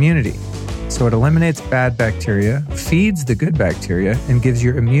super immunity. So it eliminates bad bacteria, feeds the good bacteria, and gives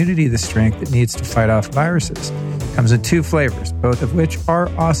your immunity the strength it needs to fight off viruses. Comes in 2 flavors, both of which are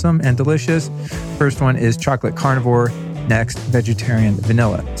awesome and delicious. First one is chocolate carnivore, next vegetarian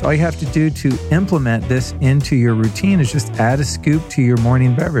vanilla. So all you have to do to implement this into your routine is just add a scoop to your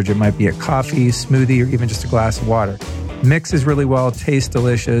morning beverage. It might be a coffee, smoothie, or even just a glass of water. Mixes really well, tastes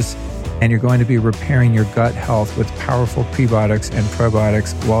delicious, and you're going to be repairing your gut health with powerful prebiotics and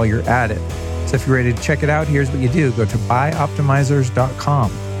probiotics while you're at it. So if you're ready to check it out, here's what you do. Go to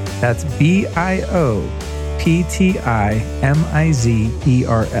bioptimizers.com. That's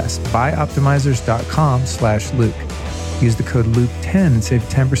BIOPTIMIZERS. Bioptimizers.com/Luke. Use the code Luke10 and save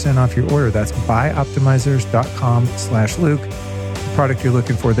 10% off your order. That's bioptimizers.com/Luke. The product you're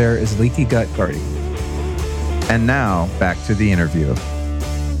looking for there is Leaky Gut Guardian. And now back to the interview.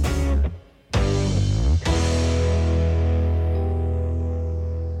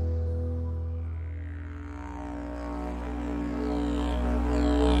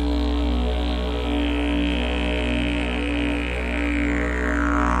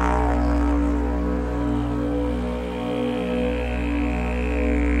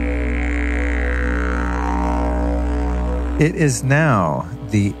 It is now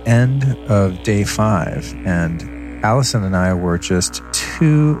the end of day 5, and Alyson and I were just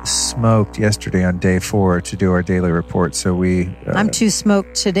too smoked yesterday on day 4 to do our daily report. So I'm too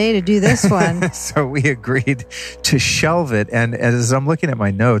smoked today to do this one. So we agreed to shelve it. And as I'm looking at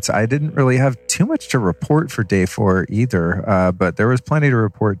my notes, I didn't really have too much to report for day 4 either, but there was plenty to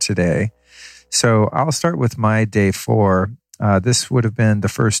report today. So I'll start with my day 4. This would have been the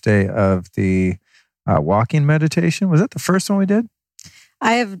first day of the walking meditation. Was that the first one we did?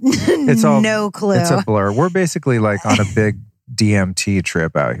 I have no clue. It's a blur. We're basically like on a big DMT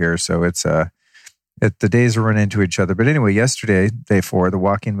trip out here. So the days run into each other. But anyway, yesterday, day 4, the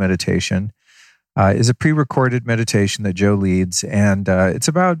walking meditation is a pre-recorded meditation that Joe leads. And it's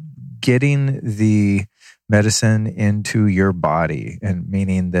about getting the medicine into your body, and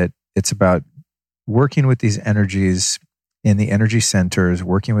meaning that it's about working with these energies in the energy centers,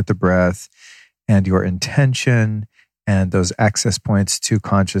 working with the breath and your intention and those access points to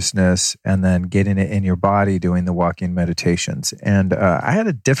consciousness, and then getting it in your body doing the walking meditations. And I had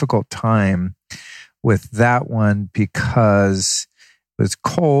a difficult time with that one because it was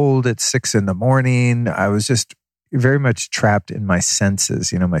cold at 6 a.m. I was just very much trapped in my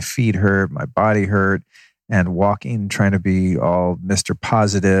senses. You know, my feet hurt, my body hurt, and walking, trying to be all Mr.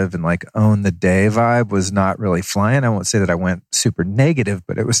 Positive and like own the day vibe was not really flying. I won't say that I went super negative,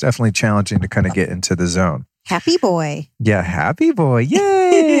 but it was definitely challenging to kind of get into the zone. Happy boy. Yeah, happy boy.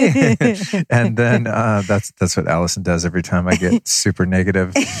 Yay. And then that's what Alyson does every time I get super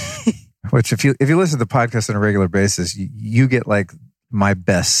negative. Which if you listen to the podcast on a regular basis, you get like my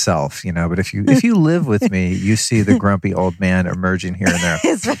best self, you know. But if you live with me, you see the grumpy old man emerging here and there.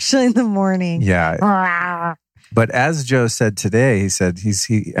 Especially in the morning. Yeah. But as Joe said today, he said,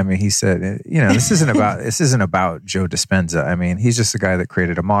 you know, this isn't about Joe Dispenza. I mean, he's just the guy that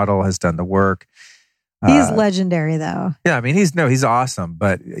created a model, has done the work. He's legendary though. Yeah, I mean, he's awesome,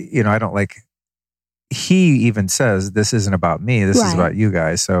 but you know, I don't like, he even says, this isn't about me, this is about you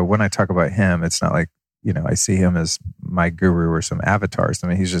guys. So when I talk about him, it's not like, you know, I see him as my guru or some avatars. I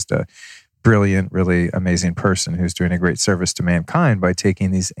mean, he's just a brilliant, really amazing person who's doing a great service to mankind by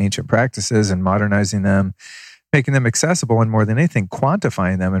taking these ancient practices and modernizing them, making them accessible, and more than anything,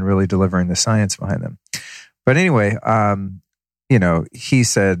 quantifying them and really delivering the science behind them. But anyway, you know, he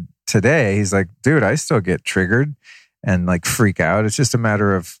said today, he's like, dude, I still get triggered and like freak out. It's just a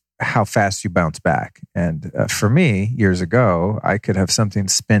matter of how fast you bounce back. And for me, years ago, I could have something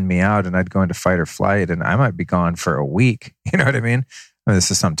spin me out and I'd go into fight or flight and I might be gone for a week. You know what I mean?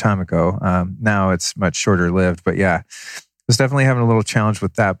 This is some time ago. Now it's much shorter lived, but yeah, I was definitely having a little challenge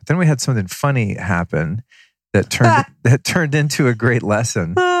with that. But then we had something funny happen that turned into a great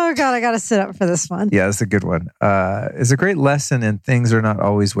lesson. Oh God, I got to sit up for this one. Yeah, it's a good one. It's a great lesson in things are not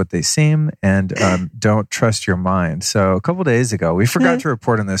always what they seem, and don't trust your mind. So a couple of days ago, we forgot to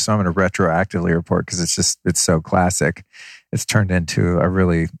report on this, so I'm going to retroactively report because it's so classic. It's turned into a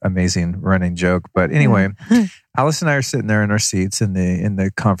really amazing running joke. But anyway, Alice and I are sitting there in our seats in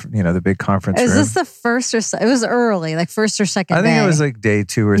the conference, the big conference room. Is this the first or it was early, like first or second day? I think it was like day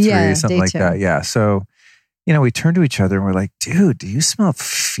 2 or 3, something like that. Yeah. So, we turn to each other and we're like, dude, do you smell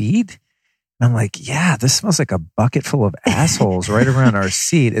feet? And I'm like, yeah, this smells like a bucket full of assholes right around our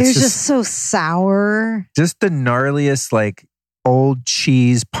seat. It's just so sour. Just the gnarliest, like old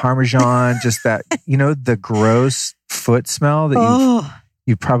cheese, Parmesan, just that, the gross foot smell that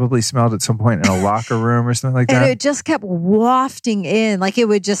you probably smelled at some point in a locker room or something like that. And it just kept wafting in, like it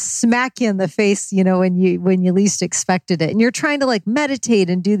would just smack you in the face, when you least expected it. And you're trying to like meditate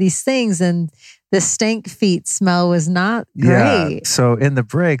and do these things, and the stank feet smell was not great. Yeah. So in the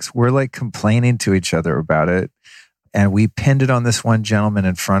breaks, we're like complaining to each other about it. And we pinned it on this one gentleman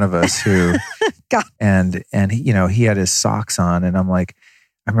in front of us who, and he had his socks on. And I'm like,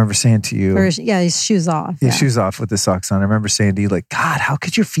 I remember saying to you, his shoes off. His shoes off with the socks on. I remember saying to you, like, God, how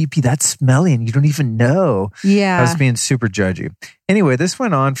could your feet be that smelly and you don't even know? Yeah. I was being super judgy. Anyway, this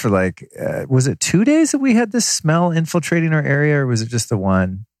went on for like, was it 2 days that we had this smell infiltrating our area, or was it just the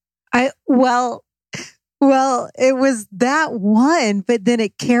one? Well, it was that one, but then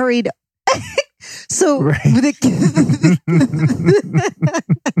it carried. So right. The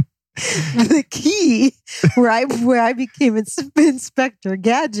key where I became Inspector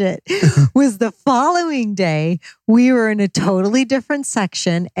Gadget was the following day. We were in a totally different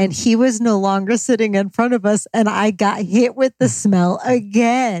section, and he was no longer sitting in front of us, and I got hit with the smell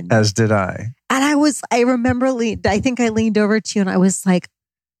again. As did I. And I remember, I think I leaned over to you and I was like,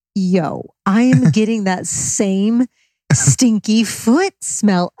 yo, I am getting that same stinky foot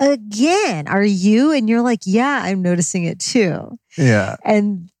smell again. Are you? And you're like, yeah, I'm noticing it too. Yeah.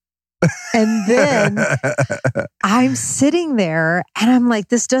 And then I'm sitting there and I'm like,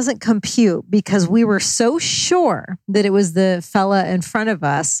 this doesn't compute, because we were so sure that it was the fella in front of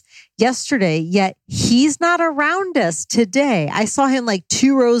us yesterday, yet he's not around us today. I saw him like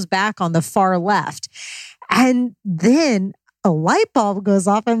 2 rows back on the far left. And then a light bulb goes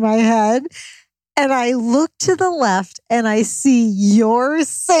off in my head. And I look to the left and I see your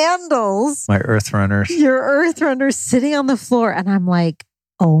sandals. My Earth Runners. Your Earth Runners sitting on the floor. And I'm like,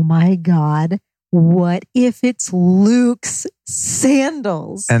 oh my God, what if it's Luke's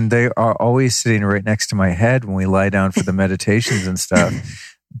sandals? And they are always sitting right next to my head when we lie down for the meditations and stuff.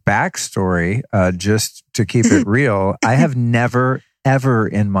 Backstory, just to keep it real, I have never, ever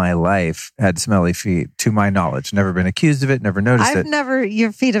in my life had smelly feet, to my knowledge. Never been accused of it, never noticed it.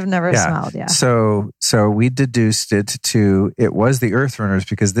 Your feet have never smelled, yeah. So we deduced it to, it was the Earth Runners,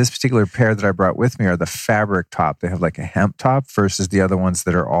 because this particular pair that I brought with me are the fabric top. They have like a hemp top versus the other ones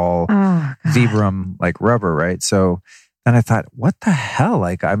that are all Vibram, like rubber, right? So then I thought, what the hell?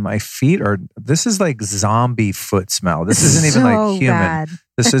 Like my feet are, this is like zombie foot smell. This isn't even like human. Bad.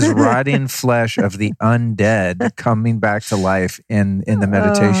 This is rotting flesh of the undead coming back to life in the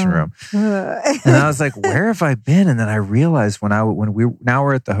meditation room. And I was like, where have I been? And then I realized now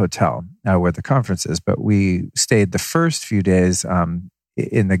we're at the hotel where the conference is, but we stayed the first few days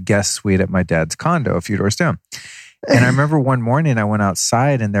in the guest suite at my dad's condo a few doors down. And I remember one morning I went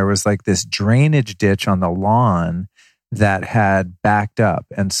outside and there was like this drainage ditch on the lawn that had backed up.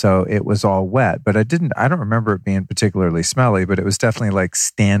 And so it was all wet, but I don't remember it being particularly smelly, but it was definitely like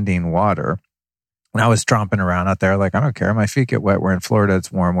standing water. And I was tromping around out there like, I don't care. My feet get wet. We're in Florida.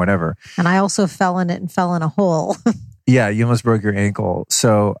 It's warm, whatever. And I also fell in it and fell in a hole. Yeah, you almost broke your ankle.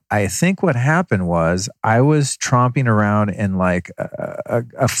 So I think what happened was I was tromping around in like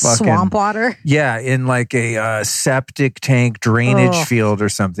a fucking swamp water. Yeah, in like a septic tank drainage field or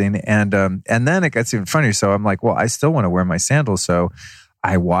something. And then it gets even funnier. So I'm like, well, I still want to wear my sandals. So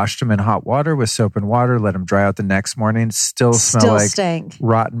I washed them in hot water with soap and water, let them dry out the next morning. Still smell like stank.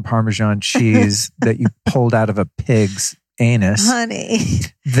 Rotten Parmesan cheese that you pulled out of a pig's anus. Honey.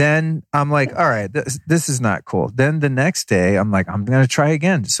 Then I'm like, all right, this is not cool. Then the next day, I'm like, I'm going to try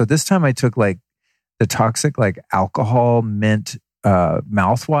again. So this time I took like the toxic like alcohol mint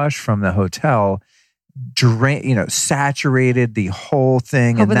mouthwash from the hotel, saturated the whole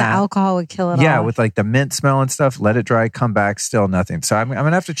thing. Hoping the alcohol would kill it all. Yeah, with like the mint smell and stuff, let it dry, come back, still nothing. So I'm going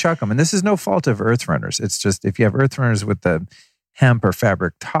to have to chuck them. And this is no fault of Earth Runners. It's just if you have Earth Runners with the hemp or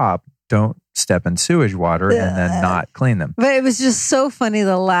fabric top, don't step in sewage water and then not clean them. But it was just so funny.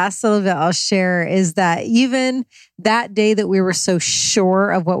 The last little bit I'll share is that even that day that we were so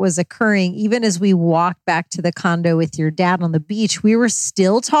sure of what was occurring, even as we walked back to the condo with your dad on the beach, we were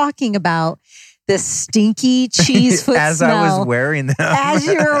still talking about the stinky cheese foot as smell. I was wearing them. as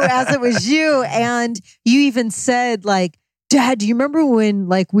it was you. And you even said, like, Dad, do you remember when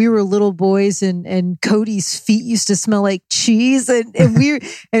like we were little boys and Cody's feet used to smell like cheese?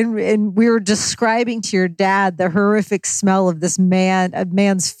 And we were describing to your dad the horrific smell of a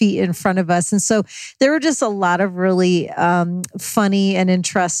man's feet in front of us. And so there were just a lot of really funny and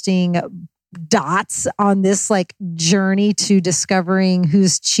interesting dots on this like journey to discovering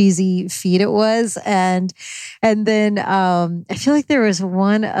whose cheesy feet it was. And then I feel like there was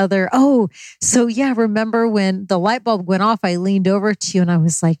one other. Oh, so yeah, remember when the light bulb went off, I leaned over to you and I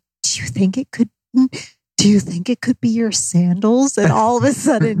was like, do you think it could be your sandals? And all of a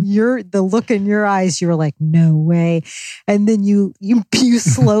sudden the look in your eyes, you were like, no way. And then you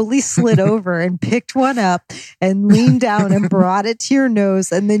slowly slid over and picked one up and leaned down and brought it to your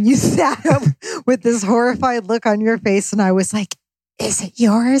nose. And then you sat up with this horrified look on your face. And I was like, is it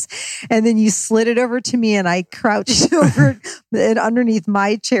yours? And then you slid it over to me and I crouched over and underneath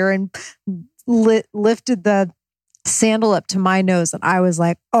my chair and lifted the sandal up to my nose. And I was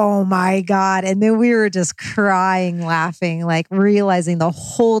like, oh my God. And then we were just crying, laughing, like realizing the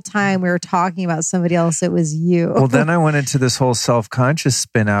whole time we were talking about somebody else, it was you. Well, then I went into this whole self-conscious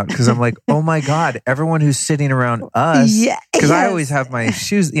spin out because I'm like, oh my God, everyone who's sitting around us. Yeah, because I always have my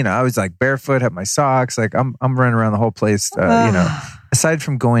shoes, I was like barefoot, have my socks, like I'm running around the whole place, aside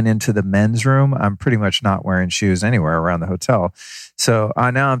from going into the men's room, I'm pretty much not wearing shoes anywhere around the hotel. So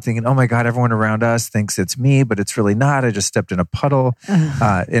now I'm thinking, oh my God, everyone around us thinks it's me, but it's really not. I just stepped in a puddle,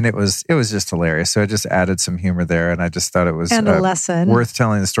 and it was just hilarious. So I just added some humor there, and I just thought it was and a lesson worth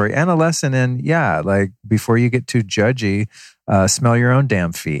telling the story and a lesson. And yeah, like before you get too judgy, smell your own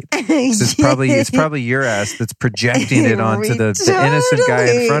damn feet. It's probably your ass that's projecting it onto the innocent guy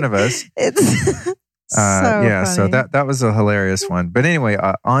in front of us. So that was a hilarious one. But anyway,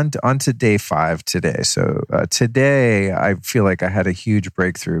 on to day 5 today. So today I feel like I had a huge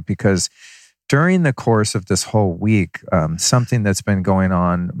breakthrough because during the course of this whole week, something that's been going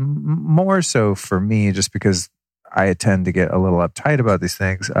on more so for me, just because I tend to get a little uptight about these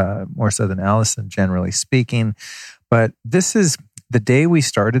things, more so than Alyson, generally speaking. But this is the day we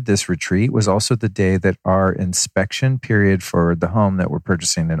started this retreat was also the day that our inspection period for the home that we're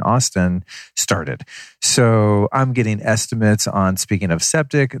purchasing in Austin started. So I'm getting estimates on, speaking of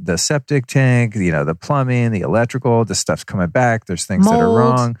septic, the septic tank, the plumbing, the electrical, the stuff's coming back. There's things that are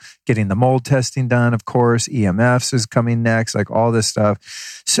wrong. Getting the mold testing done, of course. EMFs is coming next, like all this stuff.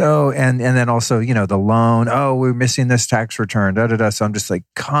 So, and then also, the loan. Oh, we're missing this tax return, So I'm just like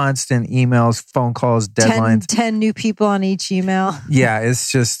constant emails, phone calls, deadlines. 10 new people on each email. Yeah,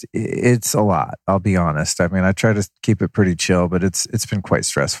 it's a lot. I'll be honest. I mean, I try to keep it pretty chill, but it's been quite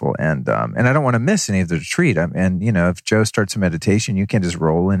stressful, and I don't want to miss any of the retreat. And if Joe starts a meditation, you can't just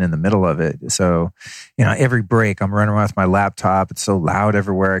roll in the middle of it. So, every break I'm running around with my laptop. It's so loud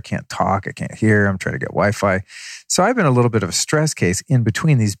everywhere. I can't talk. I can't hear. I'm trying to get Wi-Fi. So I've been a little bit of a stress case in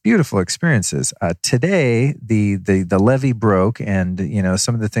between these beautiful experiences. Today, the levee broke, and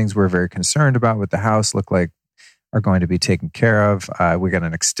some of the things we're very concerned about with the house look like are going to be taken care of. We got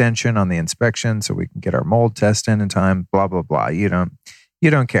an extension on the inspection so we can get our mold test in time, blah, blah, blah. You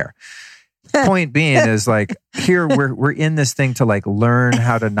don't care. Point being is like here we're in this thing to like learn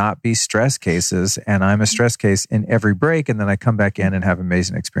how to not be stress cases. And I'm a stress case in every break. And then I come back in and have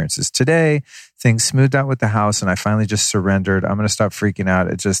amazing experiences. Today, things smoothed out with the house and I finally just surrendered. I'm going to stop freaking out.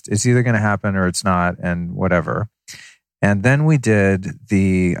 It's either going to happen or it's not, and whatever. And then we did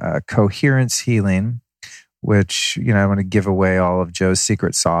the coherence healing, which, I want to give away all of Joe's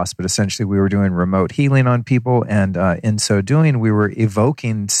secret sauce, but essentially we were doing remote healing on people. And in so doing, we were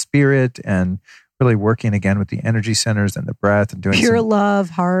evoking spirit and really working again with the energy centers and the breath and doing pure love,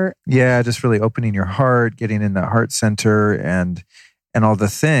 heart. Yeah, just really opening your heart, getting in the heart center and all the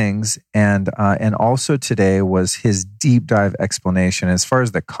things. And also today was his deep dive explanation. As far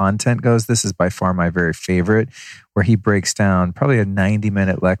as the content goes, this is by far my very favorite, where he breaks down probably a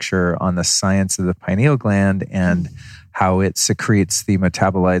 90-minute lecture on the science of the pineal gland and how it secretes the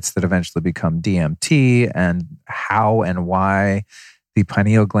metabolites that eventually become DMT, and how and why the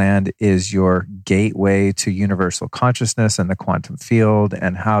pineal gland is your gateway to universal consciousness and the quantum field,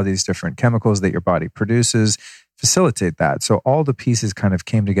 and how these different chemicals that your body produces facilitate that. So all the pieces kind of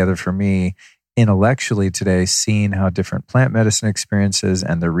came together for me intellectually today, seeing how different plant medicine experiences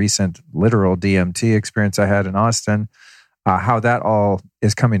and the recent literal DMT experience I had in Austin how that all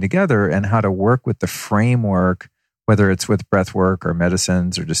is coming together and how to work with the framework, whether it's with breath work or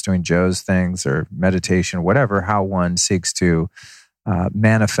medicines or just doing Joe's things or meditation, whatever, how one seeks to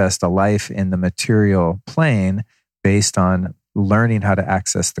manifest a life in the material plane based on learning how to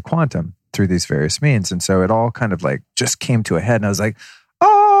access the quantum through these various means. And so it all kind of like just came to a head and I was like,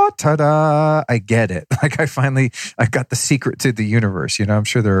 oh, ta-da, I get it. Like I got the secret to the universe. I'm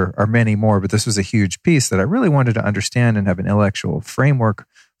sure there are many more, but this was a huge piece that I really wanted to understand and have an intellectual framework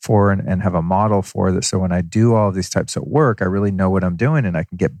for and have a model for that. So when I do all of these types of work, I really know what I'm doing and I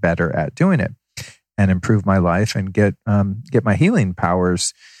can get better at doing it and improve my life and get my healing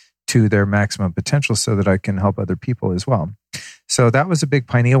powers to their maximum potential so that I can help other people as well. So that was a big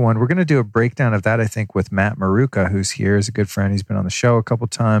pineal one. We're going to do a breakdown of that, I think, with Matt Maruka, who's here. He's a good friend. He's been on the show a couple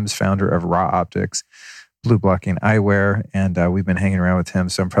times, founder of Raw Optics, blue blocking eyewear. And we've been hanging around with him.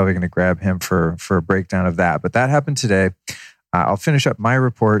 So I'm probably going to grab him for a breakdown of that. But that happened today. I'll finish up my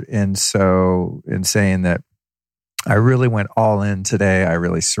report in saying that I really went all in today. I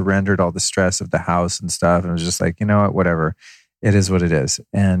really surrendered all the stress of the house and stuff. And was just like, you know what, whatever. It is what it is.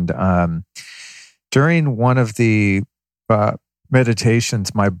 And during one of the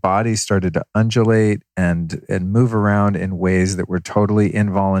meditations, my body started to undulate and move around in ways that were totally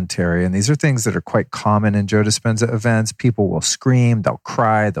involuntary. And these are things that are quite common in Joe Dispenza events. People will scream, they'll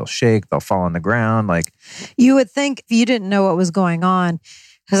cry, they'll shake, they'll fall on the ground. Like you would think if you didn't know what was going on,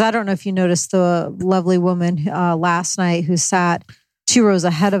 because I don't know if you noticed the lovely woman last night who sat 2 rows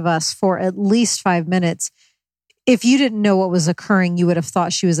ahead of us for at least 5 minutes. If you didn't know what was occurring, you would have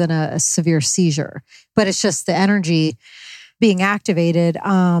thought she was in a severe seizure. But it's just the energy being activated.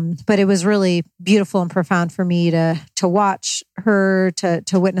 But it was really beautiful and profound for me to watch her,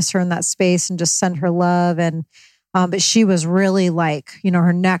 to witness her in that space and just send her love. And but she was really like,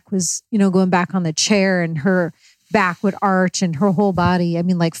 her neck was, going back on the chair and her back would arch and her whole body. I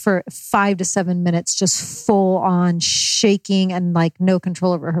mean, like for 5 to 7 minutes, just full on shaking and like no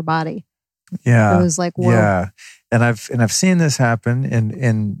control over her body. Yeah. It was like, whoa. Yeah. And I've seen this happen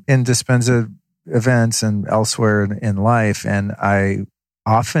in Dispenza events and elsewhere in life. And I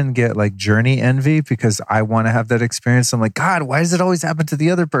often get like journey envy because I want to have that experience. I'm like, God, why does it always happen to the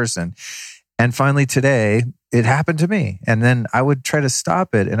other person? And finally today, it happened to me. And then I would try to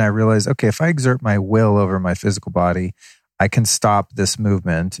stop it. And I realized, okay, if I exert my will over my physical body, I can stop this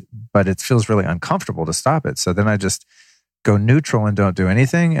movement, but it feels really uncomfortable to stop it. So then I just go neutral and don't do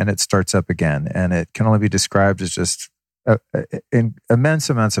anything, and it starts up again. And it can only be described as just immense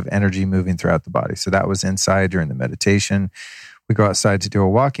amounts of energy moving throughout the body. So that was inside during the meditation. We go outside to do a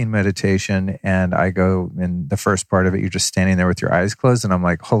walking meditation, and I go in the first part of it, you're just standing there with your eyes closed, and I'm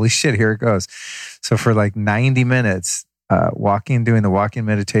like, holy shit, here it goes. So for like 90 minutes, doing the walking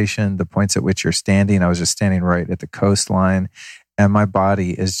meditation, the points at which you're standing, I was just standing right at the coastline. And my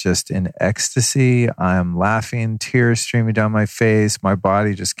body is just in ecstasy. I'm laughing, tears streaming down my face. My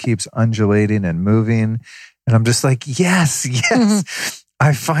body just keeps undulating and moving. And I'm just like, yes. Mm-hmm.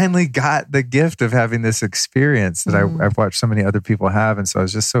 I finally got the gift of having this experience that I've watched so many other people have. And so I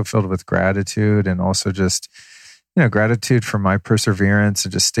was just so filled with gratitude and also just, gratitude for my perseverance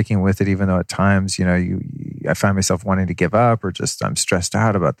and just sticking with it, even though at times, I find myself wanting to give up or just I'm stressed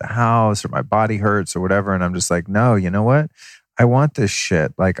out about the house or my body hurts or whatever. And I'm just like, no, you know what? I want this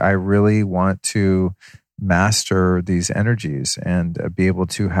shit. Like, I really want to master these energies and be able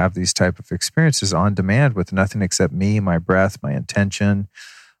to have these type of experiences on demand with nothing except me, my breath, my intention,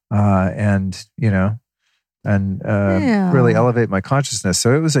 and really elevate my consciousness.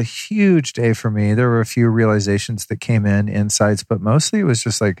 So it was a huge day for me. There were a few realizations that came insights, but mostly it was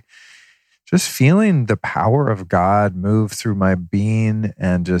just feeling the power of God move through my being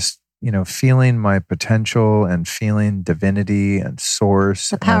and just feeling my potential and feeling divinity and source.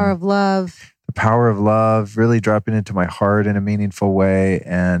 The power of love. The power of love really dropping into my heart in a meaningful way.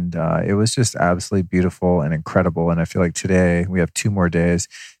 And it was just absolutely beautiful and incredible. And I feel like today, we have 2 more days.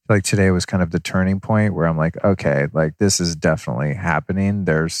 I feel like today was kind of the turning point where I'm like, okay, like this is definitely happening.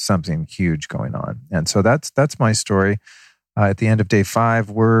 There's something huge going on. And so that's my story. At the end of day 5,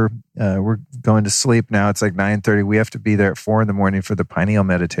 we're going to sleep now. It's like 9:30. We have to be there at 4 a.m. for the pineal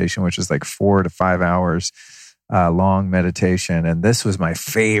meditation, which is like 4 to 5 hours long meditation. And this was my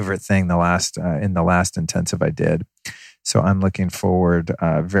favorite thing in the last intensive I did. So I'm looking forward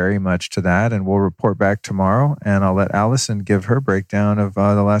very much to that. And we'll report back tomorrow. And I'll let Alyson give her breakdown of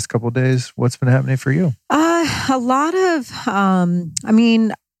the last couple of days. What's been happening for you? A lot of,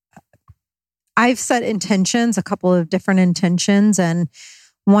 I've set intentions, a couple of different intentions, and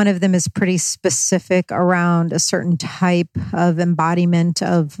one of them is pretty specific around a certain type of embodiment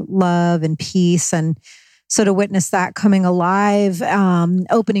of love and peace. And So to witness that coming alive,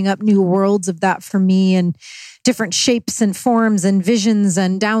 opening up new worlds of that for me and different shapes and forms and visions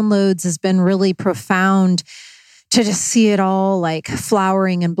and downloads has been really profound to just see it all like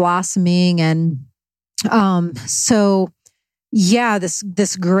flowering and blossoming. And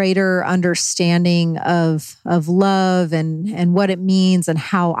this greater understanding of love and what it means and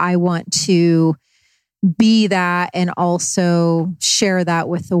how I want to be that and also share that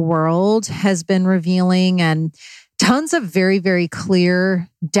with the world has been revealing, and tons of very, very clear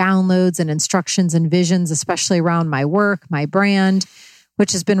downloads and instructions and visions, especially around my work, my brand,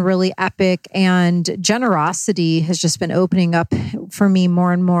 which has been really epic. And generosity has just been opening up for me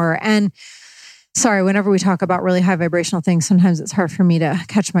more and more. And sorry, whenever we talk about really high vibrational things, sometimes it's hard for me to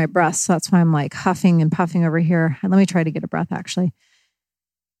catch my breath. So that's why I'm like huffing and puffing over here. And let me try to get a breath actually.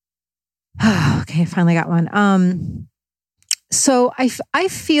 Okay, finally got one. So I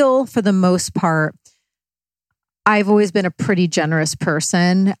feel for the most part, I've always been a pretty generous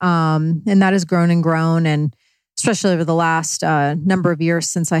person. And that has grown and grown. And especially over the last number of years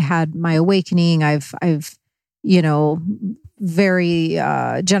since I had my awakening, I've very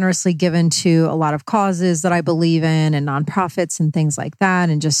generously given to a lot of causes that I believe in and nonprofits and things like that,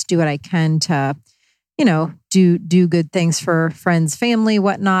 and just do what I can to, do good things for friends, family,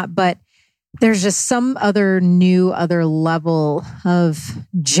 whatnot. But there's just some other level of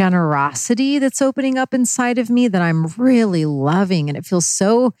generosity that's opening up inside of me that I'm really loving. And it feels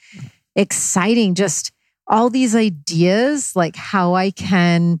so exciting. Just all these ideas, like how I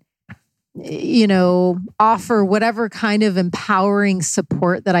can, offer whatever kind of empowering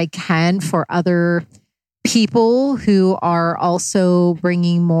support that I can for other people who are also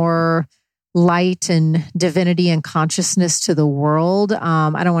bringing more light and divinity and consciousness to the world.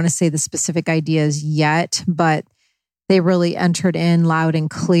 I don't want to say the specific ideas yet, but they really entered in loud and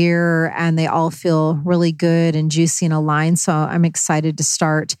clear, and they all feel really good and juicy and aligned. So I'm excited to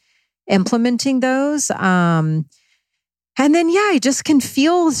start implementing those. And then, I just can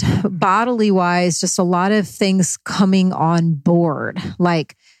feel bodily wise, just a lot of things coming on board,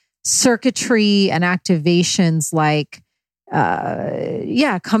 like circuitry and activations, like,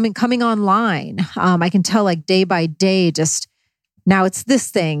 coming online. I can tell like day by day, just now it's this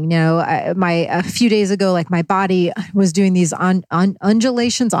thing, a few days ago, like my body was doing these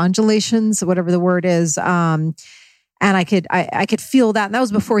undulations, whatever the word is. And I could feel that. And that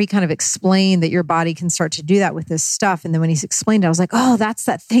was before he kind of explained that your body can start to do that with this stuff. And then when he's explained it, I was like, oh, that's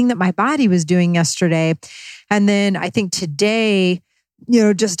that thing that my body was doing yesterday. And then I think today,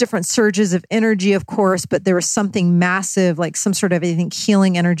 just different surges of energy, of course, but there was something massive, like some sort of, I think,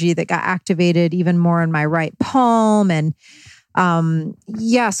 healing energy that got activated even more in my right palm. And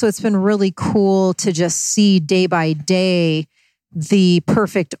so it's been really cool to just see day by day the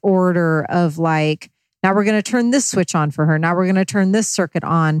perfect order of like, now we're going to turn this switch on for her. Now we're going to turn this circuit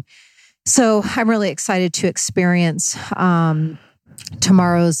on. So I'm really excited to experience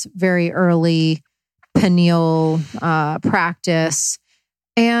tomorrow's very early pineal practice.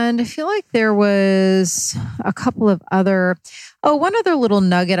 And I feel like there was a couple of one other little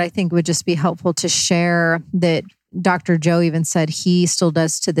nugget I think would just be helpful to share that Dr. Joe even said he still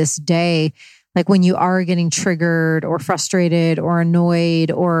does to this day. Like when you are getting triggered or frustrated or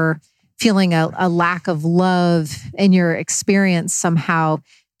annoyed or feeling a lack of love in your experience somehow,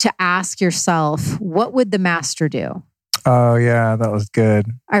 to ask yourself, what would the master do? Oh yeah, that was good.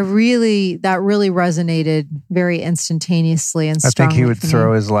 That really resonated very instantaneously and strongly. I think he would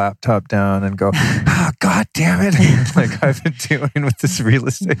throw his laptop down and go, God damn it. Like I've been doing with this real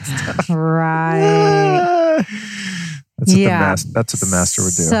estate stuff. Right. That's what the master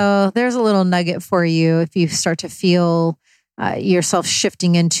would do. So there's a little nugget for you. If you start to feel yourself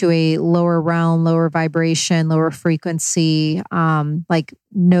shifting into a lower realm, lower vibration, lower frequency, like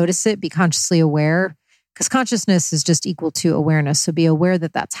notice it, be consciously aware. Because consciousness is just equal to awareness. So be aware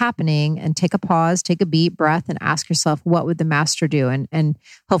that that's happening and take a pause, take a deep breath and ask yourself, what would the master do? And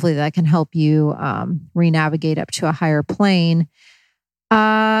hopefully that can help you re-navigate up to a higher plane.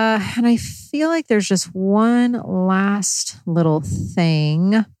 And I feel like there's just one last little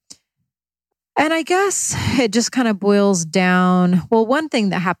thing. And I guess it just kind of boils down. Well, one thing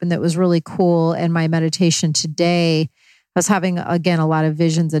that happened that was really cool in my meditation today, I was having, again, a lot of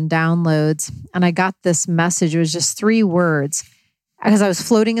visions and downloads, and I got this message. It was just 3 words because I was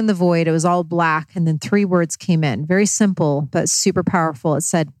floating in the void. It was all black, and then 3 words came in. Very simple, but super powerful. It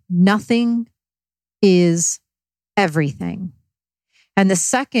said, nothing is everything. And the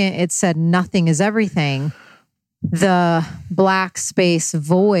second it said, nothing is everything, the black space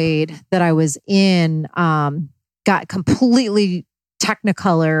void that I was in got completely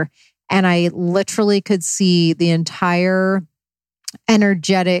technicolor. And I literally could see the entire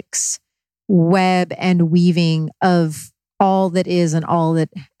energetics web and weaving of all that is and all that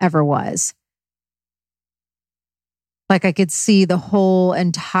ever was. Like I could see the whole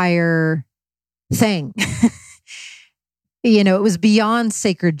entire thing. It was beyond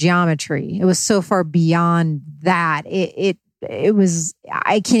sacred geometry. It was so far beyond that. It was,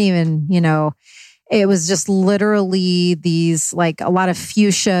 I can't even, it was just literally these, like a lot of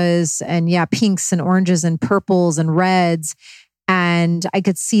fuchsias and pinks and oranges and purples and reds. And I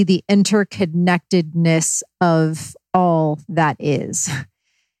could see the interconnectedness of all that is.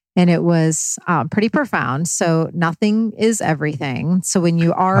 And it was pretty profound. So nothing is everything. So when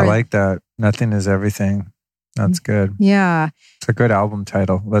you are... I like that. Nothing is everything. That's good. Yeah. It's a good album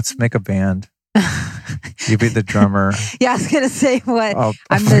title. Let's make a band. You be the drummer. Yeah, I was going to say what?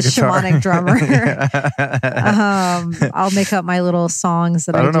 I'm the shamanic drummer. I'll make up my little songs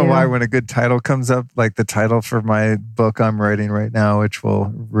that I do. I don't know why when a good title comes up, like the title for my book I'm writing right now, which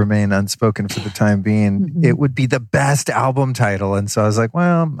will remain unspoken for the time being, it would be the best album title. And so I was like,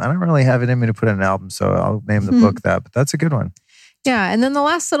 well, I don't really have it in me to put in an album, so I'll name the book that. But that's a good one. Yeah. And then the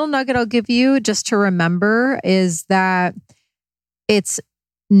last little nugget I'll give you just to remember is that it's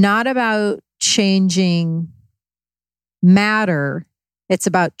not about changing matter. It's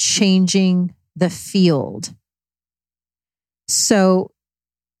about changing the field. So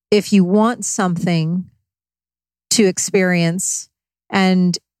if you want something to experience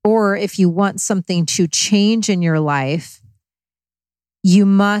or if you want something to change in your life, you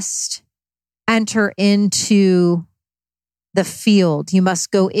must enter into the field. You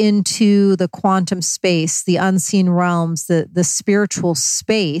must go into the quantum space, the unseen realms, the spiritual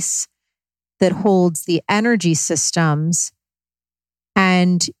space that holds the energy systems,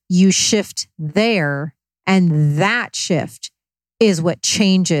 and you shift there. And that shift is what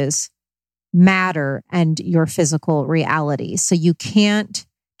changes matter and your physical reality. So you can't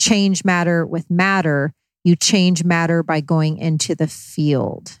change matter with matter. You change matter by going into the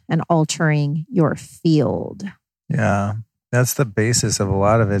field and altering your field. Yeah. That's the basis of a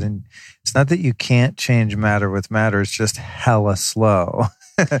lot of it. And it's not that you can't change matter with matter. It's just hella slow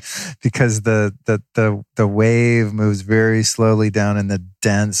because the wave moves very slowly down in the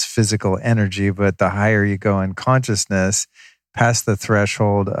dense physical energy. But the higher you go in consciousness, past the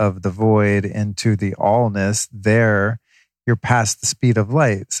threshold of the void into the allness, there you're past the speed of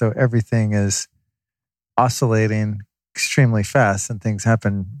light. So everything is oscillating extremely fast and things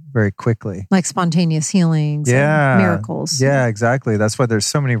happen very quickly. Like spontaneous healings and miracles. Yeah, exactly. That's why there's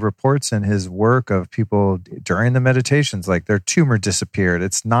so many reports in his work of people during the meditations, like their tumor disappeared.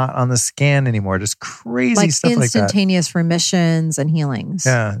 It's not on the scan anymore. Just crazy stuff like that. Instantaneous remissions and healings.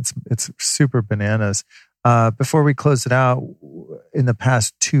 Yeah, it's super bananas. Before we close it out, in the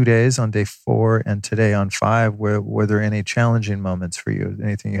past 2 days, on day 4 and today on 5, were there any challenging moments for you?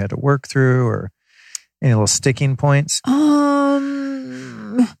 Anything you had to work through or any little sticking points?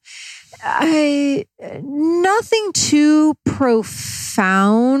 Nothing too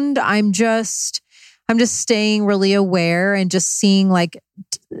profound. I'm just staying really aware and just seeing like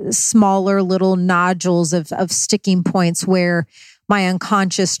smaller little nodules of sticking points where my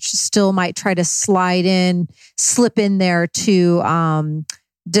unconscious still might try to slip in there to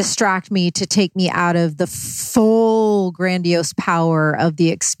distract me, to take me out of the full grandiose power of the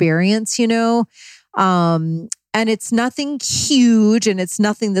experience, and it's nothing huge and it's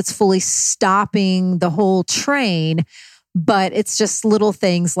nothing that's fully stopping the whole train, but it's just little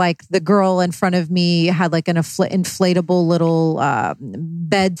things like the girl in front of me had like an inflatable little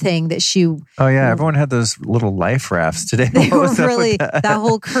bed thing that she... Oh yeah, everyone had those little life rafts today. They were really, that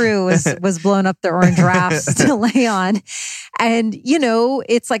whole crew was blowing up the orange rafts to lay on. And,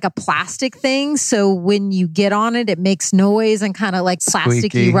 it's like a plastic thing. So when you get on it, it makes noise and kind of like plasticky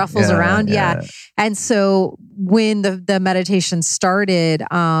Squeaky. ruffles around. Yeah. And so when the meditation started,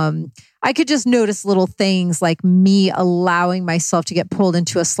 I could just notice little things like me allowing myself to get pulled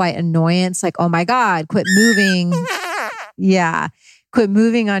into a slight annoyance. Like, oh my God, quit moving. Yeah. Quit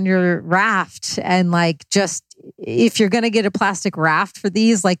moving on your raft. And like, just, if you're going to get a plastic raft for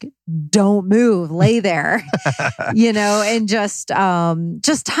these, like, don't move, lay there, and just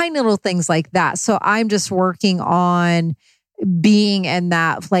tiny little things like that. So I'm just working on being in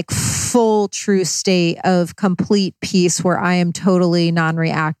that like full true state of complete peace where I am totally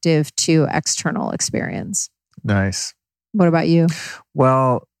non-reactive to external experience. Nice. What about you?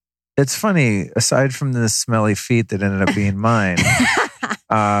 Well, it's funny, aside from the smelly feet that ended up being mine,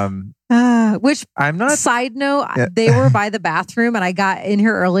 Which I'm not. side note, they were by the bathroom and I got in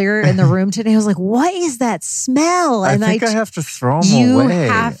here earlier in the room today. I was like, what is that smell? And I think I have to throw them you away.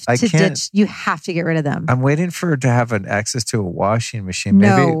 have I to can't. ditch, you have to get rid of them. I'm waiting for her to have an access to a washing machine.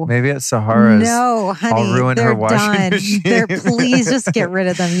 No. Maybe at Sahara's. No, honey, I'll ruin they're her washing done. machine. Please just get rid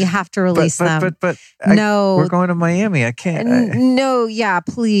of them. You have to release them. But no, we're going to Miami. I can't. No, yeah,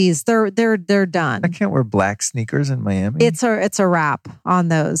 please. They're done. I can't wear black sneakers in Miami. It's a wrap on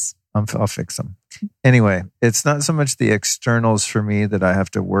those. I'll fix them. Anyway, it's not so much the externals for me that I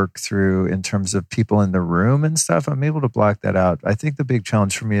have to work through in terms of people in the room and stuff. I'm able to block that out. I think the big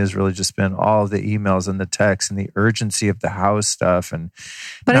challenge for me has really just been all of the emails and the texts and the urgency of the house stuff.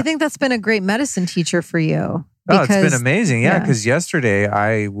 But I think that's been a great medicine teacher for you. It's been amazing. Yeah. Because yesterday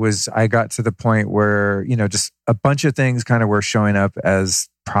I got to the point where, just a bunch of things kind of were showing up as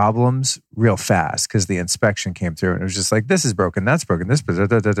problems real fast because the inspection came through and it was just like, this is broken, that's broken, this,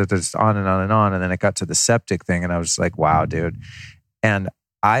 just on and on and on. And then it got to the septic thing and I was just like, wow, dude. And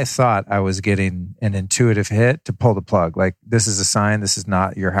I thought I was getting an intuitive hit to pull the plug. Like, this is a sign, this is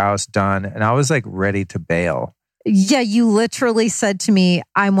not your house, done. And I was like ready to bail. Yeah, you literally said to me,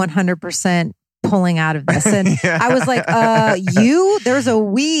 I'm 100% pulling out of this. And I was like, there's a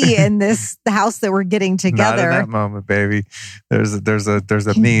we in the house that we're getting together. Not in that moment, baby. There's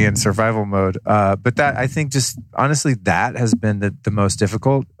a me in survival mode. But that, I think, just honestly, that has been the most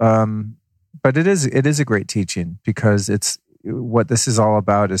difficult. But it is a great teaching because it's what this is all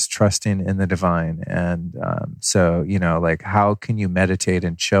about is trusting in the divine. And so, like, how can you meditate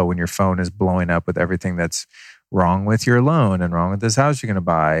and chill when your phone is blowing up with everything that's wrong with your loan and wrong with this house you're going to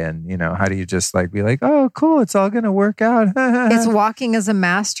buy? And, how do you just be like, oh, cool, it's all going to work out. It's walking as a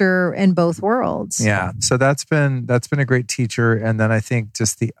master in both worlds. Yeah. So that's been a great teacher. And then I think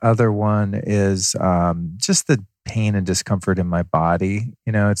just the other one is just the pain and discomfort in my body.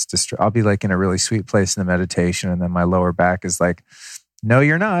 I'll be in a really sweet place in the meditation. And then my lower back is like, no,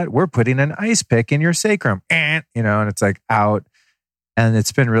 you're not. We're putting an ice pick in your sacrum. And it's out. And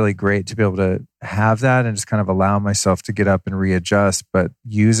it's been really great to be able to have that and just kind of allow myself to get up and readjust, but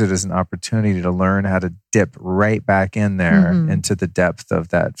use it as an opportunity to learn how to dip right back in there into the depth of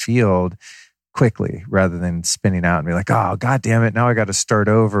that field quickly rather than spinning out and be like, oh, God damn it. Now I got to start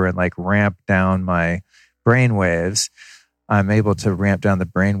over and ramp down my brain waves. I'm able to ramp down the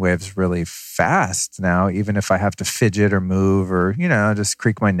brain waves really fast now, even if I have to fidget or move or, just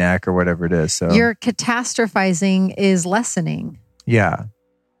creak my neck or whatever it is. So your catastrophizing is lessening. Yeah,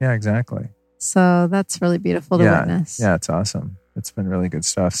 exactly. So that's really beautiful to witness. Yeah, it's awesome. It's been really good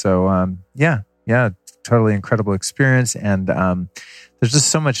stuff. So totally incredible experience. And there's just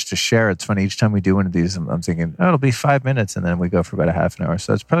so much to share. It's funny, each time we do one of these, I'm thinking, it'll be 5 minutes and then we go for about a half an hour.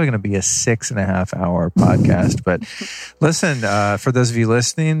 So it's probably going to be a 6.5 hour podcast. But listen, for those of you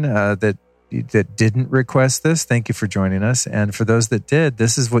listening that didn't request this, thank you for joining us. And for those that did,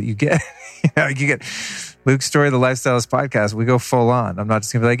 this is what you get. You get Luke's Story, the Lifestyles Podcast. We go full on. I'm not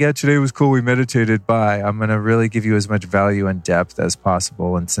just going to be like, yeah, today was cool, we meditated, bye. I'm going to really give you as much value and depth as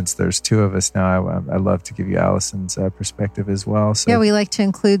possible. And since there's two of us now, I love to give you Alyson's perspective as well. So, we like to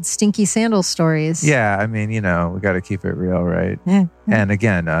include stinky sandal stories. Yeah, I mean, we got to keep it real, right? Yeah. And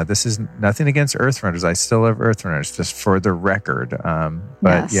again, this is nothing against Earth Runners. I still love Earth Runners, just for the record.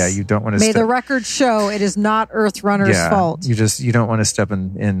 But yeah, you don't want to. May the record show it is not Earth Runners' fault. You don't want to step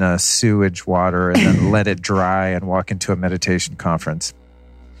in sewage water and then let it dry and walk into a meditation conference.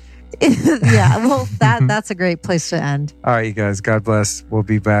 Yeah, well, that's a great place to end. All right, you guys. God bless. We'll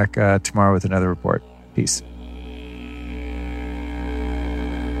be back tomorrow with another report. Peace.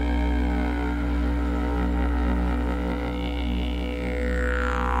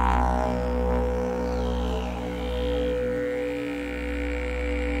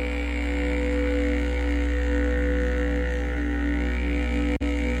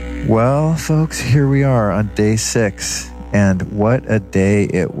 Well, folks, here we are on day 6, and what a day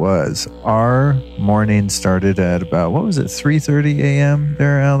it was. Our morning started at about, 3:30 a.m.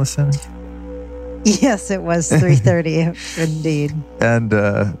 there, Alyson? Yes, it was 3:30, indeed.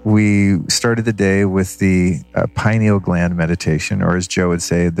 And we started the day with the pineal gland meditation, or as Joe would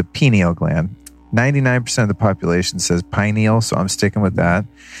say, the pineal gland. 99% of the population says pineal, so I'm sticking with that.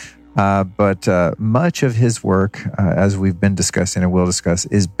 But much of his work, as we've been discussing and will discuss,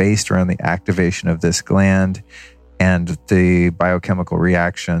 is based around the activation of this gland and the biochemical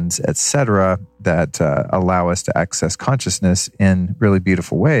reactions, etc., that allow us to access consciousness in really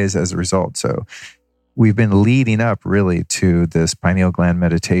beautiful ways as a result. So we've been leading up really to this pineal gland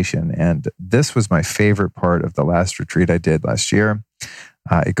meditation. And this was my favorite part of the last retreat I did last year.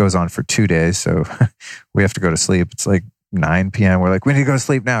 It goes on for 2 days, so we have to go to sleep. It's like 9 p.m. We're like, we need to go to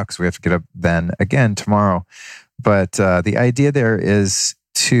sleep now because we have to get up then again tomorrow. But the idea there is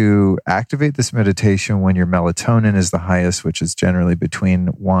to activate this meditation when your melatonin is the highest, which is generally between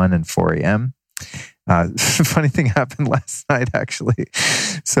 1 and 4 a.m. Funny thing happened last night, actually.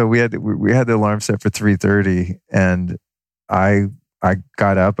 So we had the alarm set for 3:30, and I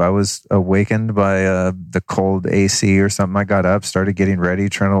got up. I was awakened by the cold AC or something. I got up, started getting ready,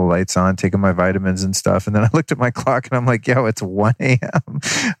 turning the lights on, taking my vitamins and stuff. And then I looked at my clock and I'm like, yo, it's 1 a.m.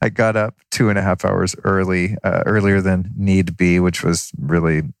 I got up 2.5 hours earlier than need be, which was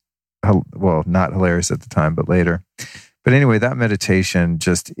really, well, not hilarious at the time, but later. But anyway, that meditation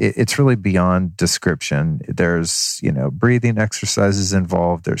it's really beyond description. There's, breathing exercises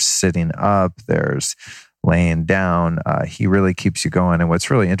involved. There's sitting up. There's laying down. He really keeps you going. And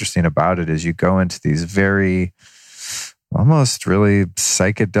what's really interesting about it is you go into these very, almost really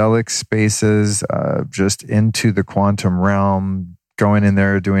psychedelic spaces, just into the quantum realm, going in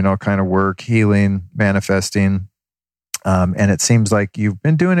there, doing all kind of work, healing, manifesting. And it seems like you've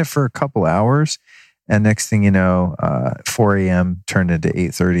been doing it for a couple hours. And next thing you know, 4 a.m. turned into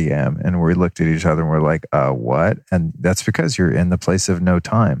 8:30 a.m. And we looked at each other and we're like, what? And that's because you're in the place of no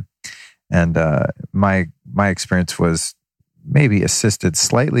time. And my experience was maybe assisted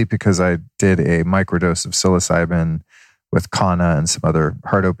slightly because I did a microdose of psilocybin with kanna and some other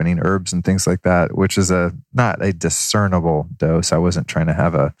heart-opening herbs and things like that, which is not a discernible dose. I wasn't trying to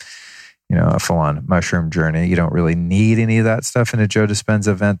have a full-on mushroom journey. You don't really need any of that stuff in a Joe Dispenza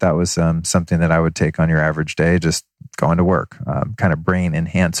event. That was something that I would take on your average day, just going to work, kind of brain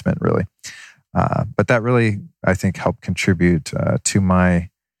enhancement, really. But that really, I think, helped contribute to my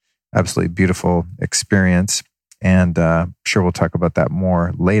absolutely beautiful experience. And sure, we'll talk about that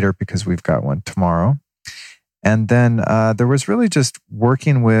more later because we've got one tomorrow. And then there was really just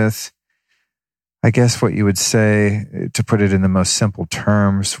working with, I guess what you would say, to put it in the most simple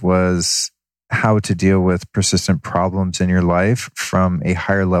terms, was how to deal with persistent problems in your life from a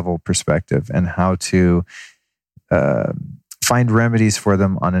higher level perspective and how to find remedies for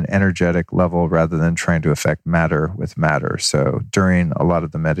them on an energetic level rather than trying to affect matter with matter. So during a lot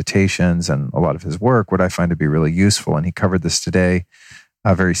of the meditations and a lot of his work, what I find to be really useful, and he covered this today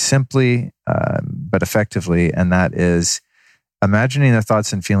very simply but effectively, and that is imagining the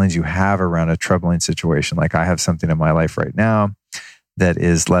thoughts and feelings you have around a troubling situation. Like I have something in my life right now that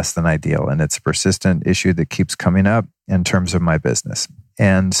is less than ideal, and it's a persistent issue that keeps coming up in terms of my business.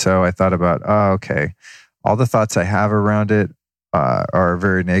 And so I thought about, okay, all the thoughts I have around it are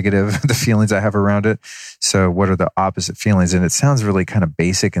very negative, the feelings I have around it. So what are the opposite feelings? And it sounds really kind of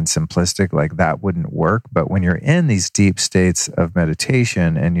basic and simplistic, like that wouldn't work. But when you're in these deep states of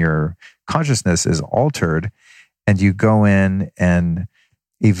meditation and your consciousness is altered, and you go in and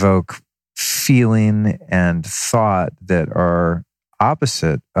evoke feeling and thought that are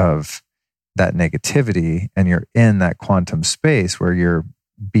opposite of that negativity, and you're in that quantum space where you're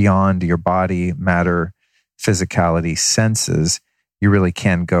beyond your body, matter, physicality, senses, you really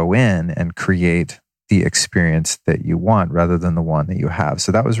can go in and create the experience that you want rather than the one that you have.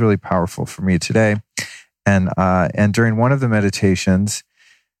 So that was really powerful for me today. And during one of the meditations,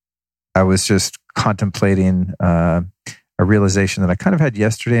 I was just contemplating a realization that I kind of had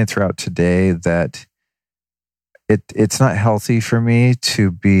yesterday and throughout today, that it's not healthy for me to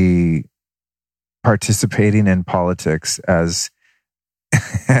be participating in politics as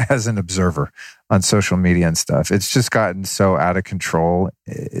an observer on social media and stuff. It's just gotten so out of control.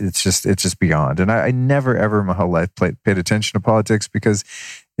 It's just beyond. And I never ever in my whole life paid attention to politics because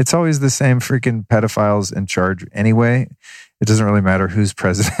it's always the same freaking pedophiles in charge anyway. It doesn't really matter who's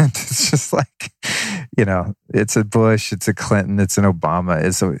president. It's just like, it's a Bush, it's a Clinton, it's an Obama.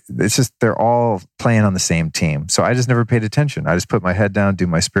 It's just, they're all playing on the same team. So I just never paid attention. I just put my head down, do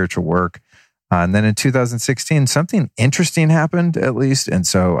my spiritual work. And then in 2016, something interesting happened, at least. And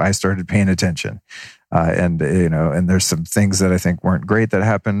so I started paying attention. And there's some things that I think weren't great that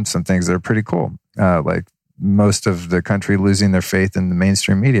happened, some things that are pretty cool. Like most of the country losing their faith in the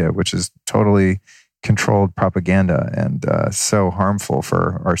mainstream media, which is totally controlled propaganda and so harmful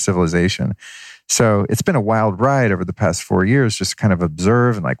for our civilization. So it's been a wild ride over the past 4 years, just kind of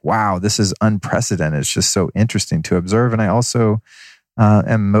observe and like, wow, this is unprecedented. It's just so interesting to observe. And I also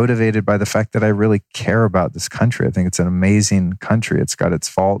am motivated by the fact that I really care about this country. I think it's an amazing country. It's got its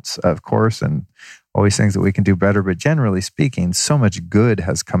faults, of course, and always things that we can do better. But generally speaking, so much good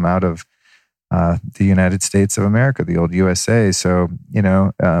has come out of the United States of America, the old USA. So,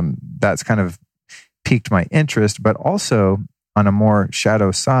 that's kind of piqued my interest. But also on a more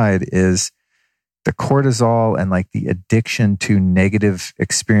shadow side is the cortisol and like the addiction to negative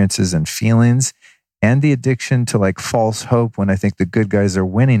experiences and feelings and the addiction to like false hope when I think the good guys are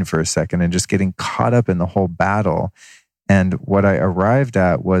winning for a second and just getting caught up in the whole battle. And what I arrived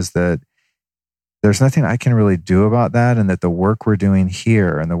at was that there's nothing I can really do about that, and that the work we're doing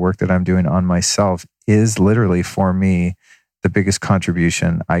here and the work that I'm doing on myself is literally, for me, the biggest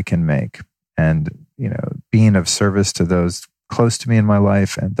contribution I can make. And, being of service to those close to me in my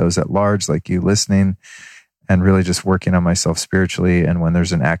life and those at large, like you listening, and really just working on myself spiritually. And when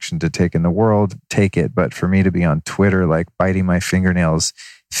there's an action to take in the world, take it. But for me to be on Twitter, like biting my fingernails,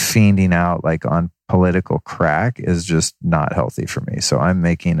 fiending out like on political crack is just not healthy for me. So I'm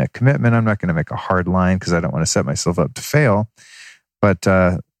making a commitment. I'm not going to make a hard line because I don't want to set myself up to fail. But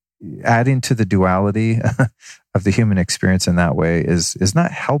adding to the duality of the human experience in that way is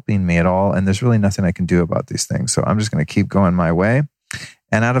not helping me at all. And there's really nothing I can do about these things. So I'm just going to keep going my way.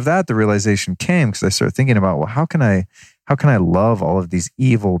 And out of that, the realization came because I started thinking about, well, how can I love all of these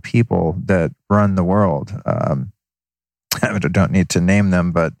evil people that run the world? I don't need to name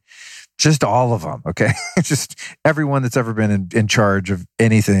them, but just all of them, okay? Just everyone that's ever been in charge of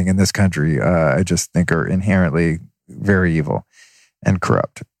anything in this country, I just think are inherently very evil and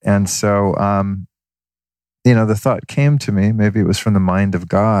corrupt. And so, the thought came to me, maybe it was from the mind of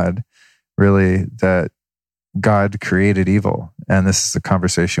God, really, that God created evil. And this is a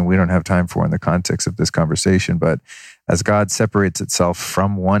conversation we don't have time for in the context of this conversation. But as God separates itself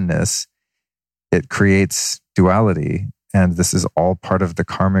from oneness, it creates duality. And this is all part of the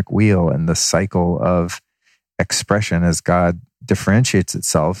karmic wheel and the cycle of expression as God differentiates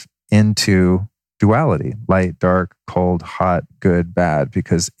itself into duality: light, dark, cold, hot, good, bad.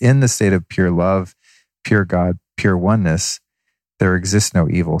 Because in the state of pure love, pure God, pure oneness, there exists no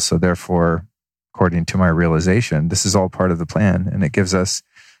evil. So therefore, according to my realization, this is all part of the plan. And it gives us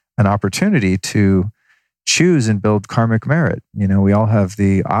an opportunity to choose and build karmic merit. We all have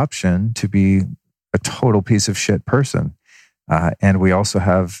the option to be a total piece of shit person. And we also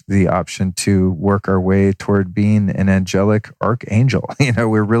have the option to work our way toward being an angelic archangel.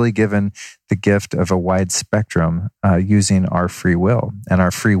 We're really given the gift of a wide spectrum using our free will. And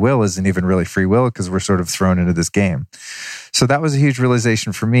our free will isn't even really free will because we're sort of thrown into this game. So that was a huge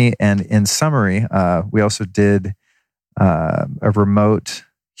realization for me. And in summary, we also did a remote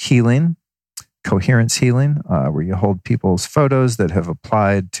healing, coherence healing, where you hold people's photos that have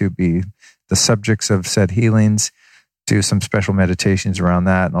applied to be the subjects of said healings, do some special meditations around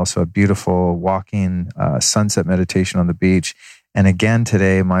that, and also a beautiful walking sunset meditation on the beach. And again,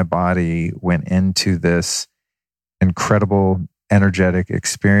 today, my body went into this incredible energetic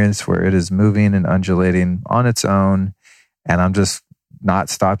experience where it is moving and undulating on its own. And I'm just not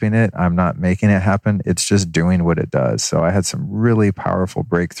stopping it. I'm not making it happen. It's just doing what it does. So I had some really powerful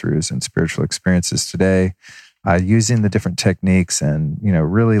breakthroughs and spiritual experiences today, using the different techniques and,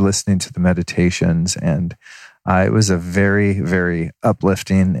 really listening to the meditations. And it was a very, very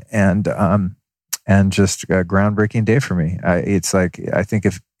uplifting and just a groundbreaking day for me. It's like, I think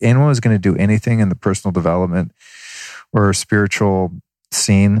if anyone was going to do anything in the personal development or spiritual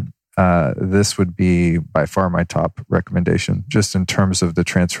scene, this would be by far my top recommendation, just in terms of the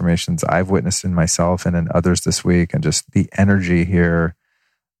transformations I've witnessed in myself and in others this week. And just the energy here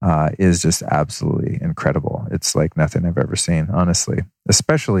is just absolutely incredible. It's like nothing I've ever seen, honestly,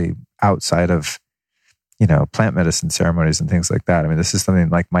 especially outside of plant medicine ceremonies and things like that. I mean, this is something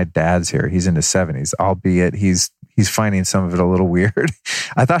like my dad's here. He's in his 70s, albeit he's finding some of it a little weird.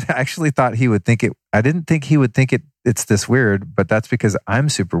 I actually thought he would think it. I didn't think he would think it's this weird, but that's because I'm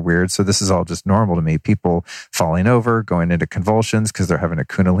super weird. So this is all just normal to me. People falling over, going into convulsions because they're having a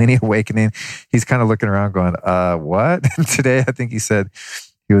Kundalini awakening. He's kind of looking around going, what? And today, I think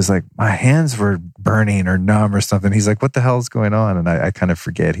he was like, my hands were burning or numb or something. He's like, what the hell is going on? And I kind of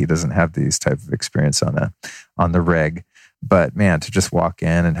forget he doesn't have these type of experience on the reg. But man, to just walk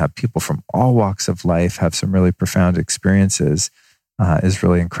in and have people from all walks of life have some really profound experiences is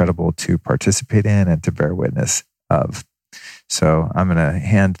really incredible to participate in and to bear witness of. So I'm going to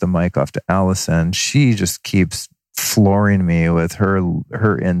hand the mic off to Alyson. She just keeps flooring me with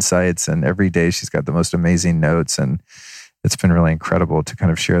her insights, and every day she's got the most amazing notes, and it's been really incredible to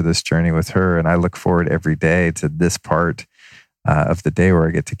kind of share this journey with her. And I look forward every day to this part of the day where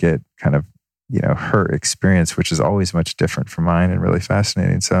I get to get kind of, her experience, which is always much different from mine and really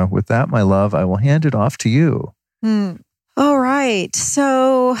fascinating. So with that, my love, I will hand it off to you. All right.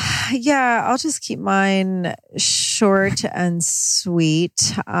 So yeah, I'll just keep mine short and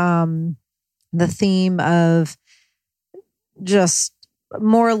sweet. The theme of just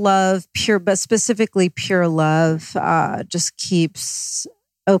more love, pure, but specifically pure love, just keeps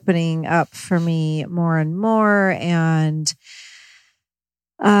opening up for me more and more. And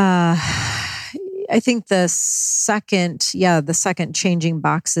I think the second changing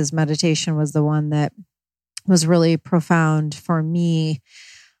boxes meditation was the one that was really profound for me.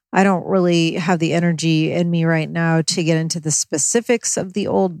 I don't really have the energy in me right now to get into the specifics of the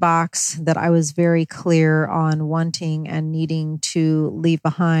old box that I was very clear on wanting and needing to leave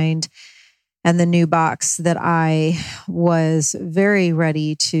behind, and the new box that I was very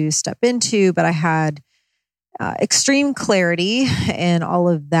ready to step into, but I had extreme clarity in all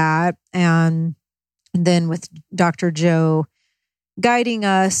of that. And then with Dr. Joe guiding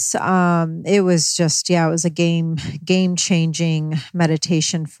us, it was just, it was a game changing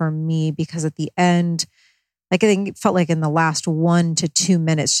meditation for me, because at the end, like I think it felt like in the last 1 to 2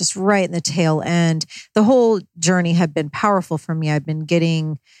 minutes, just right in the tail end, the whole journey had been powerful for me. I'd been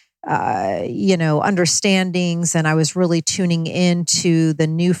getting understandings, and I was really tuning into the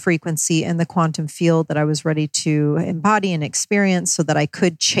new frequency in the quantum field that I was ready to embody and experience so that I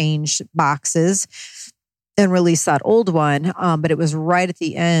could change boxes and release that old one. But it was right at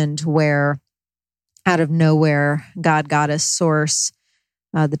the end where, out of nowhere, God, Goddess, Source,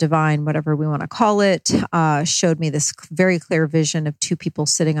 the divine, whatever we want to call it, showed me this very clear vision of 2 people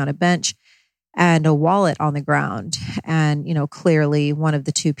sitting on a bench and a wallet on the ground. And, clearly one of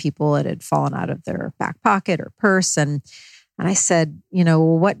the 2 people, it had fallen out of their back pocket or purse. And I said,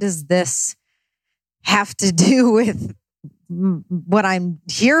 what does this have to do with what I'm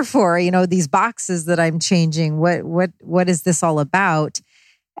here for? These boxes that I'm changing, what is this all about?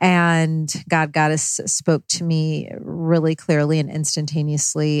 And God, Goddess spoke to me really clearly and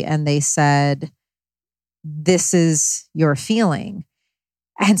instantaneously. And they said, this is your feeling.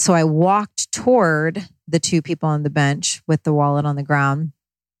 And so I walked toward the 2 people on the bench with the wallet on the ground.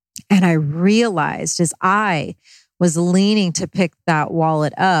 And I realized, as I was leaning to pick that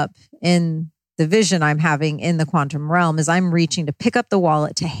wallet up in the vision I'm having in the quantum realm, as I'm reaching to pick up the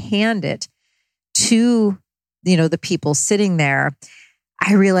wallet to hand it to, the people sitting there,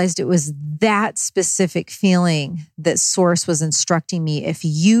 I realized it was that specific feeling that Source was instructing me. If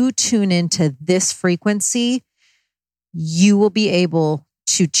you tune into this frequency, you will be able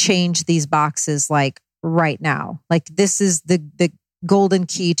to change these boxes like right now. Like this is the golden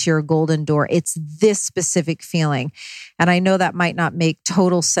key to your golden door. It's this specific feeling. And I know that might not make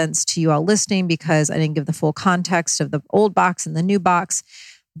total sense to you all listening, because I didn't give the full context of the old box and the new box,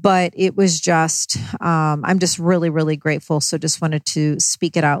 but it was just, I'm just really, really grateful. So just wanted to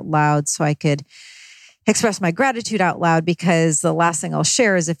speak it out loud so I could express my gratitude out loud, because the last thing I'll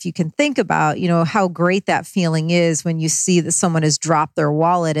share is, if you can think about, how great that feeling is when you see that someone has dropped their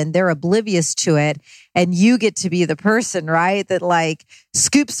wallet and they're oblivious to it, and you get to be the person, right, that like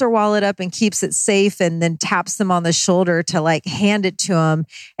scoops their wallet up and keeps it safe and then taps them on the shoulder to like hand it to them.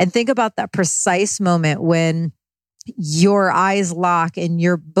 And think about that precise moment when your eyes lock and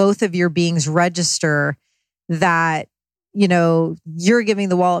both of your beings register that you're giving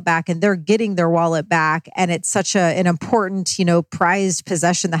the wallet back and they're getting their wallet back. And it's such an important, prized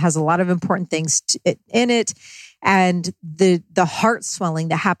possession that has a lot of important things in it. And the heart swelling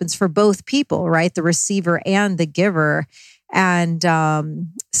that happens for both people, right? The receiver and the giver. And I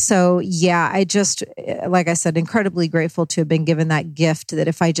just, like I said, incredibly grateful to have been given that gift, that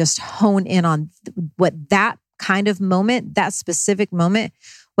if I just hone in on what that kind of moment, that specific moment,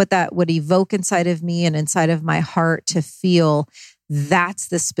 what that would evoke inside of me and inside of my heart to feel, that's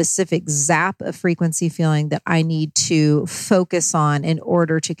the specific zap of frequency feeling that I need to focus on in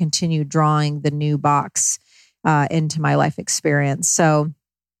order to continue drawing the new box into my life experience. So,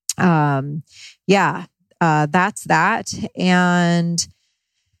 that's that. And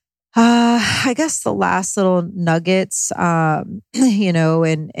I guess the last little nuggets, and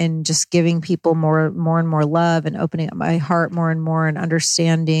just giving people more and more love, and opening up my heart more and more, and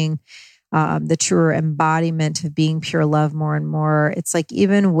understanding the truer embodiment of being pure love more and more. It's like,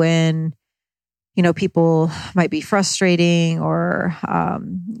 even when, people might be frustrating or,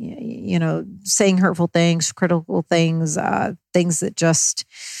 saying hurtful things, critical things, things that just,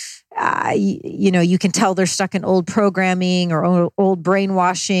 you can tell they're stuck in old programming or old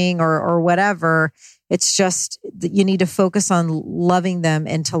brainwashing or whatever. It's just that you need to focus on loving them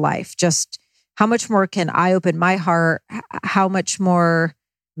into life. Just how much more can I open my heart? How much more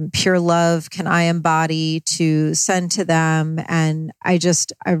pure love can I embody to send to them? And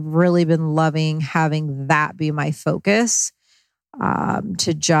I've really been loving having that be my focus,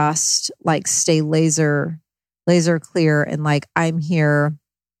 to just like stay laser clear, and like, I'm here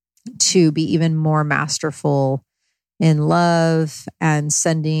to be even more masterful in love and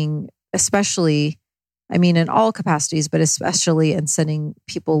sending, especially, in all capacities, but especially in sending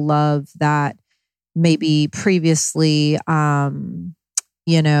people love that maybe previously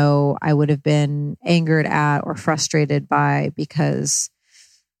I would have been angered at or frustrated by, because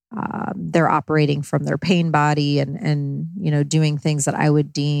they're operating from their pain body and doing things that I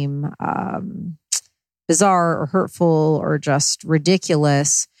would deem bizarre or hurtful or just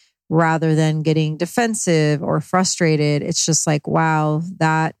ridiculous, rather than getting defensive or frustrated. It's just like, wow,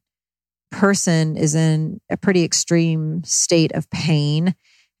 that person is in a pretty extreme state of pain.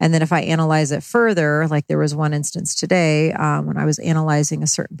 And then if I analyze it further, like there was one instance today when I was analyzing a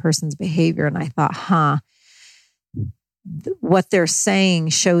certain person's behavior, and I thought, what they're saying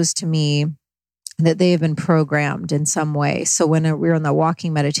shows to me that they have been programmed in some way. So when we were in the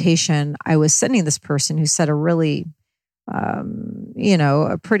walking meditation, I was sending this person who said a really,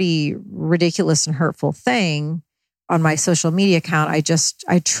 a pretty ridiculous and hurtful thing on my social media account.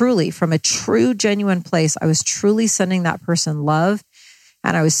 I truly, from a true, genuine place, I was truly sending that person love.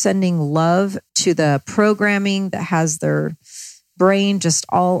 And I was sending love to the programming that has their brain just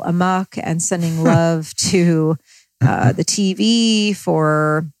all amok, and sending love to the TV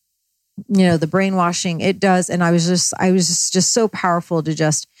for, the brainwashing it does. And I was just so powerful to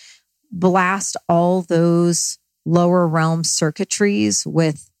just blast all those lower realm circuitries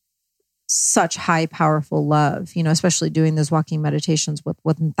with such high, powerful love, especially doing those walking meditations with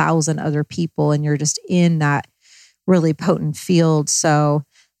 1,000 other people. And you're just in that really potent field. So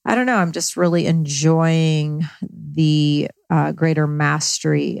I don't know, I'm just really enjoying the greater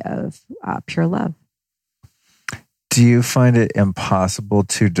mastery of pure love. Do you find it impossible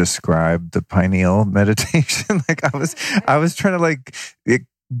to describe the pineal meditation? Like I was trying to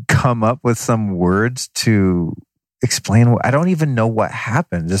come up with some words to explain. I don't even know what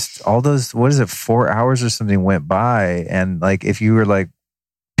happened. Just all those, 4 hours or something went by. And if you were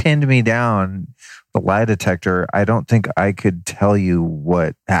pinned me down the lie detector, I don't think I could tell you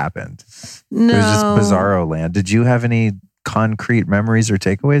what happened. No. It was just bizarro land. Did you have any concrete memories or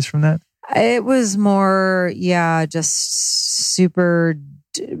takeaways from that? It was more, just super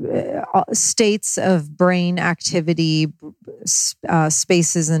states of brain activity,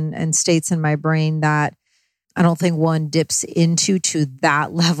 spaces and states in my brain that I don't think one dips into to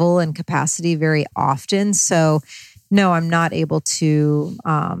that level and capacity very often. So no, I'm not able to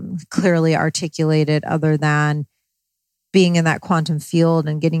clearly articulate it, other than being in that quantum field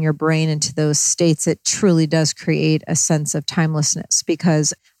and getting your brain into those states. It truly does create a sense of timelessness,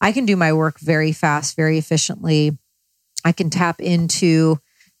 because I can do my work very fast, very efficiently. I can tap into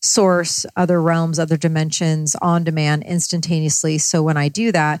source, other realms, other dimensions on demand instantaneously. So when I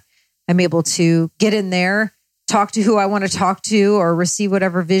do that, I'm able to get in there, talk to who I want to talk to, or receive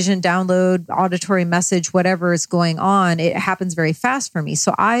whatever vision, download, auditory message, whatever is going on. It happens very fast for me.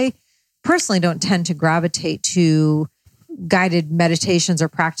 So I personally don't tend to gravitate to guided meditations or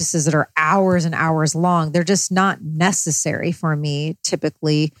practices that are hours and hours long. They're just not necessary for me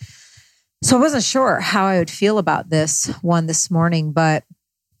typically. So I wasn't sure how I would feel about this one this morning, but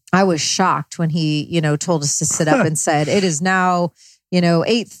I was shocked when he, told us to sit up and said, it is now,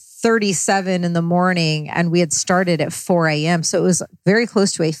 8:37 in the morning, and we had started at 4 a.m. So it was very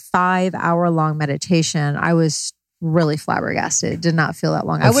close to a 5-hour-long meditation. I was really flabbergasted. It did not feel that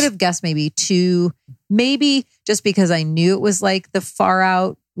long. I would have guessed maybe 2, maybe just because I knew it was the far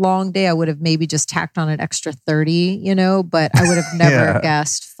out long day, I would have maybe just tacked on an extra 30, but I would have never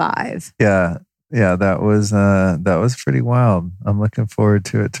guessed 5. Yeah. Yeah. That was pretty wild. I'm looking forward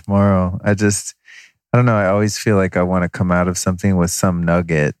to it tomorrow. I don't know. I always feel like I want to come out of something with some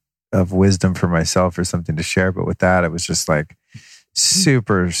nugget of wisdom for myself or something to share. But with that, it was just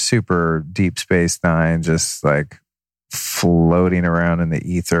super, super deep space nine, just floating around in the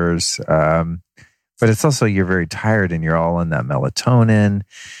ethers. But it's also, you're very tired and you're all in that melatonin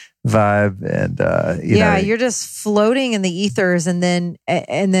vibe. And, you're just floating in the ethers. And then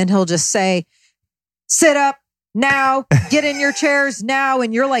he'll just say, sit up now, get in your chairs now.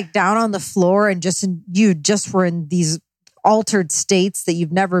 And you're down on the floor and you just were in these altered states that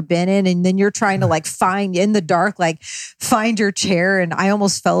you've never been in. And then you're trying to find in the dark, find your chair. And I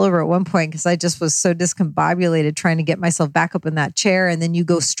almost fell over at one point because I just was so discombobulated trying to get myself back up in that chair. And then you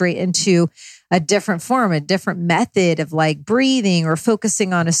go straight into a different form, a different method of breathing or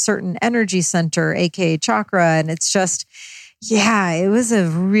focusing on a certain energy center, aka chakra. And it's just, it was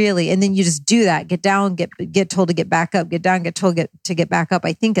and then you just do that, get down, get told to get back up, get down, get told to get back up.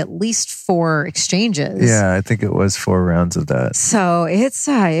 I think at least 4 exchanges. Yeah, I think it was 4 rounds of that. So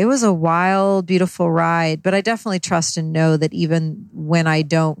it was a wild, beautiful ride, but I definitely trust and know that even when I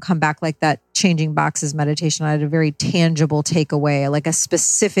don't come back like that changing boxes meditation, I had a very tangible takeaway, a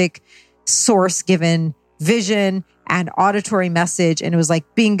specific source given vision and auditory message. And it was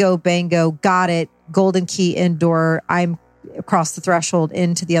bingo, bango, got it. Golden key indoor. I'm across the threshold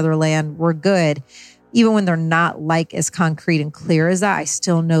into the other land, we're good. Even when they're not like as concrete and clear as that, I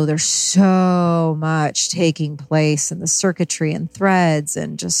still know there's so much taking place in the circuitry and threads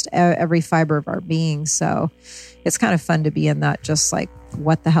and just every fiber of our being. So it's kind of fun to be in that just like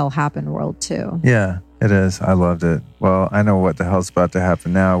what the hell happened world too. Yeah, it is. I loved it. Well, I know what the hell's about to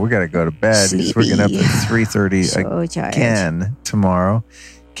happen now. We got to go to bed because we're getting up at 3:30 again tomorrow.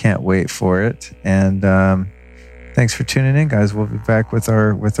 Can't wait for it. And thanks for tuning in, guys. We'll be back with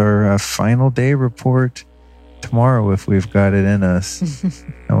our final day report tomorrow if we've got it in us.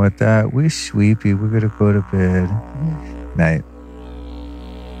 And with that, we sweepy. We're gonna go to bed. Night.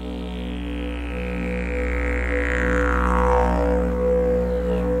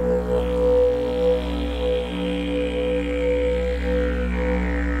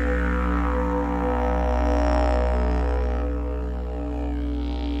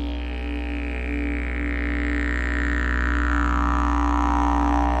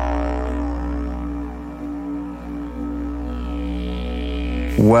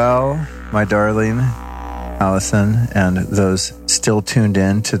 Well, my darling Alyson, and those still tuned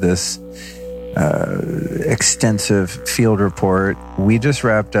in to this extensive field report, we just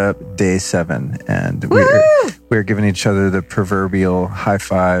wrapped up day 7, and we're giving each other the proverbial high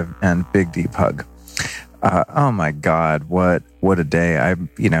five and big deep hug. Oh my God, what a day!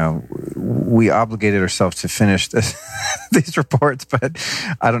 We obligated ourselves to finish these reports, but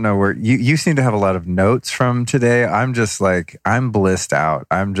I don't know where you seem to have a lot of notes from today. I'm just like, I'm blissed out.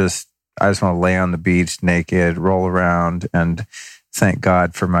 I just want to lay on the beach naked, roll around, and thank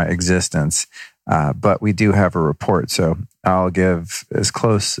God for my existence. But we do have a report, so I'll give as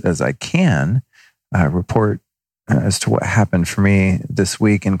close as I can a report as to what happened for me this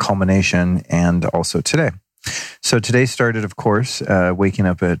week in culmination and also today. So today started, of course, waking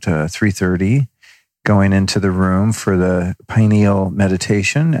up at 3:30, going into the room for the pineal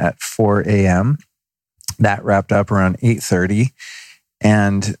meditation at 4 a.m. That wrapped up around 8:30.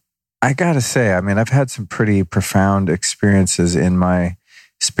 And I got to say, I mean, I've had some pretty profound experiences in my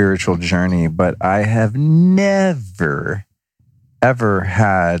spiritual journey, but I have never, ever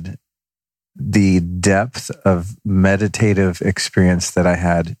had the depth of meditative experience that I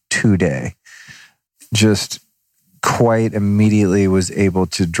had today. Just quite immediately was able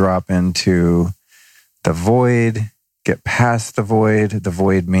to drop into the void, get past the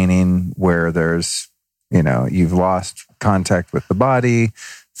void meaning where there's, you've lost contact with the body,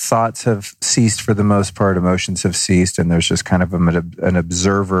 thoughts have ceased for the most part, emotions have ceased, and there's just kind of an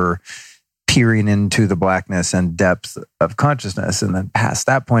observer peering into the blackness and depth of consciousness. And then past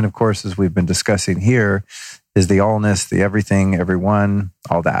that point, of course, as we've been discussing here, is the allness, the everything, everyone,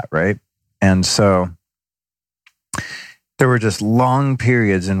 all that, right? And so there were just long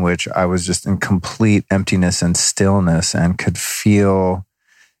periods in which I was just in complete emptiness and stillness and could feel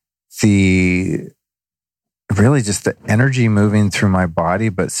really just the energy moving through my body,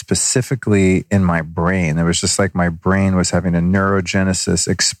 but specifically in my brain. It was just like my brain was having a neurogenesis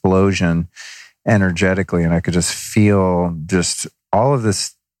explosion energetically, and I could just feel just all of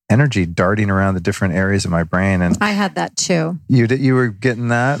this energy darting around the different areas of my brain. And I had that too. You were getting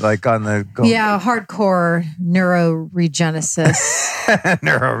that like on the hardcore neuroregenesis.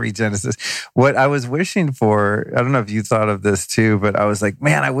 Neuroregenesis. What I was wishing for, I don't know if you thought of this too, but I was like,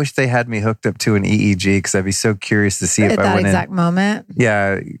 man, I wish they had me hooked up to an EEG because I'd be so curious to see if I went in. At that exact moment?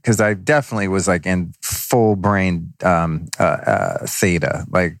 Yeah, because I definitely was like in full brain theta.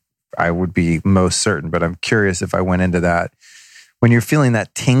 Like I would be most certain, but I'm curious if I went into that. When you're feeling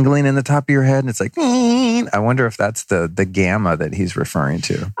that tingling in the top of your head and it's like, I wonder if that's the gamma that he's referring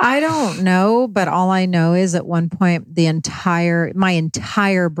to. I don't know, but all I know is at one point, my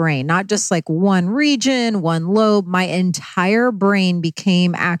entire brain, not just like one region, one lobe, my entire brain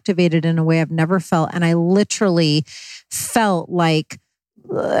became activated in a way I've never felt. And I literally felt like,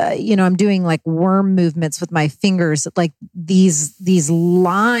 I'm doing like worm movements with my fingers, like these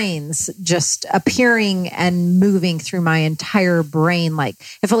lines just appearing and moving through my entire brain. Like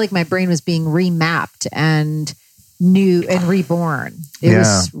it felt like my brain was being remapped and new and reborn. It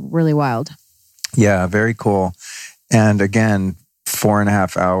was really wild. Yeah, very cool. And again,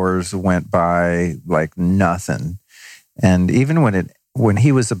 4.5 hours went by like nothing. And even when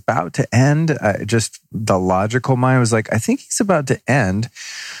he was about to end, just the logical mind was like, I think he's about to end.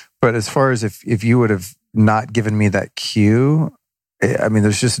 But as far as if you would have not given me that cue, I mean,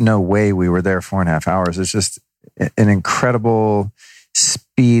 there's just no way we were there 4.5 hours. It's just an incredible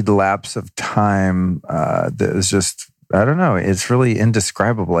speed lapse of time that is just, I don't know, it's really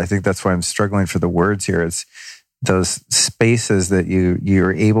indescribable. I think that's why I'm struggling for the words here. It's those spaces that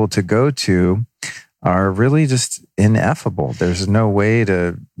you're able to go to are really just ineffable. There's no way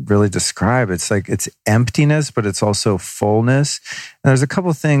to really describe. It's like it's emptiness, but it's also fullness. And there's a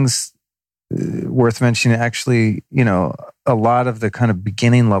couple things worth mentioning. Actually, a lot of the kind of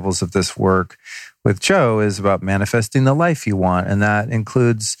beginning levels of this work with Joe is about manifesting the life you want. And that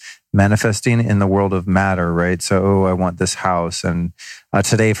includes manifesting in the world of matter, right? So, I want this house. And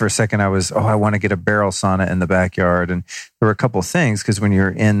today for a second, I want to get a barrel sauna in the backyard. And there were a couple of things, because when you're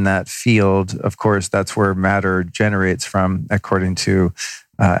in that field, of course, that's where matter generates from, according to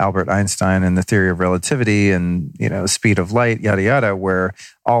Albert Einstein and the theory of relativity and, speed of light, yada, yada, where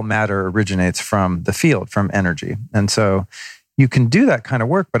all matter originates from the field, from energy. And so you can do that kind of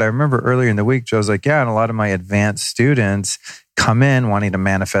work. But I remember earlier in the week, Joe's like, yeah, and a lot of my advanced students come in wanting to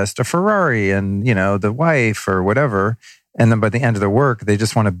manifest a Ferrari and, the wife or whatever. And then by the end of the work, they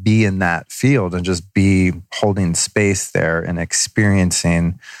just want to be in that field and just be holding space there and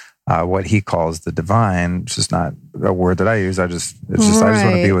experiencing what he calls the divine, which is not a word that I use. I just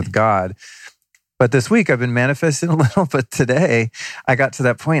want to be with God. But this week I've been manifesting a little, but today I got to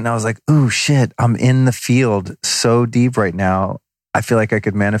that point and I was like, ooh, shit, I'm in the field so deep right now. I feel like I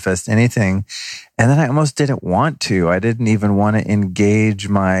could manifest anything. And then I almost didn't want to. I didn't even want to engage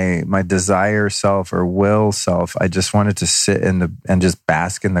my desire self or will self. I just wanted to sit and just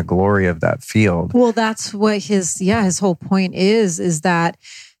bask in the glory of that field. Well, that's what his whole point is that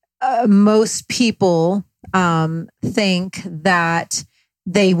most people think that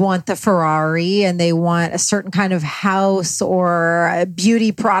they want the Ferrari and they want a certain kind of house or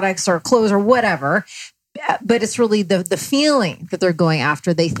beauty products or clothes or whatever. But it's really the feeling that they're going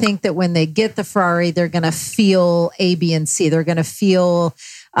after. They think that when they get the Ferrari, they're going to feel A, B, and C. They're going to feel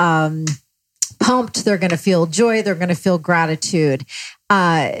pumped. They're going to feel joy. They're going to feel gratitude.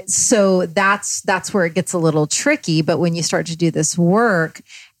 So that's where it gets a little tricky. But when you start to do this work,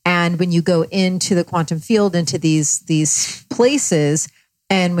 and when you go into the quantum field, into these places,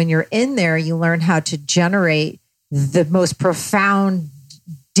 and when you're in there, you learn how to generate the most profound,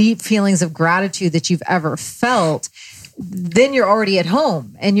 deep feelings of gratitude that you've ever felt. Then you're already at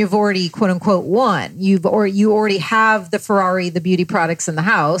home and you've already, quote unquote, won. You already have the Ferrari, the beauty products in the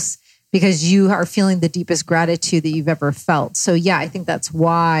house, because you are feeling the deepest gratitude that you've ever felt. So yeah, I think that's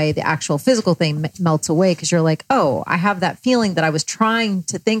why the actual physical thing melts away, because you're like, oh, I have that feeling that I was trying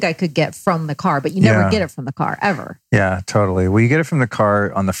to think I could get from the car, but you never get it from the car, ever. Yeah, totally. Well, you get it from the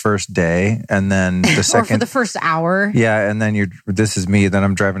car on the first day, and then the second... or for the first hour. Yeah, and then this is me, then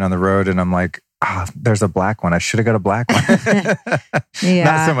I'm driving on the road and I'm like, there's a black one. I should have got a black one. Yeah.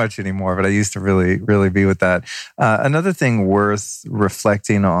 Not so much anymore, but I used to really, really be with that. Another thing worth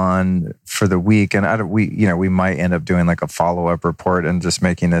reflecting on for the week, and we might end up doing like a follow-up report and just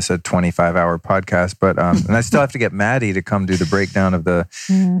making this a 25-hour podcast, but and I still have to get Maddie to come do the breakdown of the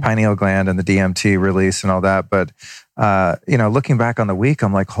pineal gland and the DMT release and all that. But looking back on the week,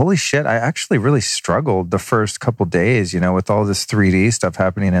 I'm like, holy shit, I actually really struggled the first couple days, with all this 3D stuff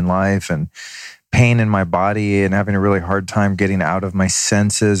happening in life and pain in my body and having a really hard time getting out of my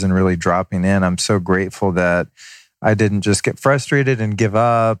senses and really dropping in. I'm so grateful that I didn't just get frustrated and give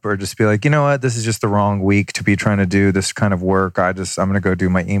up or just be like, you know what, this is just the wrong week to be trying to do this kind of work. I'm going to go do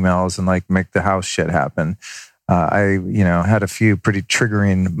my emails and like make the house shit happen. I had a few pretty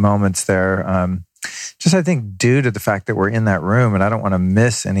triggering moments there. Just, I think, due to the fact that we're in that room and I don't want to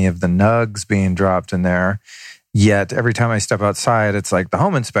miss any of the nugs being dropped in there. Yet every time I step outside, it's like the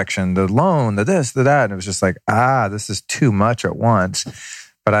home inspection, the loan, the this, the that. And it was just like, this is too much at once.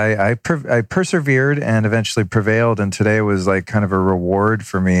 But I persevered and eventually prevailed. And today was like kind of a reward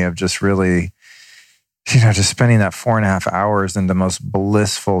for me of just really, just spending that 4.5 hours in the most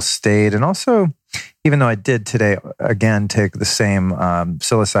blissful state. And also, even though I did today, again, take the same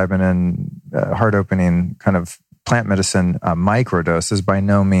psilocybin and heart-opening kind of plant medicine microdoses, by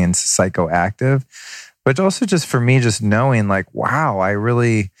no means psychoactive, but also just for me, just knowing like, wow, I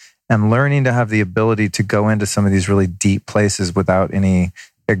really am learning to have the ability to go into some of these really deep places without any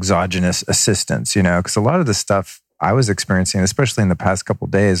exogenous assistance, because a lot of the stuff I was experiencing, especially in the past couple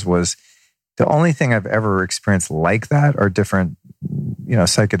of days, was the only thing I've ever experienced like that are different,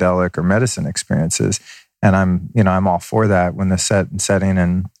 psychedelic or medicine experiences. And I'm all for that when the setting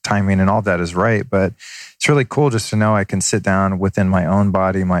and timing and all that is right. But it's really cool just to know I can sit down within my own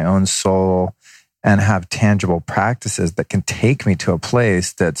body, my own soul, and have tangible practices that can take me to a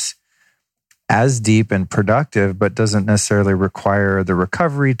place that's as deep and productive, but doesn't necessarily require the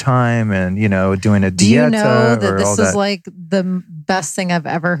recovery time and, doing a dieta. Do you know that this is like the best thing I've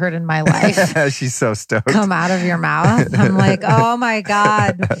ever heard in my life. She's so stoked. Come out of your mouth. I'm like, oh my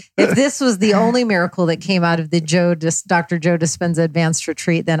God. If this was the only miracle that came out of the Dr. Joe Dispenza Advanced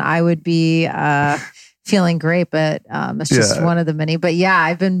Retreat, then I would be feeling great, but it's just one of the many. But yeah,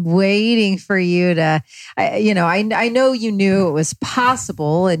 I've been waiting for you to, I know you knew it was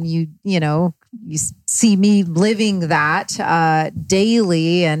possible, and you see me living that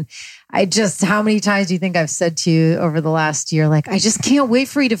daily. And how many times do you think I've said to you over the last year, like, I just can't wait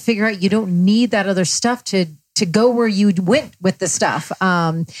for you to figure out you don't need that other stuff to go where you went with the stuff.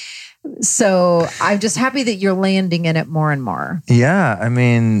 So I'm just happy that you're landing in it more and more. Yeah. I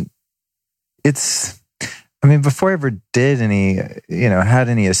mean, before I ever did any, had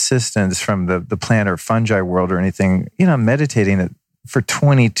any assistance from the plant or fungi world or anything, I'm meditating for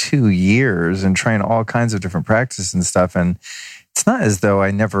 22 years and trying all kinds of different practices and stuff. And it's not as though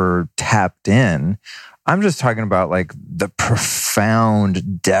I never tapped in. I'm just talking about like the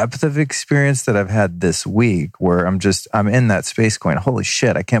profound depth of experience that I've had this week, where I'm in that space going, holy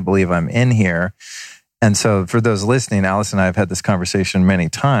shit, I can't believe I'm in here. And so for those listening, Alyson and I have had this conversation many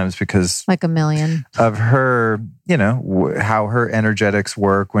times because like a million of her, how her energetics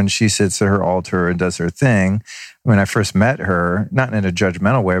work when she sits at her altar and does her thing. When I first met her, not in a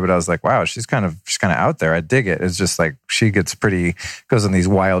judgmental way, but I was like, wow, she's kind of out there. I dig it. It's just like she goes on these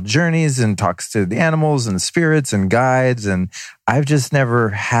wild journeys and talks to the animals and spirits and guides. And I've just never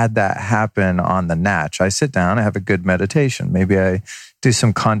had that happen on the natch. I sit down, I have a good meditation. Maybe I do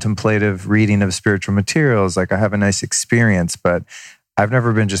some contemplative reading of spiritual materials. Like I have a nice experience, but I've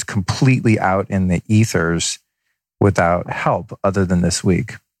never been just completely out in the ethers without help other than this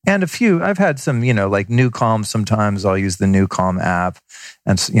week. And I've had some, like New Calm. Sometimes I'll use the New Calm app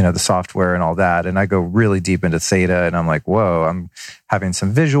and, the software and all that. And I go really deep into theta and I'm like, whoa, I'm having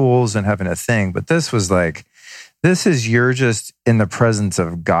some visuals and having a thing. But this was like, you're just in the presence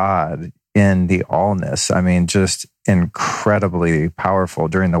of God in the allness. I mean, just incredibly powerful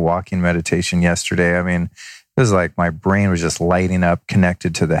during the walking meditation yesterday. I mean, it was like my brain was just lighting up,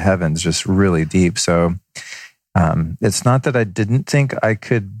 connected to the heavens, just really deep. So it's not that I didn't think I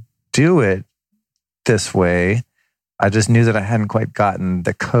could do it this way. I just knew that I hadn't quite gotten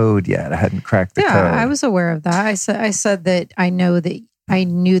the code yet. I hadn't cracked the code. Yeah, I was aware of that. I said that I knew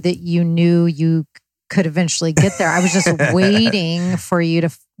that you knew you could eventually get there. I was just waiting for you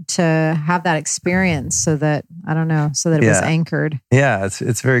to have that experience so that it was anchored. Yeah,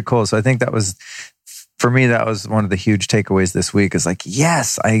 it's very cool. So I think that was, for me, that was one of the huge takeaways this week is like,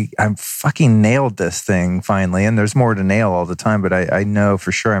 yes, I'm fucking nailed this thing finally. And there's more to nail all the time, but I know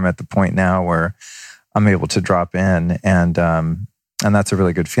for sure I'm at the point now where I'm able to drop in, and that's a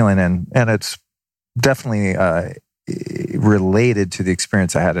really good feeling. And it's definitely related to the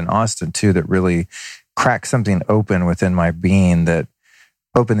experience I had in Austin too, that really cracked something open within my being that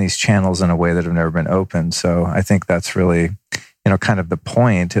opened these channels in a way that have never been opened. So I think that's really, kind of the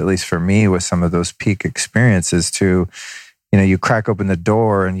point, at least for me, with some of those peak experiences to, you crack open the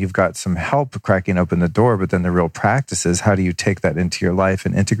door and you've got some help cracking open the door, but then the real practice is how do you take that into your life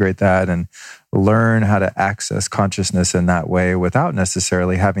and integrate that and learn how to access consciousness in that way without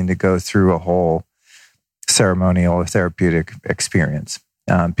necessarily having to go through a whole ceremonial or therapeutic experience,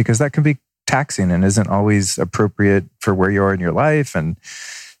 because that can be taxing and isn't always appropriate for where you are in your life, and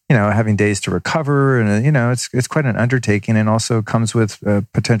having days to recover, and it's quite an undertaking, and also comes with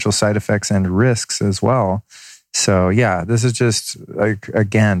potential side effects and risks as well. So yeah, this is just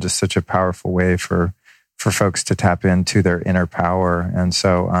just such a powerful way for folks to tap into their inner power. And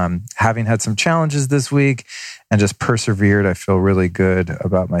so having had some challenges this week and just persevered, I feel really good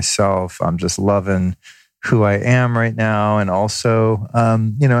about myself. I'm just loving who I am right now. And also,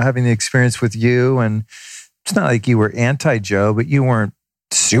 having the experience with you, and it's not like you were anti-Joe, but you weren't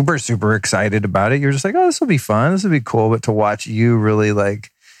super, super excited about it. You're just like, oh, this will be fun. This will be cool. But to watch you really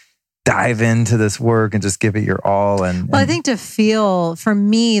dive into this work and just give it your all. And I think to feel, for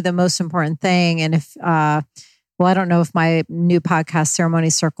me, the most important thing, and if, I don't know if my new podcast, Ceremony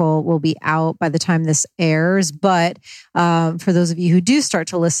Circle, will be out by the time this airs, but for those of you who do start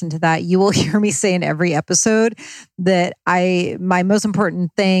to listen to that, you will hear me say in every episode that my most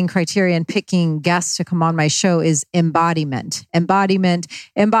important criteria in picking guests to come on my show is embodiment. Embodiment.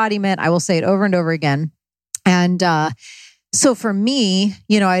 I will say it over and over again. And so for me,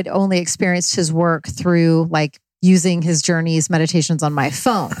 I'd only experienced his work through using his journeys, meditations on my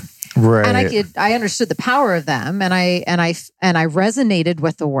phone. Right. And I understood the power of them, and I resonated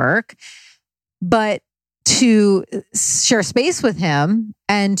with the work. But to share space with him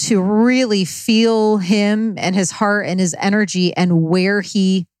and to really feel him and his heart and his energy and where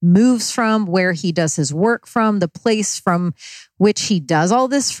he moves from, where he does his work from, the place from which he does all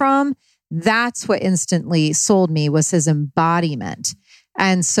this from. That's what instantly sold me, was his embodiment.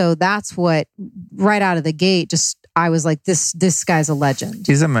 And so that's what, right out of the gate, just, I was like, this guy's a legend.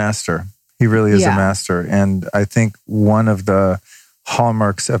 He's a master. He really is a master. And I think one of the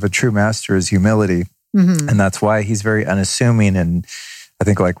hallmarks of a true master is humility. Mm-hmm. And that's why he's very unassuming. And I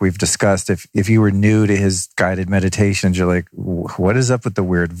think, like we've discussed, if you were new to his guided meditations, you're like, what is up with the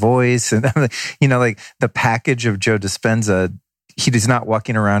weird voice? And like the package of Joe Dispenza, he's not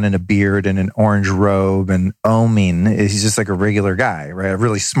walking around in a beard and an orange robe and oming. He's just like a regular guy, right? A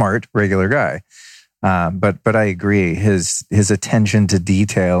really smart, regular guy. But I agree. His attention to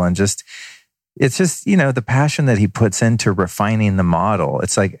detail and it's just, the passion that he puts into refining the model.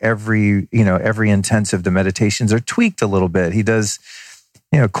 It's like every intensive, the meditations are tweaked a little bit. He does,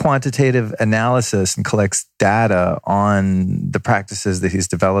 quantitative analysis and collects data on the practices that he's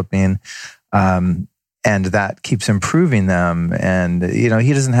developing. And that keeps improving them. And, he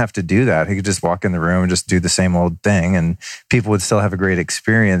doesn't have to do that. He could just walk in the room and just do the same old thing and people would still have a great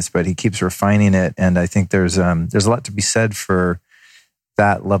experience, but he keeps refining it. And I think there's a lot to be said for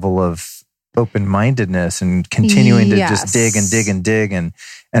that level of open-mindedness and continuing to just dig and dig and dig and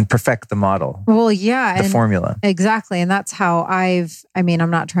perfect the model. Well, yeah. The formula. Exactly. And that's how I'm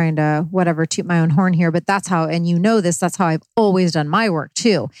not trying to toot my own horn here, but that's how, and that's how I've always done my work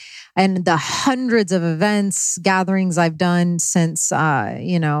too. And the hundreds of events, gatherings I've done since, my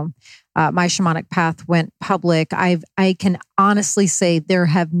shamanic path went public, I can honestly say there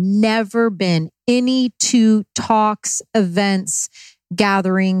have never been any two talks, events,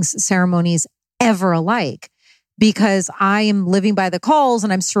 gatherings, ceremonies ever alike, because I am living by the calls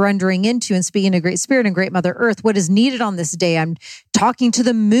and I'm surrendering into and speaking to Great Spirit and Great Mother Earth. What is needed on this day? I'm talking to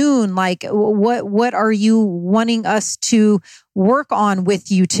the moon. Like, what are you wanting us to work on with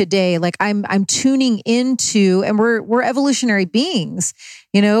you today? Like, I'm tuning into, and we're evolutionary beings.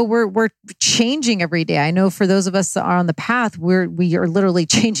 We're changing every day. I know for those of us that are on the path, we are literally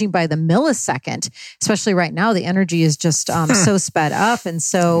changing by the millisecond. Especially right now, the energy is just so sped up, and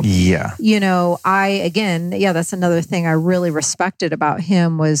so that's another thing I really respected about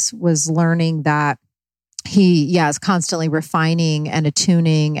him was learning that he is constantly refining and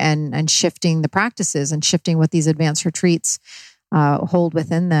attuning and shifting the practices and shifting what these advanced retreats hold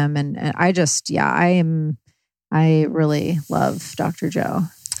within them. And I really love Dr. Joe.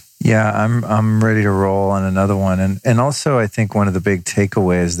 Yeah, I'm ready to roll on another one. And also I think one of the big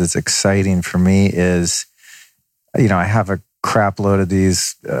takeaways that's exciting for me is, I have a crap load of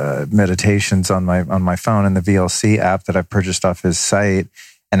these meditations on my phone and the VLC app that I've purchased off his site.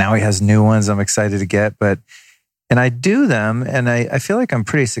 And now he has new ones I'm excited to get. And I do them and I feel like I'm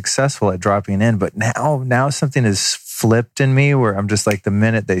pretty successful at dropping in. But now something is flipped in me where I'm just like, the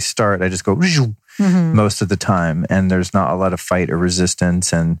minute they start, I just go most of the time. And there's not a lot of fight or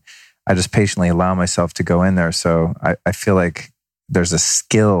resistance. And I just patiently allow myself to go in there. So I feel like there's a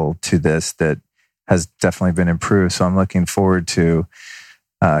skill to this that has definitely been improved. So I'm looking forward to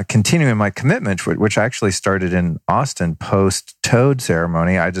continuing my commitment, which I actually started in Austin post Toad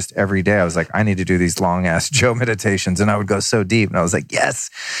ceremony. Every day I was like, I need to do these long ass Joe meditations. And I would go so deep. And I was like, yes,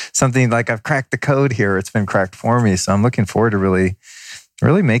 something like I've cracked the code here. It's been cracked for me. So I'm looking forward to really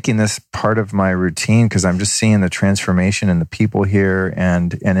making this part of my routine, because I'm just seeing the transformation in the people here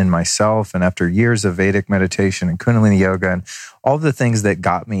and in myself. And after years of Vedic meditation and Kundalini yoga and all the things that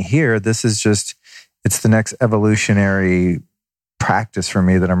got me here, this is it's the next evolutionary practice for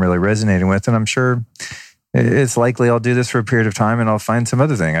me that I'm really resonating with. And I'm sure it's likely I'll do this for a period of time and I'll find some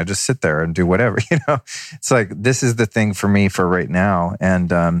other thing. I just sit there and do whatever, It's like, this is the thing for me for right now.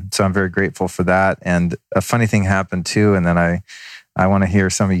 And so I'm very grateful for that. And a funny thing happened too. And then I want to hear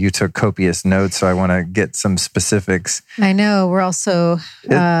some of you took copious notes, so I want to get some specifics. I know. We're also...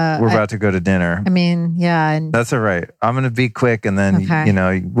 we're about to go to dinner. I mean, yeah. And that's all right. I'm going to be quick, and then,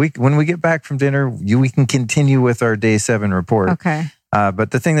 when we get back from dinner, we can continue with our day 7 report. Okay.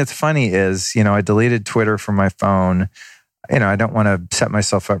 But the thing that's funny is, I deleted Twitter from my phone. I don't want to set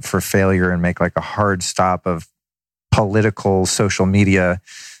myself up for failure and make like a hard stop of political social media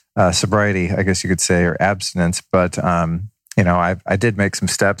sobriety, I guess you could say, or abstinence. But... I did make some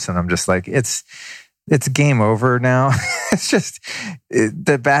steps, and I'm just like, it's game over now. It's just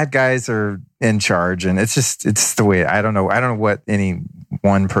the bad guys are in charge, and it's the way. I don't know what any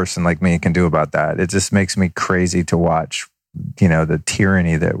one person like me can do about that. It just makes me crazy to watch the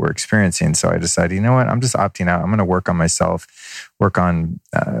tyranny that we're experiencing. So I decided, you know what, I'm just opting out. I'm going to work on myself, work on,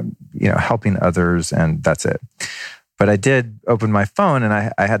 helping others, and that's it. But I did open my phone and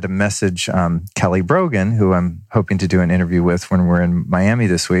I had to message Kelly Brogan, who I'm hoping to do an interview with when we're in Miami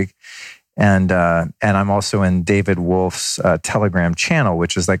this week. And I'm also in David Wolf's Telegram channel,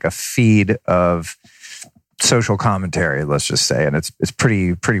 which is like a feed of social commentary, let's just say. And it's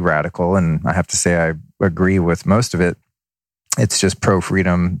pretty radical. And I have to say, I agree with most of it. It's just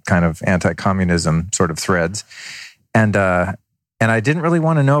pro-freedom, kind of anti-communism sort of threads. And I didn't really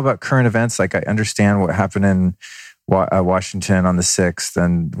want to know about current events. Like, I understand what happened in Washington on the 6th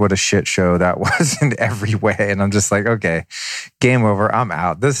and what a shit show that was in every way. And I'm just like, okay, game over. I'm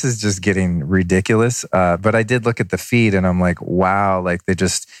out. This is just getting ridiculous. But I did look at the feed and I'm like, wow, like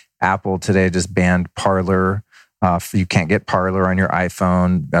Apple today just banned Parler. You can't get Parler on your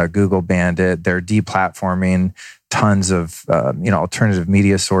iPhone. Google banned it. They're deplatforming tons of alternative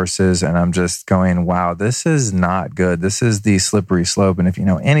media sources, and I'm just going, wow, this is not good. This is the slippery slope. And if you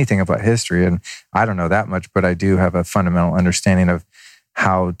know anything about history, and I don't know that much, but I do have a fundamental understanding of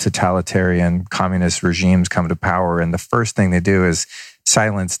how totalitarian communist regimes come to power, and the first thing they do is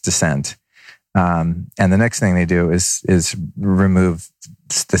silence dissent, and the next thing they do is remove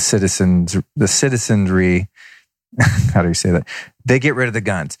the citizenry. How do you say that? They get rid of the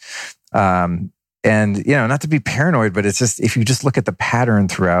guns. And, not to be paranoid, but it's just, if you just look at the pattern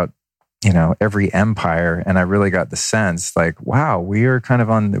throughout, every empire, and I really got the sense like, wow, we're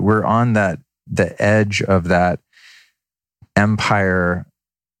on the edge of that empire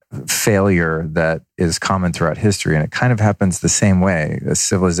failure that is common throughout history. And it kind of happens the same way. A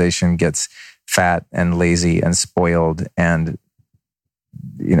civilization gets fat and lazy and spoiled, and,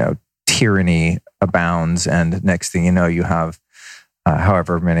 tyranny abounds. And next thing you know, you have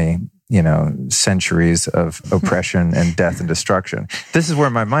however many centuries of oppression and death and destruction. This is where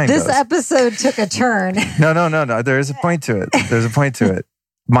my mind goes. This episode took a turn. No. There is a point to it.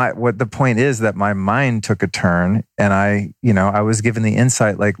 The point is that my mind took a turn, and I was given the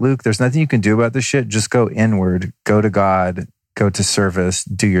insight, like, Luke, there's nothing you can do about this shit. Just go inward, go to God, go to service,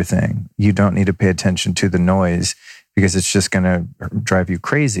 do your thing. You don't need to pay attention to the noise, because it's just going to drive you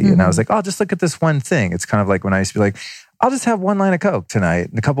crazy. Mm-hmm. And I was like, oh, just look at this one thing. It's kind of like when I used to be like, I'll just have one line of Coke tonight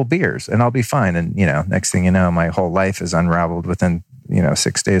and a couple beers and I'll be fine. And, next thing you know, my whole life is unraveled within,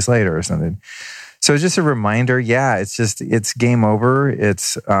 6 days later or something. So it's just a reminder. Yeah, it's game over.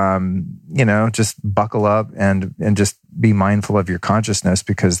 It's, just buckle up and just be mindful of your consciousness,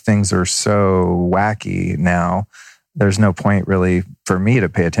 because things are so wacky now. There's no point really for me to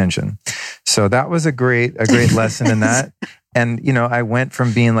pay attention. So that was a great lesson in that. And, I went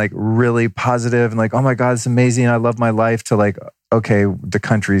from being like really positive and like, oh my God, it's amazing, I love my life, to like, okay, the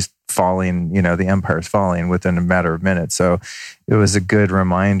country's falling, the empire's falling within a matter of minutes. So it was a good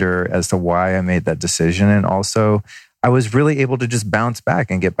reminder as to why I made that decision. And also, I was really able to just bounce back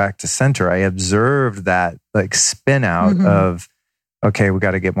and get back to center. I observed that like spin out of, okay, we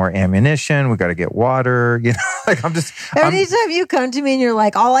got to get more ammunition. We got to get water. Anytime you come to me and you're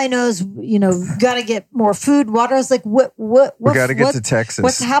like, all I know is, got to get more food, water. I was like, what? We got to get to Texas.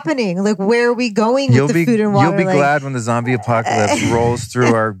 What's happening? Like, where are we going with the food and water? You'll be glad when the zombie apocalypse rolls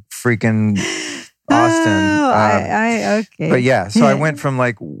through our freaking Austin. Okay. But yeah, so I went from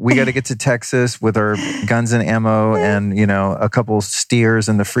like, we got to get to Texas with our guns and ammo and, a couple steers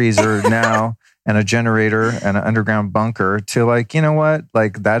in the freezer now, and a generator and an underground bunker, to like, you know what?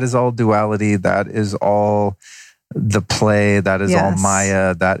 Like, that is all duality. That is all the play. That is all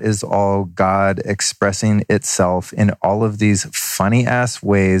Maya. That is all God expressing itself in all of these funny ass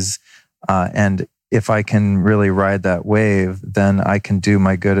ways. And if I can really ride that wave, then I can do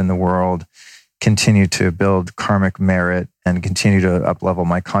my good in the world, continue to build karmic merit, and continue to up-level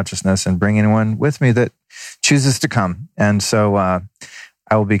my consciousness and bring anyone with me that chooses to come. And so,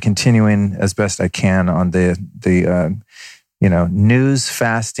 I will be continuing as best I can on the news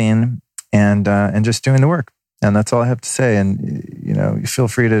fasting and just doing the work. And that's all I have to say. And you feel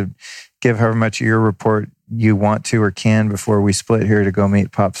free to give however much of your report you want to or can before we split here to go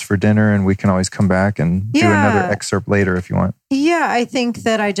meet Pops for dinner, and we can always come back and do another excerpt later if you want. Yeah, I think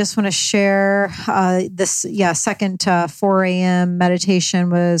that I just want to share this. Second 4 a.m. meditation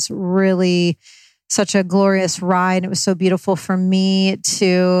was really such a glorious ride. It was so beautiful for me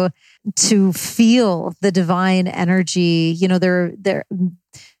to feel the divine energy. There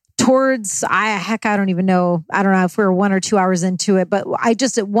towards, I don't even know. I don't know if we were 1 or 2 hours into it, but I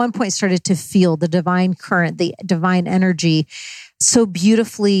just at one point started to feel the divine current, the divine energy so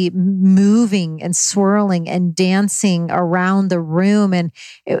beautifully moving and swirling and dancing around the room. And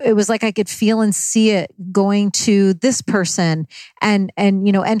it was like I could feel and see it going to this person and,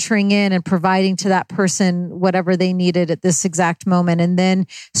 entering in and providing to that person whatever they needed at this exact moment. And then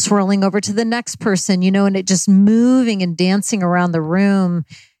swirling over to the next person, and it just moving and dancing around the room,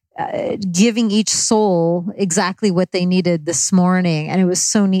 giving each soul exactly what they needed this morning. And it was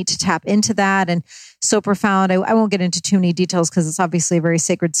so neat to tap into that and so profound. I won't get into too many details because it's obviously a very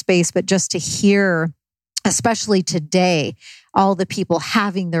sacred space, but just to hear, especially today, all the people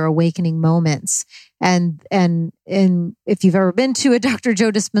having their awakening moments. And if you've ever been to a Dr.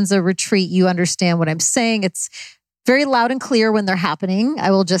 Joe Dispenza retreat, you understand what I'm saying. It's very loud and clear when they're happening, I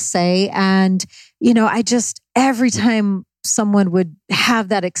will just say. And, every time someone would have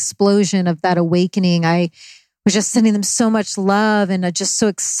that explosion of that awakening, I was just sending them so much love and just so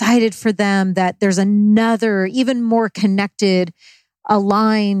excited for them that there's another, even more connected,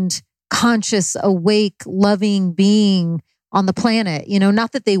 aligned, conscious, awake, loving being on the planet.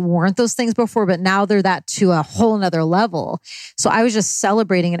 Not that they weren't those things before, but now they're that to a whole nother level. So I was just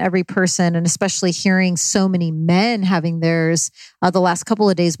celebrating in every person, and especially hearing so many men having theirs the last couple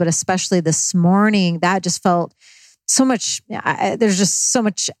of days, but especially this morning, that just felt so much, there's just so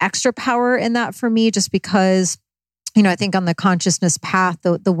much extra power in that for me, just because, I think on the consciousness path,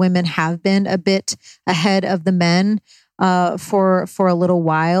 the women have been a bit ahead of the men for a little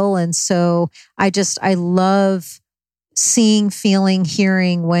while. And so I love seeing, feeling,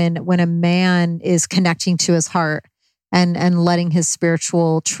 hearing when a man is connecting to his heart and letting his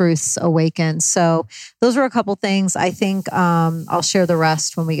spiritual truths awaken. So those were a couple things. I think I'll share the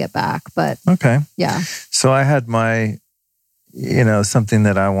rest when we get back. But okay, yeah. So I had my, things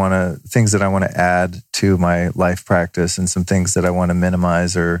that I want to add to my life practice, and some things that I want to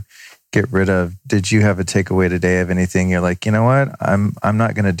minimize or get rid of. Did you have a takeaway today of anything? You're like, you know what? I'm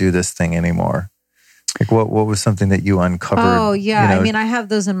not going to do this thing anymore. Like what was something that you uncovered? Oh yeah, I have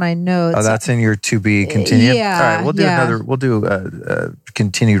those in my notes. Oh, that's in your to be continued. Yeah. All right, we'll do a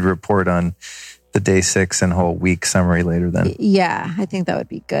continued report on the day 6 and whole week summary later. Then yeah, I think that would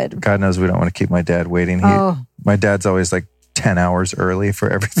be good. God knows we don't want to keep my dad waiting. My dad's always like 10 hours early for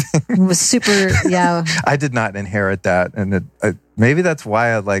everything. It was super, yeah. I did not inherit that. And maybe that's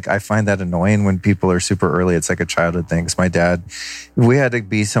why I find that annoying when people are super early. It's like a childhood thing. 'Cause my dad, we had to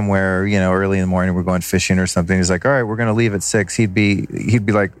be somewhere, early in the morning. We're going fishing or something. He's like, all right, we're going to leave at 6. He'd be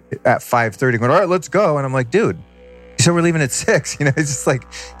like at 5:30 going, all right, let's go. And I'm like, dude, you said we're leaving at 6. It's just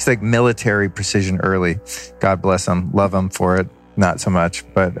he's like military precision early. God bless him. Love him for it. Not so much.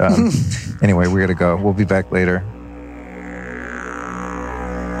 But anyway, we got to go. We'll be back later.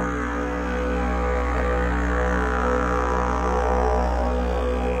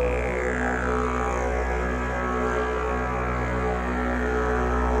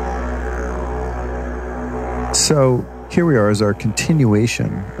 So here we are as our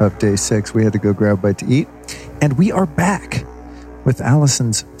continuation of day 6. We had to go grab a bite to eat. And we are back with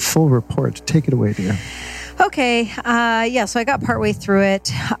Alyson's full report. Take it away, dear. Okay. So I got partway through it,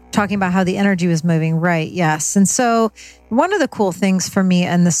 talking about how the energy was moving. Right. Yes. And so one of the cool things for me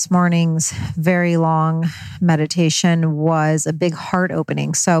in this morning's very long meditation was a big heart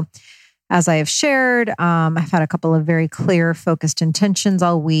opening. So as I have shared, I've had a couple of very clear, focused intentions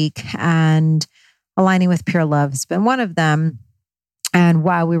all week, and aligning with pure love has been one of them. And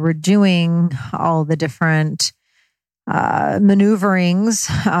while we were doing all the different maneuverings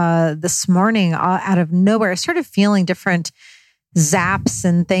this morning, out of nowhere, I started feeling different zaps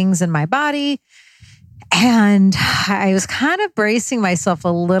and things in my body. And I was kind of bracing myself a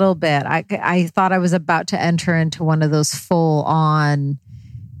little bit. I thought I was about to enter into one of those full on,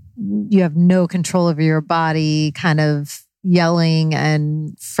 you have no control over your body kind of yelling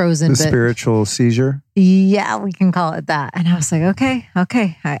and frozen. The spiritual seizure? Yeah, we can call it that. And I was like, okay.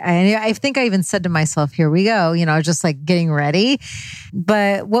 I think I even said to myself, here we go, just like getting ready.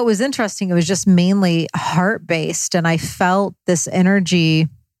 But what was interesting, it was just mainly heart-based. And I felt this energy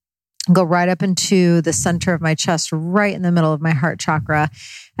go right up into the center of my chest, right in the middle of my heart chakra.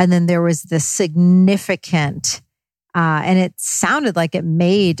 And then there was this significant, and it sounded like it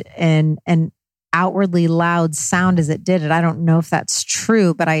made an outwardly loud sound as it did it. I don't know if that's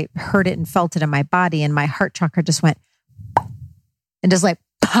true, but I heard it and felt it in my body, and my heart chakra just went and just like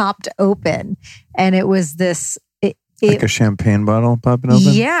popped open. And it was this, like a champagne bottle popping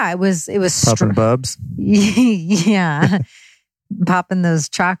open? Yeah, it was popping bubs. Yeah. Popping those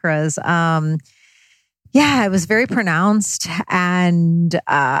chakras. Yeah, it was very pronounced. And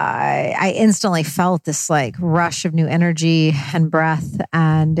I instantly felt this like rush of new energy and breath.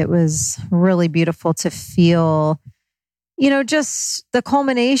 And it was really beautiful to feel, just the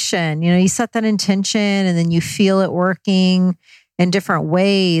culmination. You set that intention and then you feel it working in different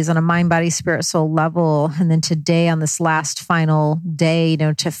ways on a mind, body, spirit, soul level. And then today on this last final day,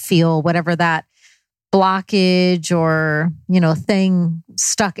 to feel whatever that blockage or, thing,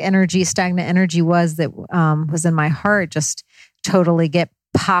 stuck energy, stagnant energy was that was in my heart, just totally get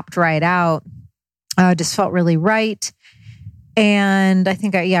popped right out. Just felt really right. And I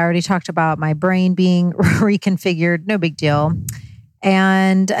think I already talked about my brain being reconfigured. No big deal.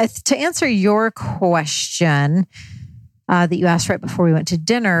 And to answer your question that you asked right before we went to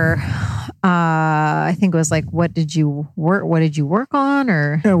dinner, I think it was like, what did you work on?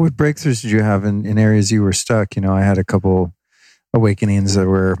 Or yeah, what breakthroughs did you have in areas you were stuck? I had a couple awakenings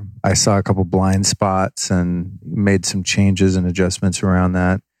where I saw a couple blind spots and made some changes and adjustments around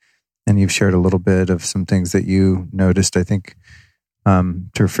that. And you've shared a little bit of some things that you noticed, I think, to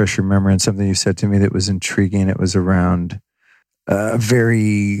refresh your memory, and something you said to me that was intriguing. It was around a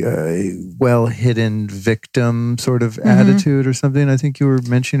very well hidden victim sort of attitude or something. I think you were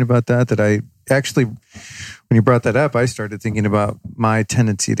mentioning about that I actually, when you brought that up, I started thinking about my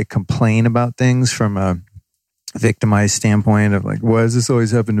tendency to complain about things from a victimized standpoint of like, why does this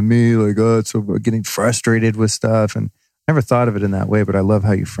always happen to me? Like, it's so getting frustrated with stuff. And I never thought of it in that way, but I love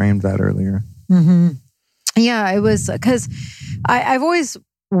how you framed that earlier. Mm-hmm. Yeah, it was because I've always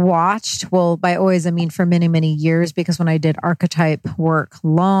watched, well, by always, I mean for many, many years, because when I did archetype work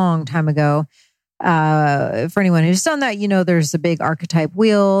long time ago, for anyone who's done that, there's a big archetype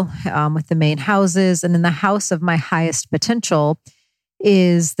wheel with the main houses. And in the house of my highest potential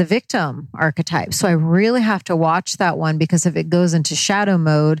is the victim archetype. So I really have to watch that one, because if it goes into shadow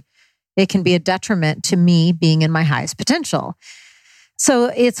mode, it can be a detriment to me being in my highest potential.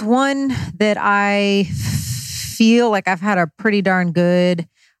 So it's one that I feel like I've had a pretty darn good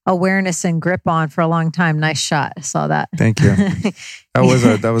awareness and grip on for a long time. Nice shot. I saw that. Thank you.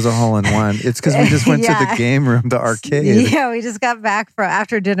 That was a hole in one. It's because we just went to the game room, the arcade. Yeah, we just got back from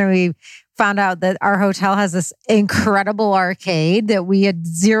after dinner. We found out that our hotel has this incredible arcade that we had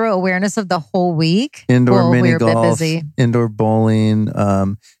zero awareness of the whole week. Indoor mini we were golf, a bit busy. Indoor bowling,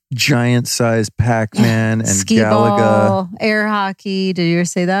 giant size Pac-Man and Skee Galaga. ball, air hockey. Did you ever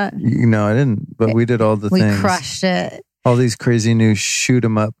say that? No, I didn't, but we did all the things. We crushed it. All these crazy new shoot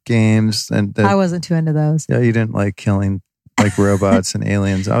 'em up games. And I wasn't too into those. Yeah, you didn't like killing like robots and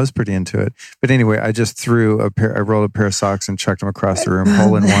aliens. I was pretty into it. But anyway, I just I rolled a pair of socks and chucked them across the room,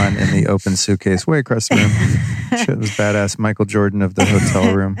 hole in one in the open suitcase, way across the room. Shit was badass. Michael Jordan of the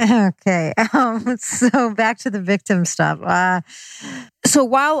hotel room. Okay. So back to the victim stuff. So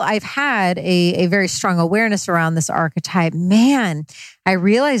while I've had a very strong awareness around this archetype, man, I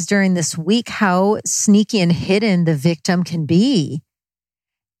realized during this week how sneaky and hidden the victim can be.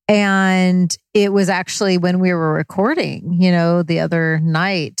 And it was actually when we were recording, the other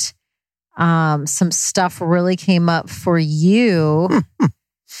night, some stuff really came up for you.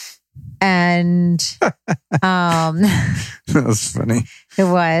 And that was funny. It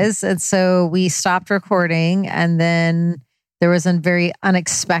was. And so we stopped recording, and then there was a very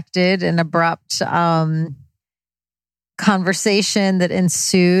unexpected and abrupt conversation that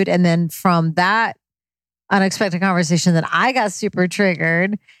ensued. And then from that unexpected conversation, that I got super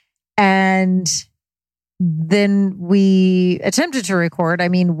triggered. And then we attempted to record. I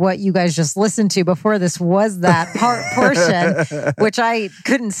mean, what you guys just listened to before this was that portion, which I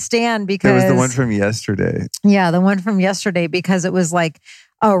couldn't stand because... It was the one from yesterday. Yeah, the one from yesterday, because it was like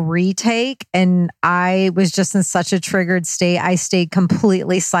a retake and I was just in such a triggered state. I stayed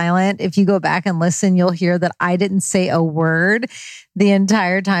completely silent. If you go back and listen, you'll hear that I didn't say a word the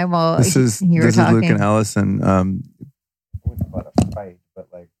entire time while you were talking. This is Luke and Alyson. I wouldn't call it a fight, but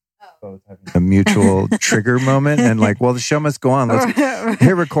like both having a mutual trigger moment, and like, well, the show must go on. Let's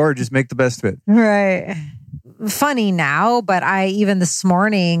hit record. Just make the best of it. Right. Funny now, but I even this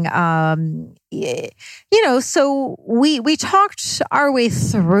morning, so we talked our way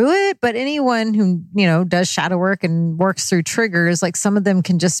through it. But anyone who does shadow work and works through triggers, like some of them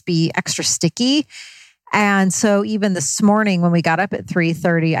can just be extra sticky. And so even this morning when we got up at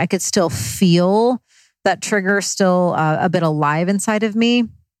 3:30, I could still feel that trigger still a bit alive inside of me.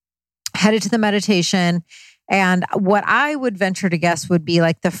 Headed to the meditation. And what I would venture to guess would be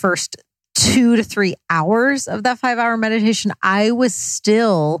like the first 2 to 3 hours of that 5-hour meditation, I was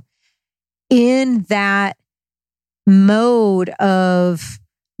still in that mode of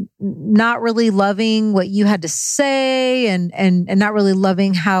not really loving what you had to say and not really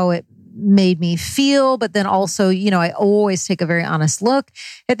loving how it made me feel. But then also, I always take a very honest look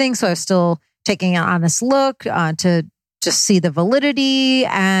at things. So I was still taking an honest look to just see the validity,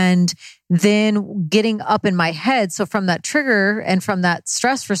 and then getting up in my head. So from that trigger and from that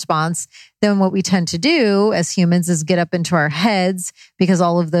stress response, then what we tend to do as humans is get up into our heads, because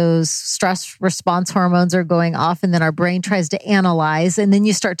all of those stress response hormones are going off, and then our brain tries to analyze, and then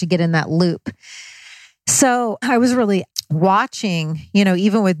you start to get in that loop. So I was really watching,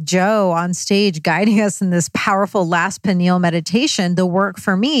 even with Joe on stage guiding us in this powerful last pineal meditation, the work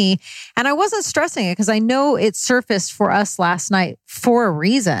for me. And I wasn't stressing it because I know it surfaced for us last night for a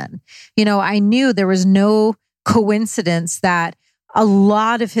reason. I knew there was no coincidence that a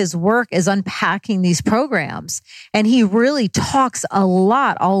lot of his work is unpacking these programs. And he really talks a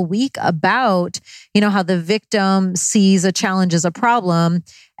lot all week about, how the victim sees a challenge as a problem,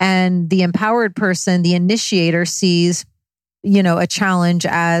 and the empowered person, the initiator, sees, a challenge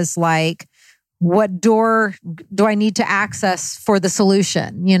as like, what door do I need to access for the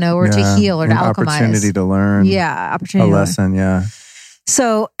solution, or to heal or to alchemize? Opportunity to learn. Yeah, opportunity. A lesson, yeah.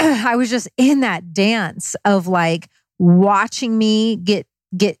 So I was just in that dance of like watching me get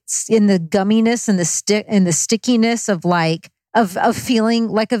in the gumminess and the stickiness of like of feeling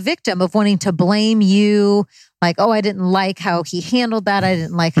like a victim, of wanting to blame you. Like, oh, I didn't like how he handled that. I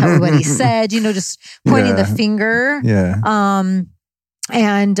didn't like how what he said, just pointing the finger. Yeah.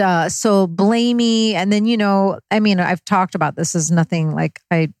 So blamey. And then, I've talked about this as nothing like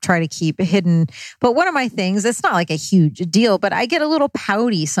I try to keep hidden. But one of my things, it's not like a huge deal, but I get a little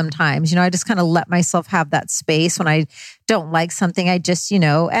pouty sometimes. I just kind of let myself have that space when I don't like something. I just, and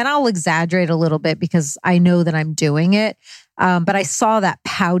I'll exaggerate a little bit because I know that I'm doing it. But I saw that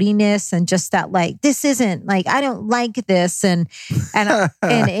poutiness and just that, like, this isn't like, I don't like this. And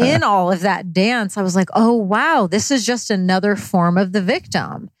in all of that dance, I was like, oh, wow, this is just another form of the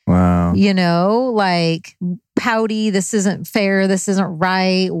victim. Wow. Like pouty, this isn't fair, this isn't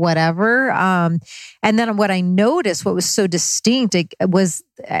right, whatever. And then what I noticed, what was so distinct, it was,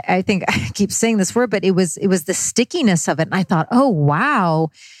 I think I keep saying this word, but it was the stickiness of it. And I thought, oh, wow.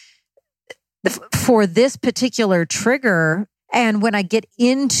 For this particular trigger, and when I get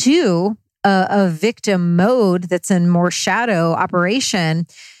into a victim mode that's in more shadow operation,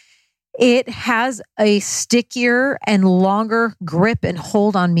 it has a stickier and longer grip and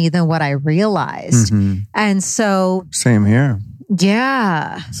hold on me than what I realized. Mm-hmm. And so... Same here.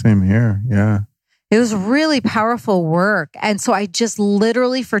 Yeah. Same here. Yeah. It was really powerful work. And so I just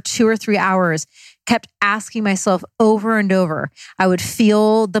literally for 2 or 3 hours kept asking myself over and over. I would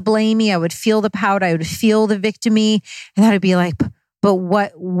feel the blamey, I would feel the pout, I would feel the victimy, and I'd be like, but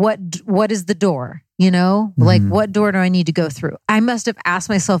what is the door? Mm-hmm. Like, what door do I need to go through? I must have asked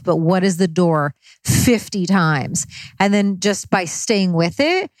myself, but what is the door 50 times? And then just by staying with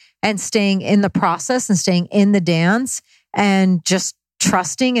it and staying in the process and staying in the dance and just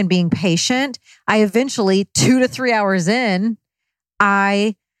trusting and being patient, I eventually 2 to 3 hours in,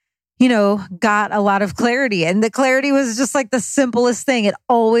 I got a lot of clarity. And the clarity was just like the simplest thing. It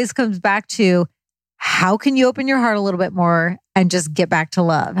always comes back to, how can you open your heart a little bit more and just get back to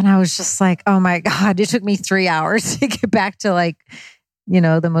love? And I was just like, oh my God, it took me 3 hours to get back to like,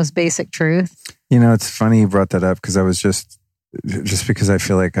 the most basic truth. It's funny you brought that up, because I was just because I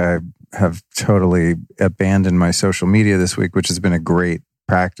feel like I have totally abandoned my social media this week, which has been a great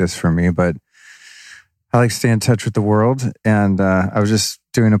practice for me, but I like to stay in touch with the world. And I was just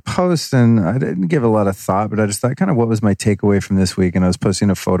doing a post, and I didn't give a lot of thought, but I just thought, kind of, what was my takeaway from this week? And I was posting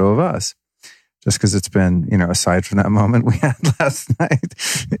a photo of us, just because it's been, aside from that moment we had last night.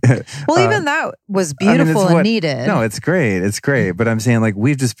 Well, even that was beautiful and needed. No, it's great. It's great. But I'm saying, like,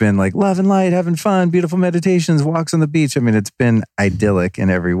 we've just been like love and light, having fun, beautiful meditations, walks on the beach. I mean, it's been idyllic in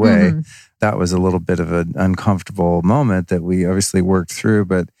every way. Mm-hmm. That was a little bit of an uncomfortable moment that we obviously worked through,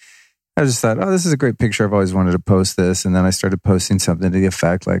 but I just thought, oh, this is a great picture. I've always wanted to post this. And then I started posting something to the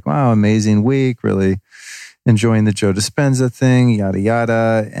effect like, wow, amazing week, really enjoying the Joe Dispenza thing, yada,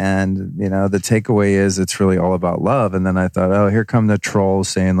 yada. And, the takeaway is it's really all about love. And then I thought, oh, here come the trolls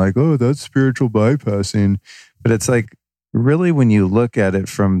saying like, oh, that's spiritual bypassing. But it's like, really, when you look at it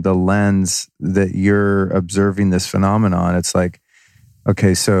from the lens that you're observing this phenomenon, it's like,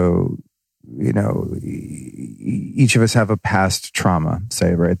 okay, so each of us have a past trauma,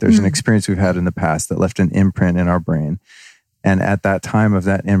 say, right? There's an experience we've had in the past that left an imprint in our brain. And at that time of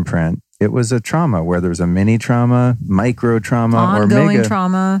that imprint, it was a trauma, where there was a mini trauma, micro trauma, ongoing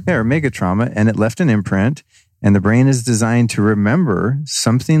trauma. Yeah, or mega trauma. And it left an imprint. And the brain is designed to remember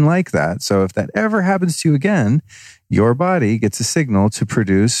something like that. So if that ever happens to you again, your body gets a signal to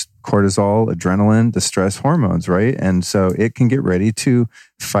produce cortisol, adrenaline, the stress hormones, right? And so it can get ready to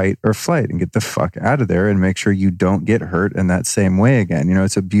fight or flight and get the fuck out of there and make sure you don't get hurt in that same way again. You know,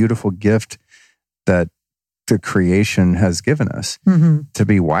 it's a beautiful gift that the creation has given us to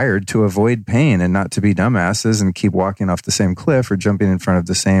be wired to avoid pain and not to be dumbasses and keep walking off the same cliff or jumping in front of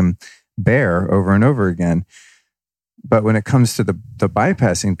the same bear over and over again. But when it comes to the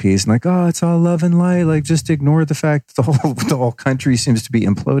bypassing piece, and like, oh, it's all love and light, like just ignore the fact that the whole country seems to be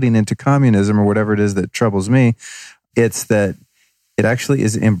imploding into communism or whatever it is that troubles me. It's that it actually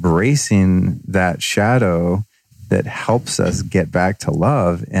is embracing that shadow that helps us get back to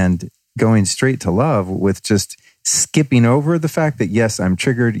love and going straight to love with just skipping over the fact that, yes, I'm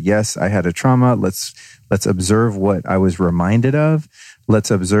triggered. Yes, I had a trauma. Let's observe what I was reminded of.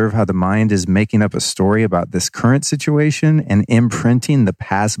 Let's observe how the mind is making up a story about this current situation and imprinting the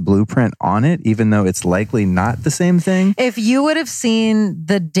past blueprint on it, even though it's likely not the same thing. If you would have seen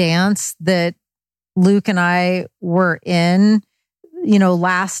the dance that Luke and I were in, you know,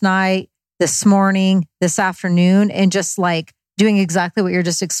 last night, this morning, this afternoon, and just like doing exactly what you're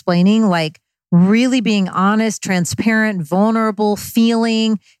just explaining, like really being honest, transparent, vulnerable,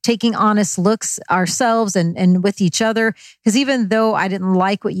 feeling, taking honest looks ourselves and with each other. Because even though I didn't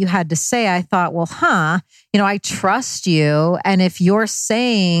like what you had to say, I thought, well, you know, I trust you. And if you're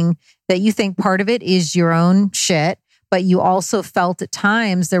saying that you think part of it is your own shit, but you also felt at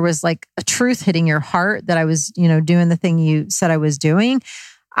times there was like a truth hitting your heart that I was, you know, doing the thing you said I was doing.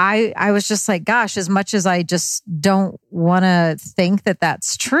 I was just like, gosh, as much as I just don't want to think that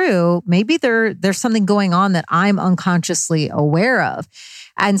that's true, maybe there's something going on that I'm unconsciously aware of.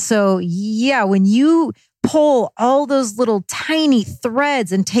 And so, yeah, when you pull all those little tiny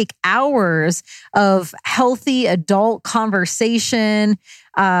threads and take hours of healthy adult conversation,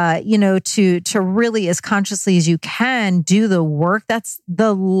 you know, to really as consciously as you can do the work, that's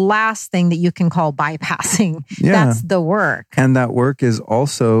the last thing that you can call bypassing. Yeah. That's the work. And that work is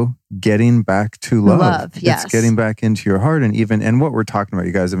also getting back to love. Yes. It's getting back into your heart. And what we're talking about,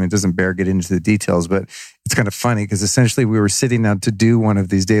 you guys, I mean, it doesn't bear getting into the details, but it's kind of funny because essentially we were sitting down to do one of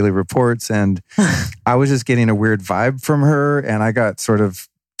these daily reports and I was just getting a weird vibe from her and I got sort of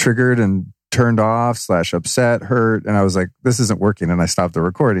triggered and turned off / upset, hurt. And I was like, this isn't working. And I stopped the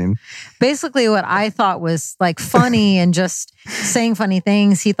recording. Basically what I thought was like funny and just saying funny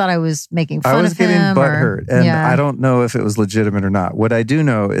things. He thought I was making fun of him. I was getting butthurt. And I don't know if it was legitimate or not. What I do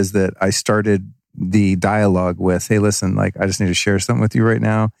know is that I started the dialogue with, hey, listen, like, I just need to share something with you right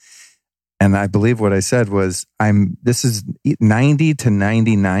now. And I believe what I said was, this is 90 to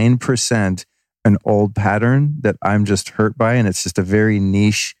 99% an old pattern that I'm just hurt by. And it's just a very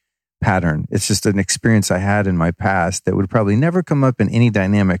niche pattern. It's just an experience I had in my past that would probably never come up in any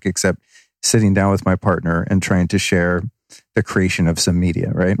dynamic except sitting down with my partner and trying to share the creation of some media,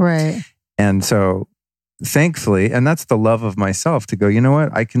 right? Right. And so thankfully, and that's the love of myself to go, you know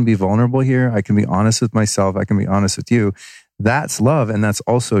what? I can be vulnerable here. I can be honest with myself. I can be honest with you. That's love. And that's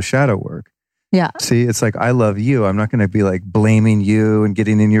also shadow work. Yeah. See, it's like, I love you. I'm not going to be like blaming you and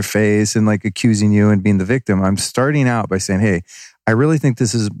getting in your face and like accusing you and being the victim. I'm starting out by saying, hey, I really think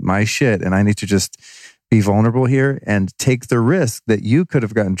this is my shit and I need to just be vulnerable here and take the risk that you could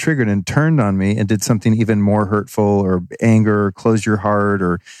have gotten triggered and turned on me and did something even more hurtful or anger or closed your heart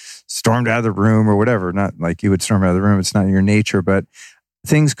or stormed out of the room or whatever. Not like you would storm out of the room. It's not your nature, but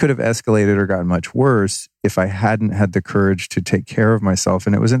things could have escalated or gotten much worse if I hadn't had the courage to take care of myself.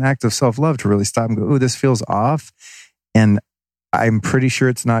 And it was an act of self-love to really stop and go, ooh, this feels off. And I'm pretty sure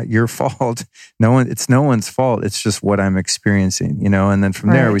it's not your fault. It's no one's fault. It's just what I'm experiencing, you know? And then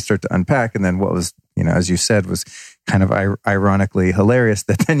from there we start to unpack. And then what was, you know, as you said, was kind of ironically hilarious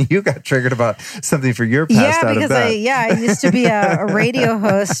that then you got triggered about something for your past out of that. I used to be a radio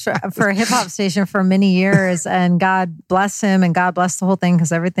host for a hip hop station for many years, and God bless him and God bless the whole thing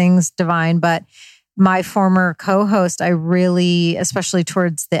because everything's divine. But my former co-host, I really, especially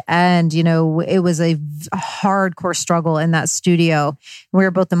towards the end, you know, it was a hardcore struggle in that studio. We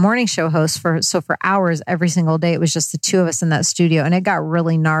were both the morning show hosts for hours every single day. It was just the two of us in that studio, and it got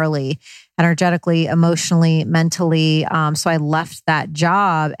really gnarly, energetically, emotionally, mentally. So I left that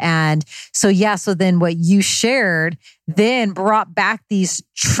job. And so then what you shared then brought back these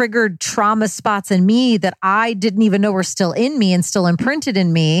triggered trauma spots in me that I didn't even know were still in me and still imprinted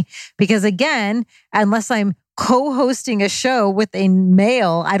in me. Because again, unless I'm co-hosting a show with a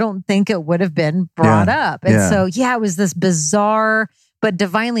male, I don't think it would have been brought up. And so, it was this bizarre, but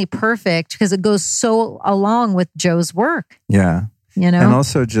divinely perfect because it goes so along with Joe's work. Yeah. You know? And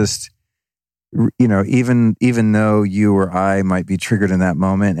also just even though you or I might be triggered in that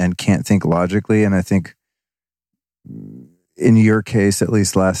moment and can't think logically, and I think in your case, at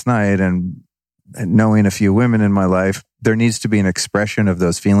least last night, and knowing a few women in my life, there needs to be an expression of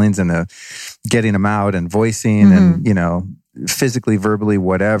those feelings and getting them out and voicing and, physically, verbally,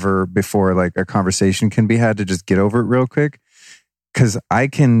 whatever, before like a conversation can be had to just get over it real quick. Because I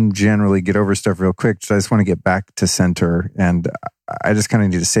can generally get over stuff real quick. So I just want to get back to center, and I just kind of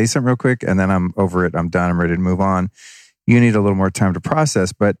need to say something real quick, and then I'm over it. I'm done. I'm ready to move on. You need a little more time to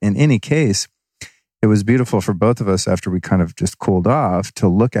process. But in any case, it was beautiful for both of us after we kind of just cooled off to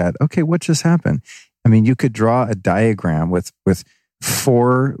look at, okay, what just happened? I mean, you could draw a diagram with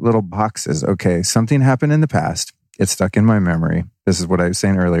 4 little boxes. Okay, something happened in the past. It stuck in my memory. This is what I was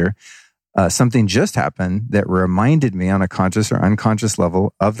saying earlier. Something just happened that reminded me on a conscious or unconscious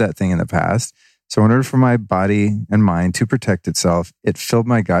level of that thing in the past. So in order for my body and mind to protect itself, it filled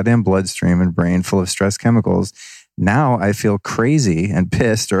my goddamn bloodstream and brain full of stress chemicals. Now I feel crazy and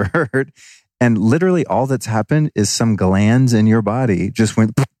pissed or hurt. And literally all that's happened is some glands in your body just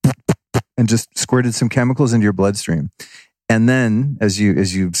went and just squirted some chemicals into your bloodstream. And then, as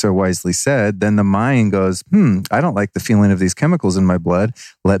you so wisely said, then the mind goes, I don't like the feeling of these chemicals in my blood.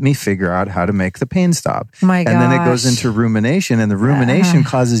 Let me figure out how to make the pain stop. My gosh. And then it goes into rumination, and the rumination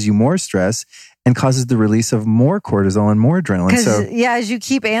causes you more stress and causes the release of more cortisol and more adrenaline. So, as you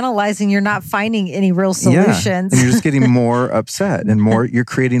keep analyzing, you're not finding any real solutions. Yeah, and you're just getting more upset and you're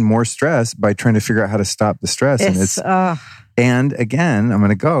creating more stress by trying to figure out how to stop the stress. And again, I'm going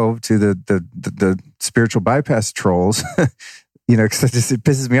to go to the spiritual bypass trolls, because it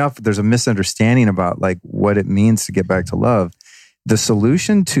pisses me off. There's a misunderstanding about like what it means to get back to love. The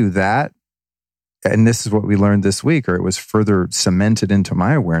solution to that, and this is what we learned this week, or it was further cemented into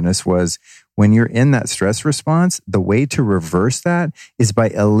my awareness, was when you're in that stress response, the way to reverse that is by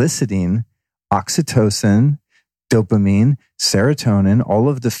eliciting oxytocin, dopamine, serotonin, all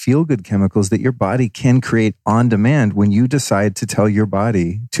of the feel-good chemicals that your body can create on demand when you decide to tell your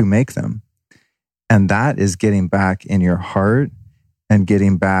body to make them. And that is getting back in your heart and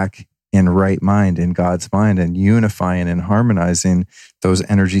getting back in right mind, in God's mind, and unifying and harmonizing those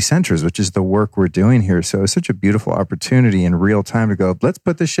energy centers, which is the work we're doing here. So it's such a beautiful opportunity in real time to go, let's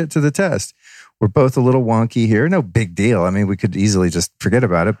put this shit to the test. We're both a little wonky here. No big deal. I mean, we could easily just forget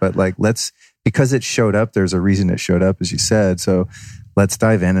about it, but like, because it showed up, there's a reason it showed up, as you said. So let's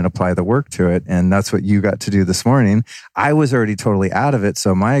dive in and apply the work to it. And that's what you got to do this morning. I was already totally out of it.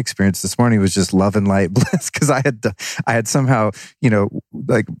 So my experience this morning was just love and light bliss, because I had somehow,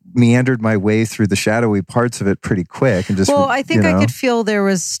 like meandered my way through the shadowy parts of it pretty quick. And just, I think I could feel there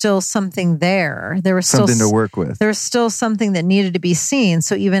was still something there. There was something to work with. There was still something that needed to be seen.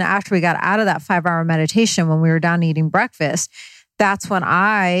 So even after we got out of that 5-hour meditation, when we were down eating breakfast, that's when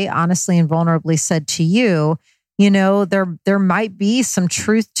I honestly and vulnerably said to you, there might be some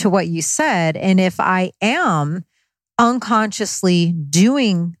truth to what you said. And if I am unconsciously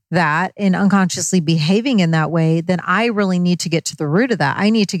doing that and unconsciously behaving in that way, then I really need to get to the root of that. I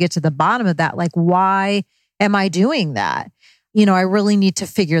need to get to the bottom of that. Like, why am I doing that? I really need to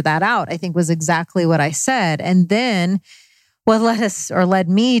figure that out, I think was exactly what I said. And then what led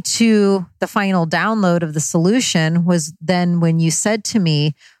me to the final download of the solution was then when you said to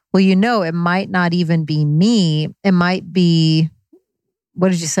me, well, it might not even be me. It might be, what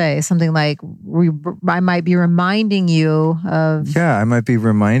did you say? Something like, I might be reminding you of... Yeah, I might be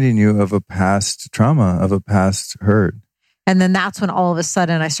reminding you of a past trauma, of a past hurt. And then that's when all of a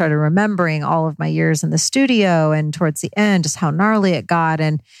sudden I started remembering all of my years in the studio, and towards the end, just how gnarly it got.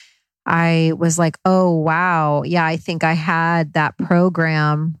 And I was like, oh, wow. Yeah, I think I had that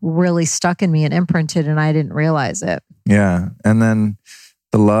program really stuck in me and imprinted, and I didn't realize it. Yeah. And then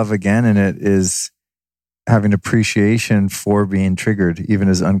the love again in it is having appreciation for being triggered, even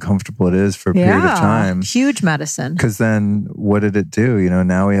as uncomfortable it is for a period of time. Huge medicine. Because then what did it do?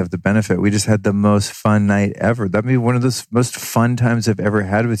 Now we have the benefit. We just had the most fun night ever. That'd be one of the most fun times I've ever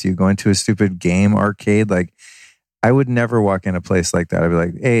had with you, going to a stupid game arcade. Like, I would never walk in a place like that. I'd be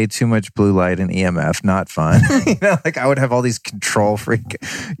like, hey, too much blue light and EMF, not fun. Like I would have all these control freak,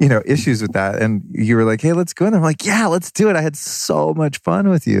 issues with that. And you were like, hey, let's go in there. I'm like, yeah, let's do it. I had so much fun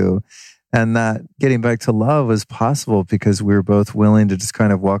with you. And that getting back to love was possible because we were both willing to just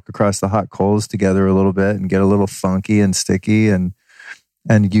kind of walk across the hot coals together a little bit and get a little funky and sticky and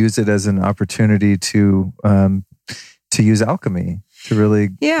use it as an opportunity to use alchemy. To really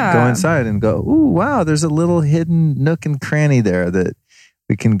go inside and go, ooh, wow, there's a little hidden nook and cranny there that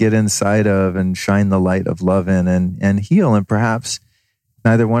we can get inside of and shine the light of love in and heal. And perhaps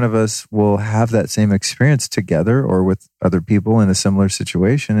neither one of us will have that same experience together or with other people in a similar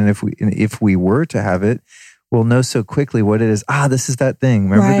situation. And if we were to have it, we'll know so quickly what it is. This is that thing.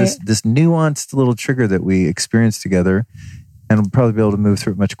 Remember this nuanced little trigger that we experienced together, and we'll probably be able to move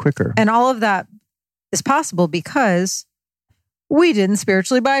through it much quicker. And all of that is possible because we didn't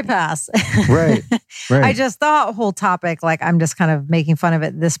spiritually bypass. Right. I just thought whole topic, like I'm just kind of making fun of it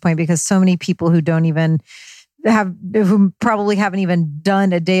at this point because so many people who who probably haven't even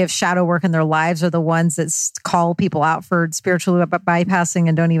done a day of shadow work in their lives are the ones that call people out for spiritually bypassing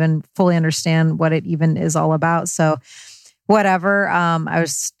and don't even fully understand what it even is all about. So whatever. I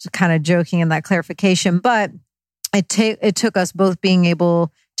was kind of joking in that clarification, but it took us both being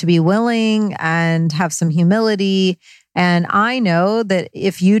able to be willing and have some humility. And I know that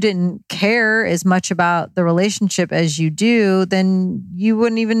if you didn't care as much about the relationship as you do, then you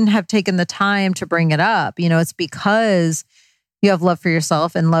wouldn't even have taken the time to bring it up. It's because you have love for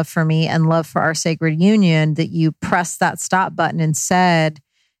yourself and love for me and love for our sacred union that you pressed that stop button and said,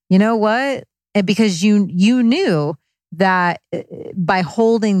 you know what? And because you knew that by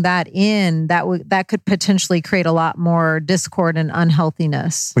holding that in, that could potentially create a lot more discord and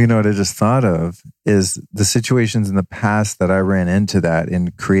unhealthiness. Well, what I just thought of is the situations in the past that I ran into that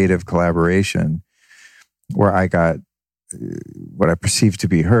in creative collaboration where I got what I perceived to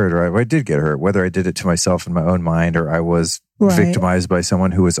be hurt, or I did get hurt, whether I did it to myself in my own mind or I was victimized by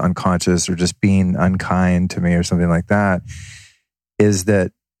someone who was unconscious or just being unkind to me or something like that, is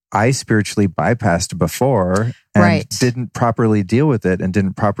that I spiritually bypassed before and didn't properly deal with it and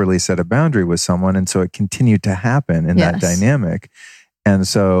didn't properly set a boundary with someone. And so it continued to happen in that dynamic. And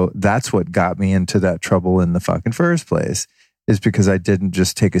so that's what got me into that trouble in the fucking first place, is because I didn't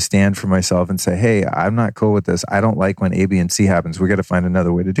just take a stand for myself and say, hey, I'm not cool with this. I don't like when A, B, and C happens. We got to find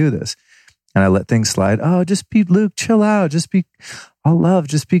another way to do this. And I let things slide. Oh, just be Luke, chill out. Just be all love,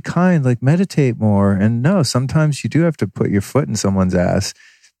 just be kind, like meditate more. And no, sometimes you do have to put your foot in someone's ass,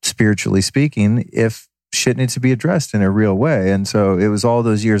 spiritually speaking, if shit needs to be addressed in a real way. And so it was all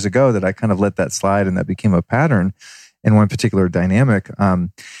those years ago that I kind of let that slide, and that became a pattern in one particular dynamic.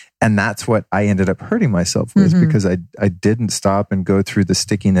 And that's what I ended up hurting myself with, because I didn't stop and go through the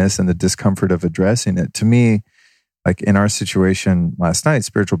stickiness and the discomfort of addressing it. To me, like in our situation last night,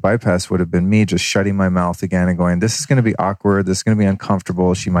 spiritual bypass would have been me just shutting my mouth again and going, this is going to be awkward. This is going to be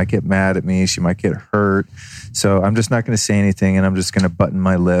uncomfortable. She might get mad at me. She might get hurt. So I'm just not going to say anything. And I'm just going to button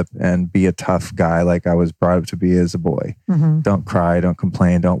my lip and be a tough guy like I was brought up to be as a boy. Don't cry. Don't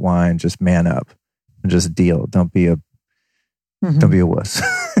complain. Don't whine. Just man up and just deal. Don't be a wuss.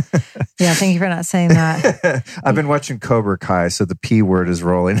 Yeah, thank you for not saying that. I've been watching Cobra Kai, so the P word is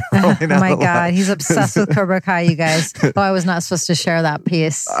rolling Oh out my a God, lot. he's obsessed with Cobra Kai, you guys. Oh, I was not supposed to share that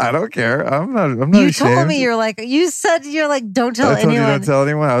piece. I don't care. I'm not You ashamed. told me you said don't tell I told anyone. you don't tell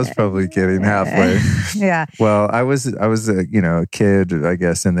anyone. I was probably kidding halfway. Yeah. Well, I was a kid, I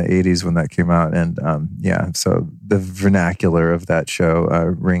guess, in the 80s when that came out. And so the vernacular of that show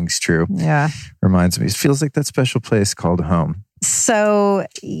rings true. Yeah. Reminds me. It feels like that special place called home. So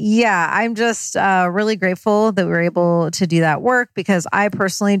yeah, I'm just really grateful that we were able to do that work, because I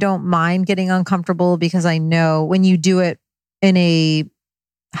personally don't mind getting uncomfortable, because I know when you do it in a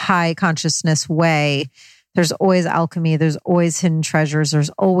high consciousness way, there's always alchemy, there's always hidden treasures,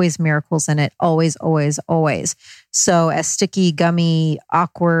 there's always miracles in it, always, always, always. So as sticky, gummy,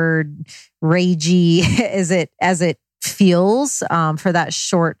 awkward, ragey as it feels for that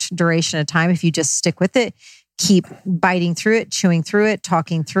short duration of time, if you just stick with it, keep biting through it, chewing through it,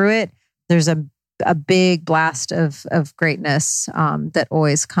 talking through it, there's a big blast of greatness that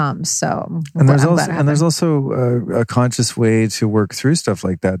always comes. So, there's also a conscious way to work through stuff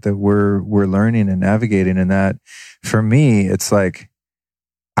like that we're learning and navigating. And that, for me, it's like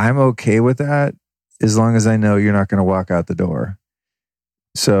I'm okay with that as long as I know you're not going to walk out the door.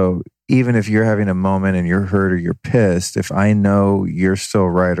 So even if you're having a moment and you're hurt or you're pissed, if I know you're still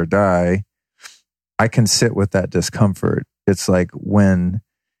ride or die, I can sit with that discomfort. It's like when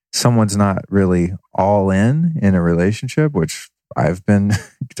someone's not really all in a relationship, which I've been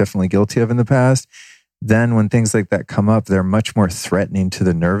definitely guilty of in the past, then when things like that come up, they're much more threatening to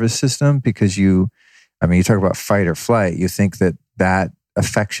the nervous system, because you talk about fight or flight. You think that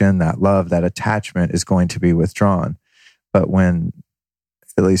affection, that love, that attachment is going to be withdrawn. But when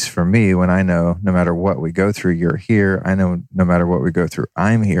at least for me, when I know no matter what we go through, you're here. I know no matter what we go through,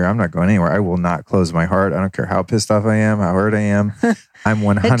 I'm here. I'm not going anywhere. I will not close my heart. I don't care how pissed off I am, how hurt I am. I'm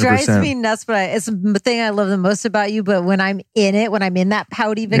 100%. It drives me nuts, but it's the thing I love the most about you. But when I'm in it, when I'm in that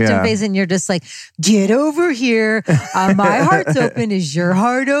pouty victim phase and you're just like, get over here. My heart's open. Is your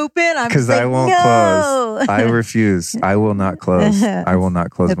heart open? I'm because I won't close. I refuse. I will not close. I will not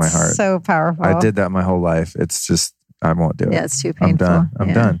close my heart. So powerful. I did that my whole life. It's just, I won't do it. Yeah, it's too painful.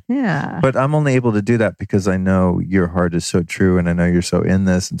 I'm done. Yeah. But I'm only able to do that because I know your heart is so true, and I know you're so in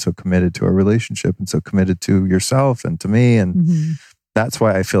this and so committed to our relationship and so committed to yourself and to me. And that's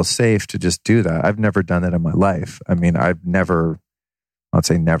why I feel safe to just do that. I've never done that in my life. I mean, I'll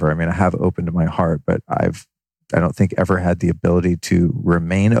say never. I mean, I have opened my heart, but I don't think ever had the ability to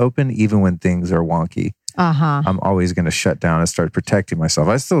remain open even when things are wonky. I'm always going to shut down and start protecting myself.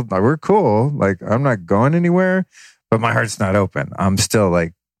 We're cool. Like, I'm not going anywhere, but my heart's not open. I'm still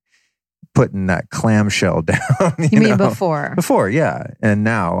like putting that clamshell down. You mean before? Before, yeah. And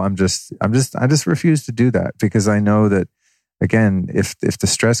now I just refuse to do that because I know that, again, if the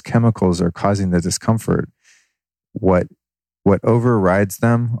stress chemicals are causing the discomfort, what overrides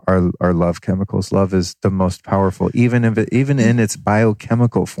them are love chemicals. Love is the most powerful, even in its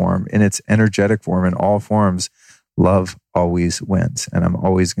biochemical form, in its energetic form, in all forms. Love always wins, and I'm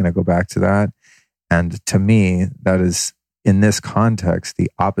always going to go back to that. And to me, that is, in this context,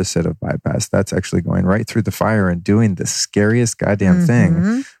 the opposite of bypass. That's actually going right through the fire and doing the scariest goddamn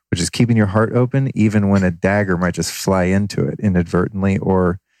thing, which is keeping your heart open, even when a dagger might just fly into it inadvertently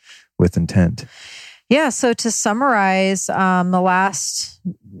or with intent. Yeah. So to summarize the last,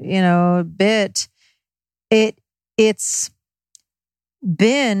 bit, it's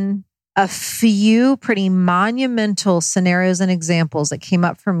been a few pretty monumental scenarios and examples that came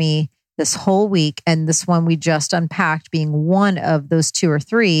up for me this whole week, and this one we just unpacked being one of those two or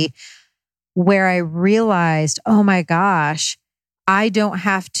three, where I realized, oh my gosh, I don't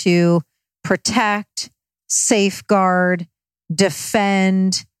have to protect, safeguard,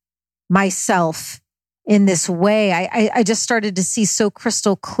 defend myself in this way. I just started to see so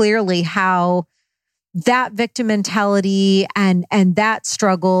crystal clearly how that victim mentality and that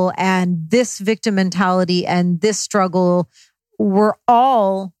struggle and this victim mentality and this struggle were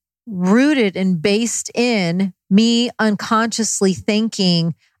all rooted and based in me unconsciously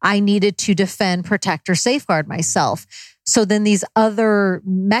thinking I needed to defend, protect, or safeguard myself. So then these other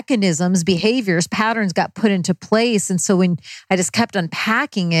mechanisms, behaviors, patterns got put into place. And so when I just kept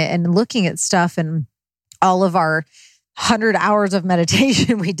unpacking it and looking at stuff and all of our 100 hours of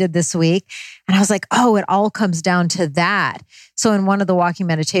meditation we did this week, and I was like, oh, it all comes down to that. So in one of the walking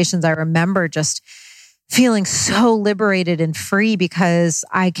meditations, I remember just feeling so liberated and free because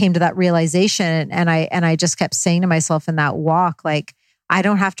I came to that realization, and I just kept saying to myself in that walk, like, I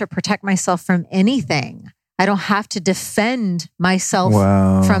don't have to protect myself from anything. I don't have to defend myself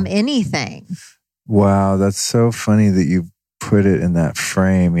from anything. Wow, that's so funny that you put it in that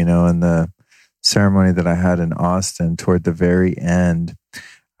frame. In the ceremony that I had in Austin, toward the very end,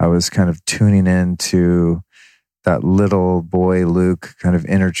 I was kind of tuning into that little boy Luke kind of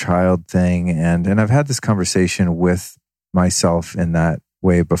inner child thing. And I've had this conversation with myself in that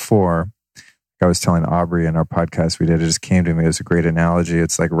way before. I was telling Aubrey in our podcast we did, it just came to me as a great analogy.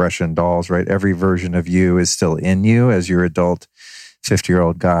 It's like Russian dolls, right? Every version of you is still in you as your adult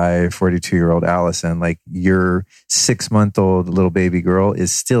 50-year-old guy, 42-year-old Alyson. Like your 6-month-old little baby girl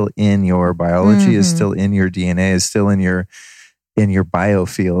is still in your biology, is still in your DNA, is still in your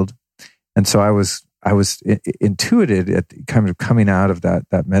biofield. And so I was intuited at kind of coming out of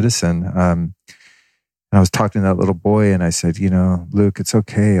that medicine. And I was talking to that little boy and I said, Luke, it's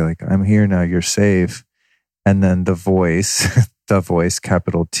okay. Like, I'm here now. You're safe. And then the voice,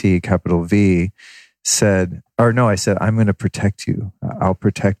 capital T, capital V, said, I said, I'm going to protect you. I'll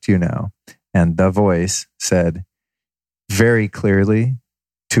protect you now. And the voice said very clearly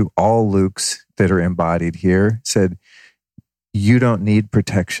to all Lukes that are embodied here, said, you don't need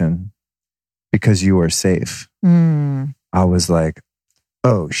protection because you are safe. I was like,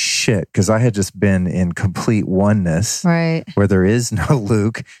 oh shit, because I had just been in complete oneness, right, where there is no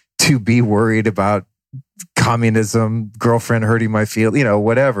Luke to be worried about communism, girlfriend hurting my feelings,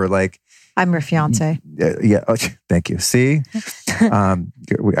 whatever. Like, I'm your fiance. Yeah. Oh, thank you. See,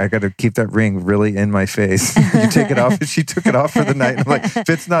 I got to keep that ring really in my face. You take it off. She took it off for the night. I'm like, if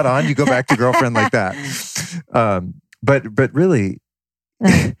it's not on, you go back to girlfriend like that. But really,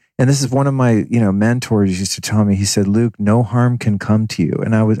 and this is one of my, mentors used to tell me, he said, Luke, no harm can come to you.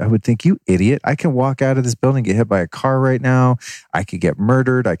 And I would think, you idiot, I can walk out of this building, get hit by a car right now. I could get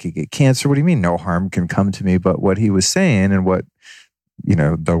murdered. I could get cancer. What do you mean no harm can come to me? But what he was saying and what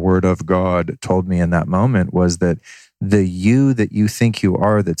the word of God told me in that moment was that the you that you think you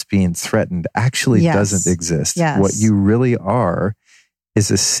are that's being threatened actually doesn't exist. Yes. What you really are is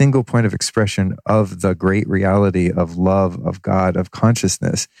a single point of expression of the great reality of love, of God, of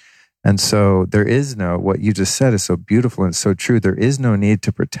consciousness. And so there is what you just said is so beautiful and so true. There is no need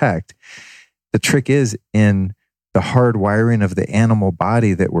to protect. The trick is in the hard wiring of the animal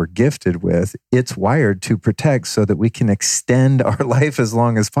body that we're gifted with. It's wired to protect so that we can extend our life as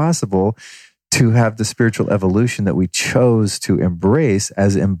long as possible to have the spiritual evolution that we chose to embrace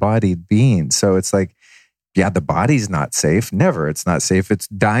as embodied beings. So it's like, the body's not safe. Never. It's not safe. It's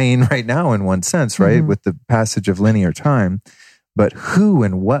dying right now in one sense, right? With the passage of linear time. But who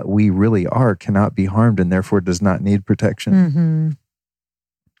and what we really are cannot be harmed and therefore does not need protection.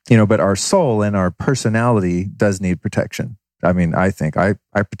 But our soul and our personality does need protection. I mean, I think I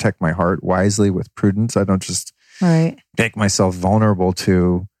protect my heart wisely with prudence. I don't just make myself vulnerable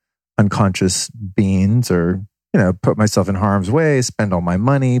to unconscious beings or, put myself in harm's way, spend all my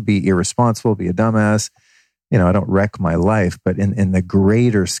money, be irresponsible, be a dumbass. I don't wreck my life, but in the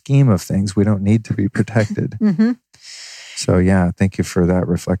greater scheme of things, we don't need to be protected. So thank you for that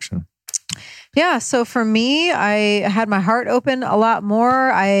reflection. Yeah. So for me, I had my heart open a lot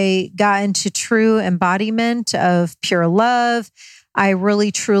more. I got into true embodiment of pure love. I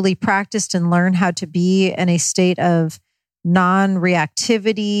really, truly practiced and learned how to be in a state of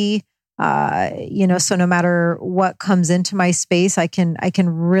non-reactivity. So no matter what comes into my space, I can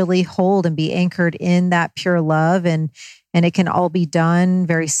really hold and be anchored in that pure love, and it can all be done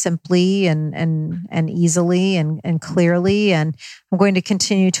very simply and easily and clearly. And I'm going to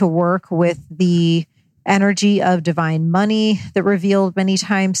continue to work with the energy of divine money that revealed many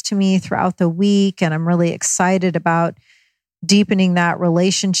times to me throughout the week. And I'm really excited about deepening that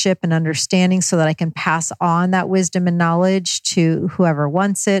relationship and understanding so that I can pass on that wisdom and knowledge to whoever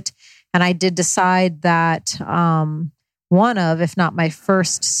wants it. And I did decide that one of, if not my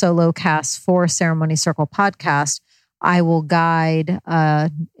first solo cast for Ceremony Circle podcast, I will guide a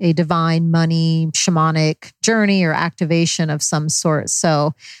divine money shamanic journey or activation of some sort.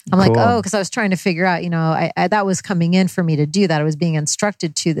 So I'm like, because I was trying to figure out, I that was coming in for me to do that. I was being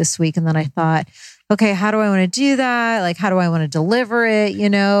instructed to this week. And then I thought, okay, how do I want to do that? Like, how do I want to deliver it?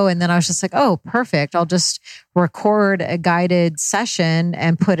 And then I was just like, oh, perfect. I'll just record a guided session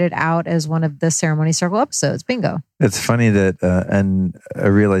and put it out as one of the Ceremony Circle episodes. Bingo. It's funny that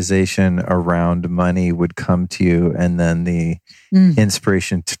a realization around money would come to you, and then the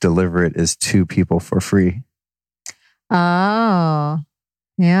inspiration to deliver it is to people for free. Oh,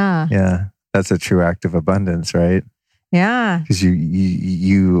 yeah. Yeah. That's a true act of abundance, right? Yeah. Because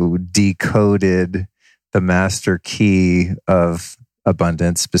you decoded the master key of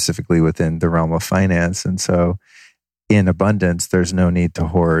abundance, specifically within the realm of finance. And so in abundance, there's no need to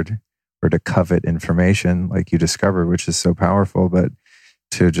hoard or to covet information like you discovered, which is so powerful, but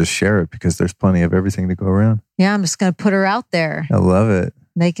to just share it because there's plenty of everything to go around. Yeah, I'm just going to put her out there. I love it.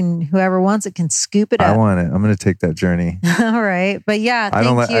 Whoever wants it can scoop it up. I want it. I'm going to take that journey. All right. But yeah,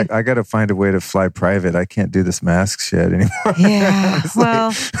 thank you. I got to find a way to fly private. I can't do this mask shit anymore. Yeah.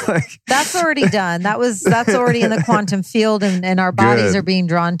 Well, that's already done. That's already in the quantum field and our bodies are being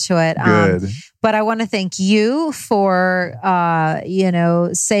drawn to it. Good. But I want to thank you for,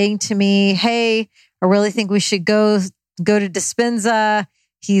 saying to me, hey, I really think we should go to Dispenza.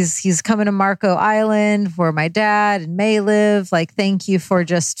 He's coming to Marco Island where my dad and May live. Like, thank you for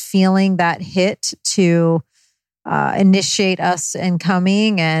just feeling that hit to initiate us in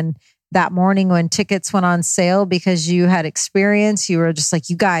coming. And that morning when tickets went on sale because you had experience, you were just like,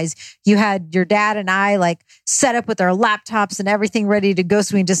 you guys, you had your dad and I like set up with our laptops and everything ready to go.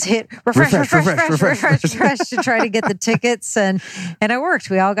 So we just hit refresh to try to get the tickets. And it worked.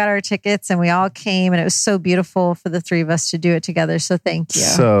 We all got our tickets and we all came, and it was so beautiful for the three of us to do it together. So thank you.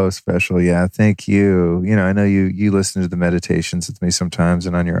 So special. Yeah. Thank you. I know you listen to the meditations with me sometimes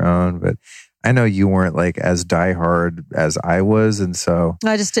and on your own, but I know you weren't like as diehard as I was. And so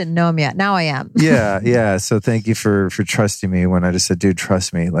I just didn't know him yet. Now I am. Yeah. So thank you for trusting me when I just said, dude,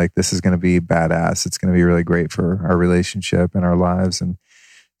 trust me. Like, this is going to be badass. It's going to be really great for our relationship and our lives. And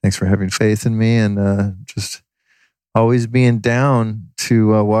thanks for having faith in me and just always being down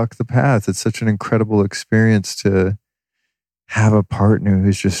to walk the path. It's such an incredible experience to have a partner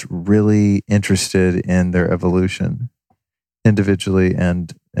who's just really interested in their evolution individually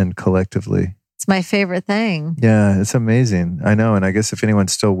and collectively. It's my favorite thing. Yeah, it's amazing. I know. And I guess if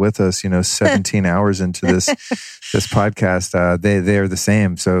anyone's still with us, 17 hours into this podcast, they're the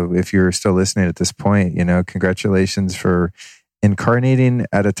same. So if you're still listening at this point, congratulations for incarnating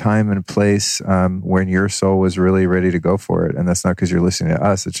at a time and place when your soul was really ready to go for it. And that's not because you're listening to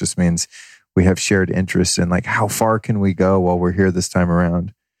us. It just means we have shared interests in like, how far can we go while we're here this time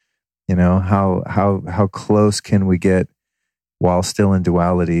around? You know, how close can we get while still in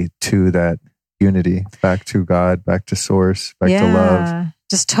duality to that unity, back to God, back to source, back to love.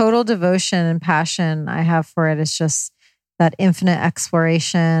 Just total devotion and passion I have for it. It's just that infinite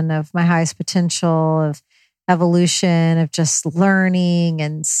exploration of my highest potential, of evolution, of just learning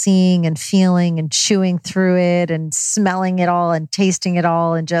and seeing and feeling and chewing through it and smelling it all and tasting it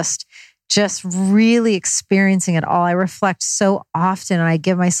all and just really experiencing it all. I reflect so often and I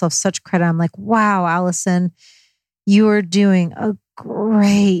give myself such credit. I'm like, wow, Alyson, you are doing a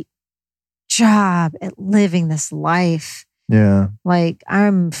great job at living this life. Yeah. Like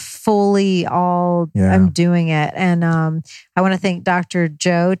I'm fully I'm doing it. And I want to thank Dr.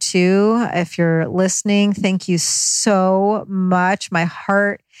 Joe too. If you're listening, thank you so much. My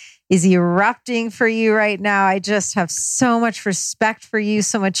heart is erupting for you right now. I just have so much respect for you,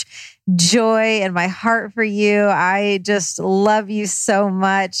 so much joy in my heart for you. I just love you so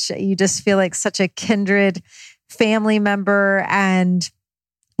much. You just feel like such a kindred family member, and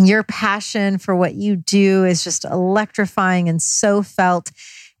your passion for what you do is just electrifying and so felt.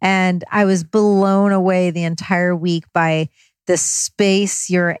 And I was blown away the entire week by the space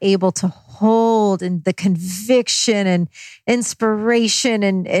you're able to hold and the conviction and inspiration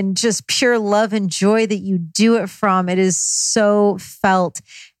and just pure love and joy that you do it from. It is so felt.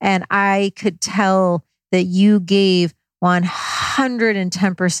 And I could tell that you gave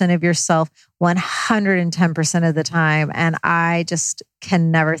 110% of yourself, 110% of the time. And I just can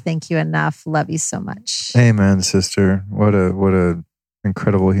never thank you enough. Love you so much. Amen, sister. What a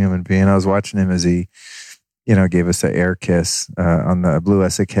incredible human being. I was watching him as he, gave us an air kiss blew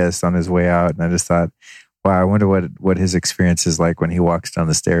us a kiss on his way out. And I just thought, wow, I wonder what his experience is like when he walks down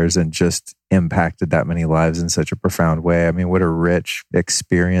the stairs and just impacted that many lives in such a profound way. I mean, what a rich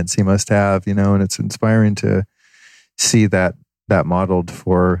experience he must have, and it's inspiring to see that modeled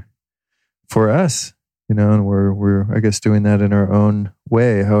for us, and we're I guess doing that in our own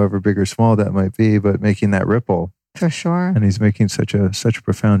way, however big or small that might be, but making that ripple for sure. And he's making such a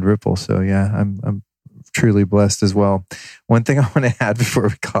profound ripple. So yeah, I'm truly blessed as well. One thing I want to add before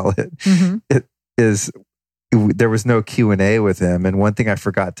we call it, it is there was no Q&A with him, and one thing I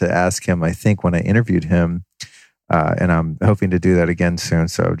forgot to ask him, I think when I interviewed him. And I'm hoping to do that again soon.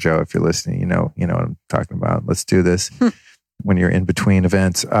 So Joe, if you're listening, you know what I'm talking about. Let's do this when you're in between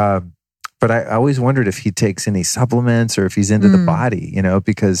events. But I always wondered if he takes any supplements or if he's into the body,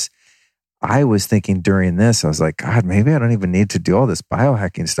 because I was thinking during this, I was like, God, maybe I don't even need to do all this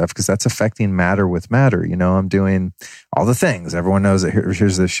biohacking stuff because that's affecting matter with matter. I'm doing all the things. Everyone knows that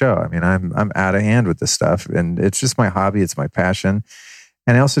here's this show. I mean, I'm out of hand with this stuff, and it's just my hobby. It's my passion.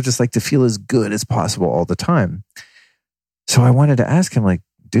 And I also just like to feel as good as possible all the time. So I wanted to ask him, like,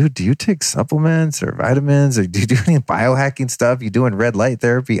 dude, do you take supplements or vitamins? Or do you do any biohacking stuff? You doing red light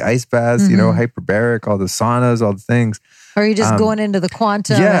therapy, ice baths, hyperbaric, all the saunas, all the things? Or are you just going into the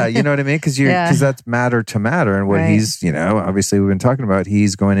quantum? Yeah, you know what I mean? Because that's matter to matter. And what he's, obviously we've been talking about,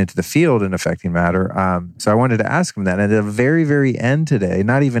 he's going into the field and affecting matter. So I wanted to ask him that. And at the very, very end today,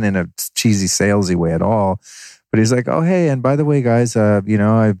 not even in a cheesy, salesy way at all, but he's like, oh, hey, and by the way, guys,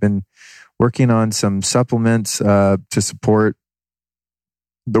 I've been working on some supplements to support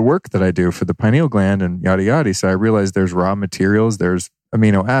the work that I do for the pineal gland and yada, yada. So I realized there's raw materials, there's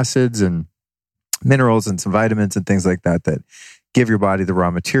amino acids and minerals and some vitamins and things like that give your body the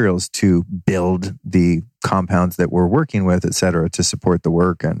raw materials to build the compounds that we're working with, et cetera, to support the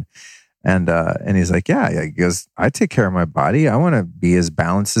work. And he's like, yeah, he goes, I take care of my body. I want to be as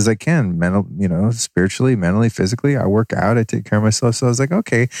balanced as I can, spiritually, mentally, physically. I work out. I take care of myself. So I was like,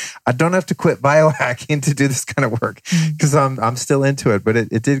 okay, I don't have to quit biohacking to do this kind of work because I'm still into it. But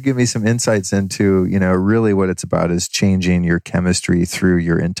it did give me some insights into, really what it's about is changing your chemistry through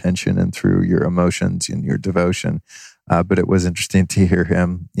your intention and through your emotions and your devotion. But it was interesting to hear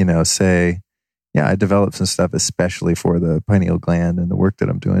him, say, yeah, I developed some stuff especially for the pineal gland and the work that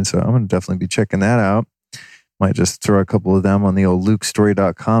I'm doing. So I'm going to definitely be checking that out. Might just throw a couple of them on the old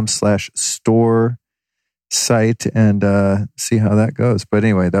lukestory.com/store site and see how that goes. But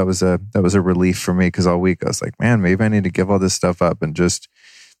anyway, that was a relief for me because all week I was like, man, maybe I need to give all this stuff up and just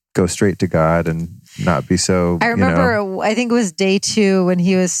go straight to God and not be so. I remember, I think it was day 2 when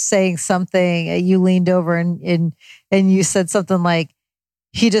he was saying something. You leaned over and you said something like,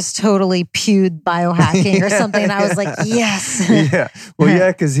 he just totally pewed biohacking or something. And I was like, yes. Yeah. Well,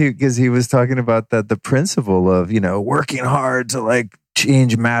 yeah, because he was talking about the principle of, working hard to like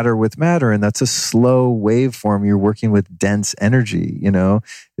change matter with matter, and that's a slow waveform. You're working with dense energy.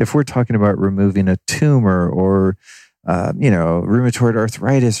 If we're talking about removing a tumor or rheumatoid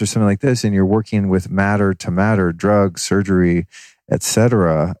arthritis or something like this, and you're working with matter to matter, drug, surgery,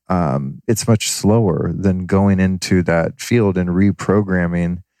 etc., it's much slower than going into that field and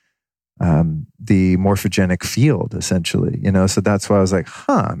reprogramming the morphogenic field, essentially. So that's why I was like,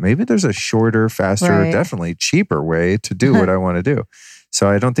 maybe there's a shorter, faster, definitely cheaper way to do what I want to do. So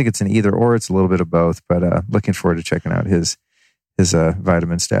I don't think it's an either or, it's a little bit of both, but looking forward to checking out his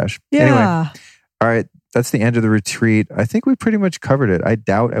vitamin stash. Yeah. Anyway, all right, that's the end of the retreat. I think we pretty much covered it. I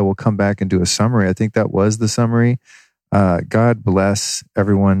doubt I will come back and do a summary. I think that was the summary. God bless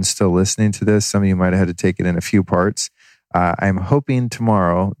everyone still listening to this. Some of you might have had to take it in a few parts. I'm hoping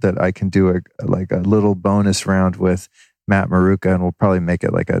tomorrow that I can do a little bonus round with Matt Maruca, and we'll probably make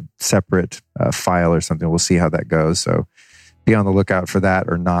it like a separate file or something. We'll see how that goes. So be on the lookout for that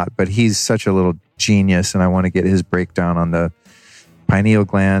or not. But he's such a little genius, and I want to get his breakdown on the pineal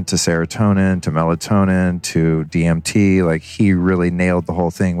gland to serotonin to melatonin to DMT. Like, he really nailed the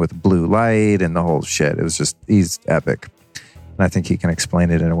whole thing with blue light and the whole shit. It was just, he's epic. And I think he can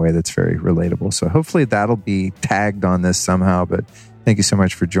explain it in a way that's very relatable. So hopefully that'll be tagged on this somehow. But thank you so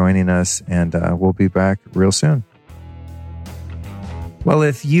much for joining us, and we'll be back real soon. Well,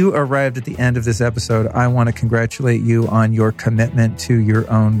 if you arrived at the end of this episode, I want to congratulate you on your commitment to your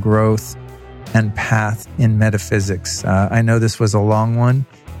own growth and path in metaphysics. I know this was a long one,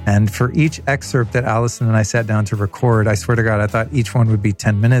 and for each excerpt that Alyson and I sat down to record, I swear to God, I thought each one would be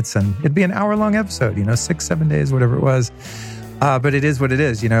 10 minutes and it'd be an hour-long episode, 6-7 days, whatever it was. But it is what it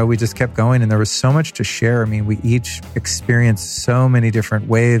is. We just kept going, and there was so much to share. I mean, we each experienced so many different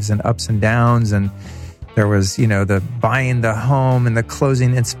waves and ups and downs, and there was, the buying the home and the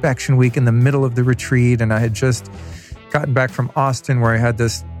closing inspection week in the middle of the retreat. And I had just gotten back from Austin, where I had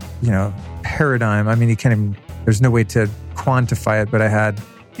this, paradigm. I mean, you can't even, there's no way to quantify it, but I had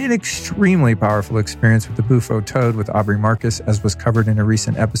an extremely powerful experience with the Bufo toad with Aubrey Marcus, as was covered in a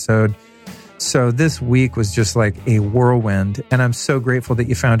recent episode. So this week was just like a whirlwind. And I'm so grateful that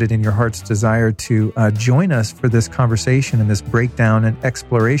you found it in your heart's desire to join us for this conversation and this breakdown and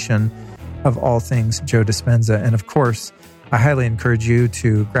exploration of all things Joe Dispenza. And of course, I highly encourage you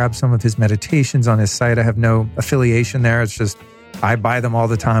to grab some of his meditations on his site. I have no affiliation there. It's just, I buy them all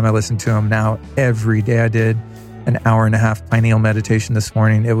the time. I listen to them now every day. I did an 1.5-hour pineal meditation this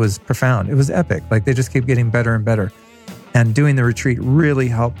morning. It was profound. It was epic. Like, they just keep getting better and better. And doing the retreat really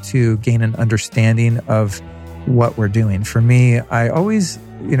helped to gain an understanding of what we're doing. For me, I always,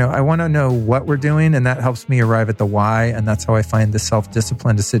 I want to know what we're doing, and that helps me arrive at the why. And that's how I find the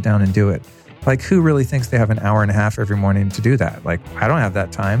self-discipline to sit down and do it. Like, who really thinks they have an 1.5 hours every morning to do that? Like, I don't have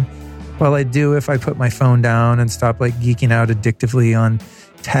that time. Well, I do if I put my phone down and stop geeking out addictively on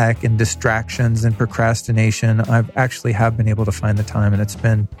tech and distractions and procrastination. I've actually have been able to find the time, and it's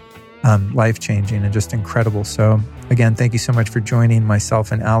been life-changing and just incredible. So again, thank you so much for joining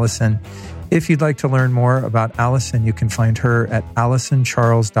myself and Alyson. If you'd like to learn more about Alyson, you can find her at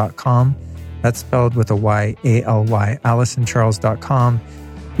AlysonCharles.com. That's spelled with a Y-A-L-Y, AlysonCharles.com.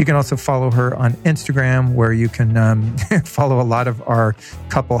 You can also follow her on Instagram, where you can follow a lot of our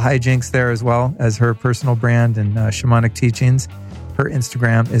couple hijinks there, as well as her personal brand and shamanic teachings. Her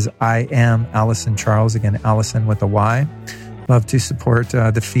Instagram is I am Alyson Charles. Again, Alyson with a Y. Love to support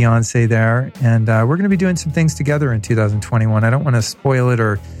the fiance there. And we're going to be doing some things together in 2021. I don't want to spoil it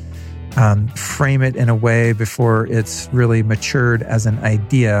or frame it in a way before it's really matured as an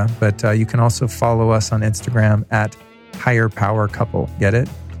idea. But you can also follow us on Instagram at Higher Power Couple. Get it?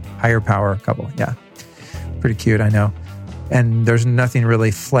 Higher Power Couple. Yeah. Pretty cute, I know. And there's nothing really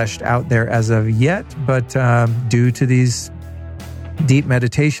fleshed out there as of yet, but due to these deep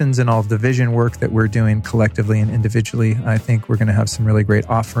meditations and all of the vision work that we're doing collectively and individually, I think we're going to have some really great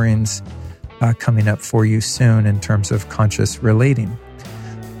offerings coming up for you soon in terms of conscious relating.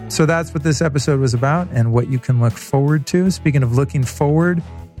 So that's what this episode was about and what you can look forward to. Speaking of looking forward,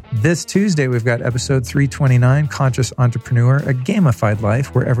 this Tuesday, we've got episode 329, Conscious Entrepreneur, a gamified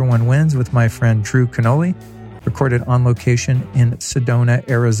life where everyone wins, with my friend Drew Canoli, recorded on location in Sedona,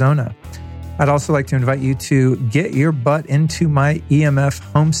 Arizona. I'd also like to invite you to get your butt into my EMF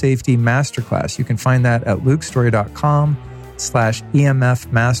Home Safety Masterclass. You can find that at lukestory.com/EMF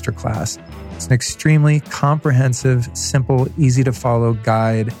Masterclass. It's an extremely comprehensive, simple, easy to follow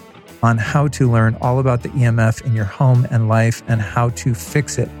guide on how to learn all about the EMF in your home and life and how to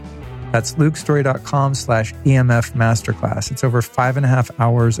fix it. That's lukestory.com/EMF Masterclass. It's over 5.5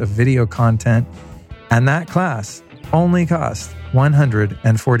 hours of video content. And that class only costs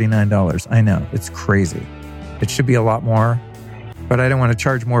 $149. I know, it's crazy. It should be a lot more. But I don't want to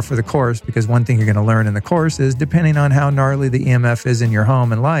charge more for the course, because one thing you're going to learn in the course is, depending on how gnarly the EMF is in your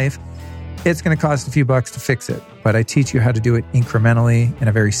home and life, it's going to cost a few bucks to fix it. But I teach you how to do it incrementally in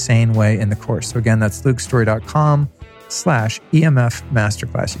a very sane way in the course. So again, that's lukestory.com/EMF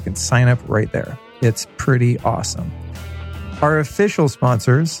Masterclass. You can sign up right there. It's pretty awesome. Our official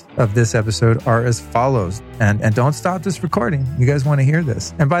sponsors of this episode are as follows. And don't stop this recording. You guys want to hear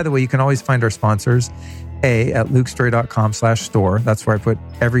this. And by the way, you can always find our sponsors at lukestory.com/store. That's where I put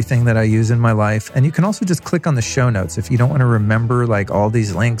everything that I use in my life. And you can also just click on the show notes if you don't want to remember like all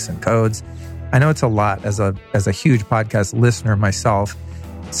these links and codes. I know it's a lot as a huge podcast listener myself.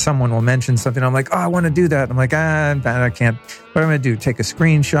 Someone will mention something. I'm like, oh, I want to do that. I'm like, I can't. What I'm going to do, take a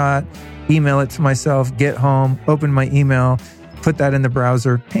screenshot, email it to myself, get home, open my email, put that in the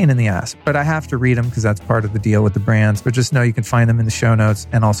browser, pain in the ass. But I have to read them because that's part of the deal with the brands. But just know you can find them in the show notes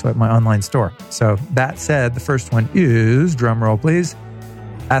and also at my online store. So that said, the first one is, drum roll please,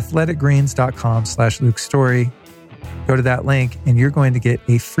 athleticgreens.com/LukeStory. Go to that link and you're going to get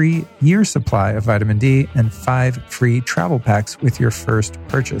a free year supply of vitamin D and 5 free travel packs with your first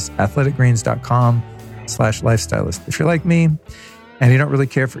purchase. athleticgreens.com/lifestylist. If you're like me and you don't really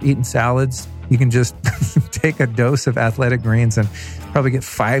care for eating salads, you can just take a dose of Athletic Greens and probably get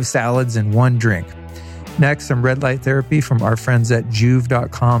 5 salads and 1 drink. Next, some red light therapy from our friends at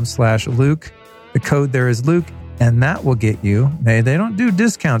juve.com/Luke. The code there is Luke, and that will get you. They don't do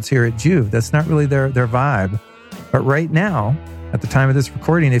discounts here at Juve. That's not really their vibe. But right now, at the time of this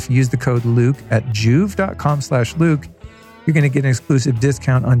recording, if you use the code Luke at juve.com/Luke, you're going to get an exclusive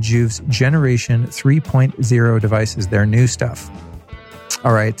discount on Juve's Generation 3.0 devices, their new stuff.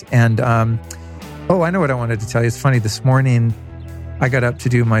 All right. And, I know what I wanted to tell you. It's funny. This morning, I got up to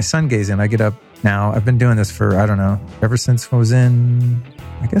do my sun gazing. I get up now. I've been doing this for, ever since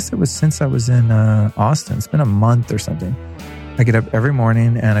since I was in Austin. It's been a month or something. I get up every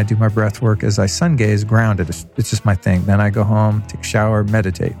morning and I do my breath work as I sun gaze, grounded. It's just my thing. Then I go home, take a shower,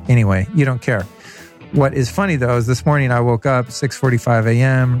 meditate. Anyway, you don't care. What is funny though is this morning I woke up 6:45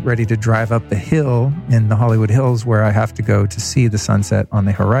 a.m. ready to drive up the hill in the Hollywood Hills where I have to go to see the sunset on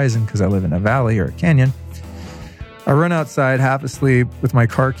the horizon because I live in a valley or a canyon. I run outside half asleep with my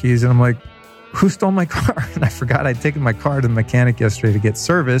car keys and I'm like, who stole my car? And I forgot I'd taken my car to the mechanic yesterday to get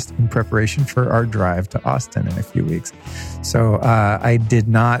serviced in preparation for our drive to Austin in a few weeks. So I did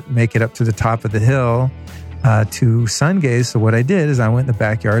not make it up to the top of the hill to sun gaze. So what I did is I went in the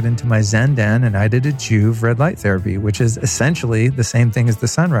backyard into my Zen den and I did a Juve red light therapy, which is essentially the same thing as the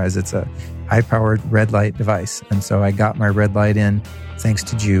sunrise. It's a high-powered red light device. And so I got my red light in thanks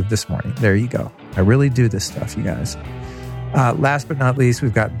to Juve this morning. There you go. I really do this stuff, you guys. Last but not least,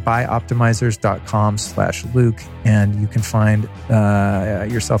 we've got buyoptimizers.com/Luke, and you can find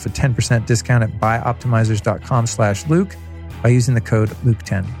yourself a 10% discount at buyoptimizers.com/Luke by using the code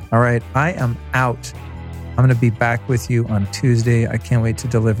Luke10. All right, I am out. I'm going to be back with you on Tuesday. I can't wait to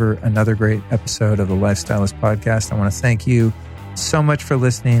deliver another great episode of the Lifestylist Podcast. I want to thank you so much for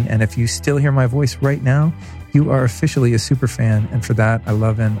listening. And if you still hear my voice right now, you are officially a super fan. And for that, I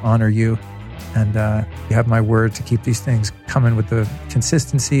love and honor you. And you have my word to keep these things coming with the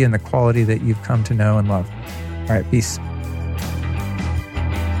consistency and the quality that you've come to know and love. All right, peace.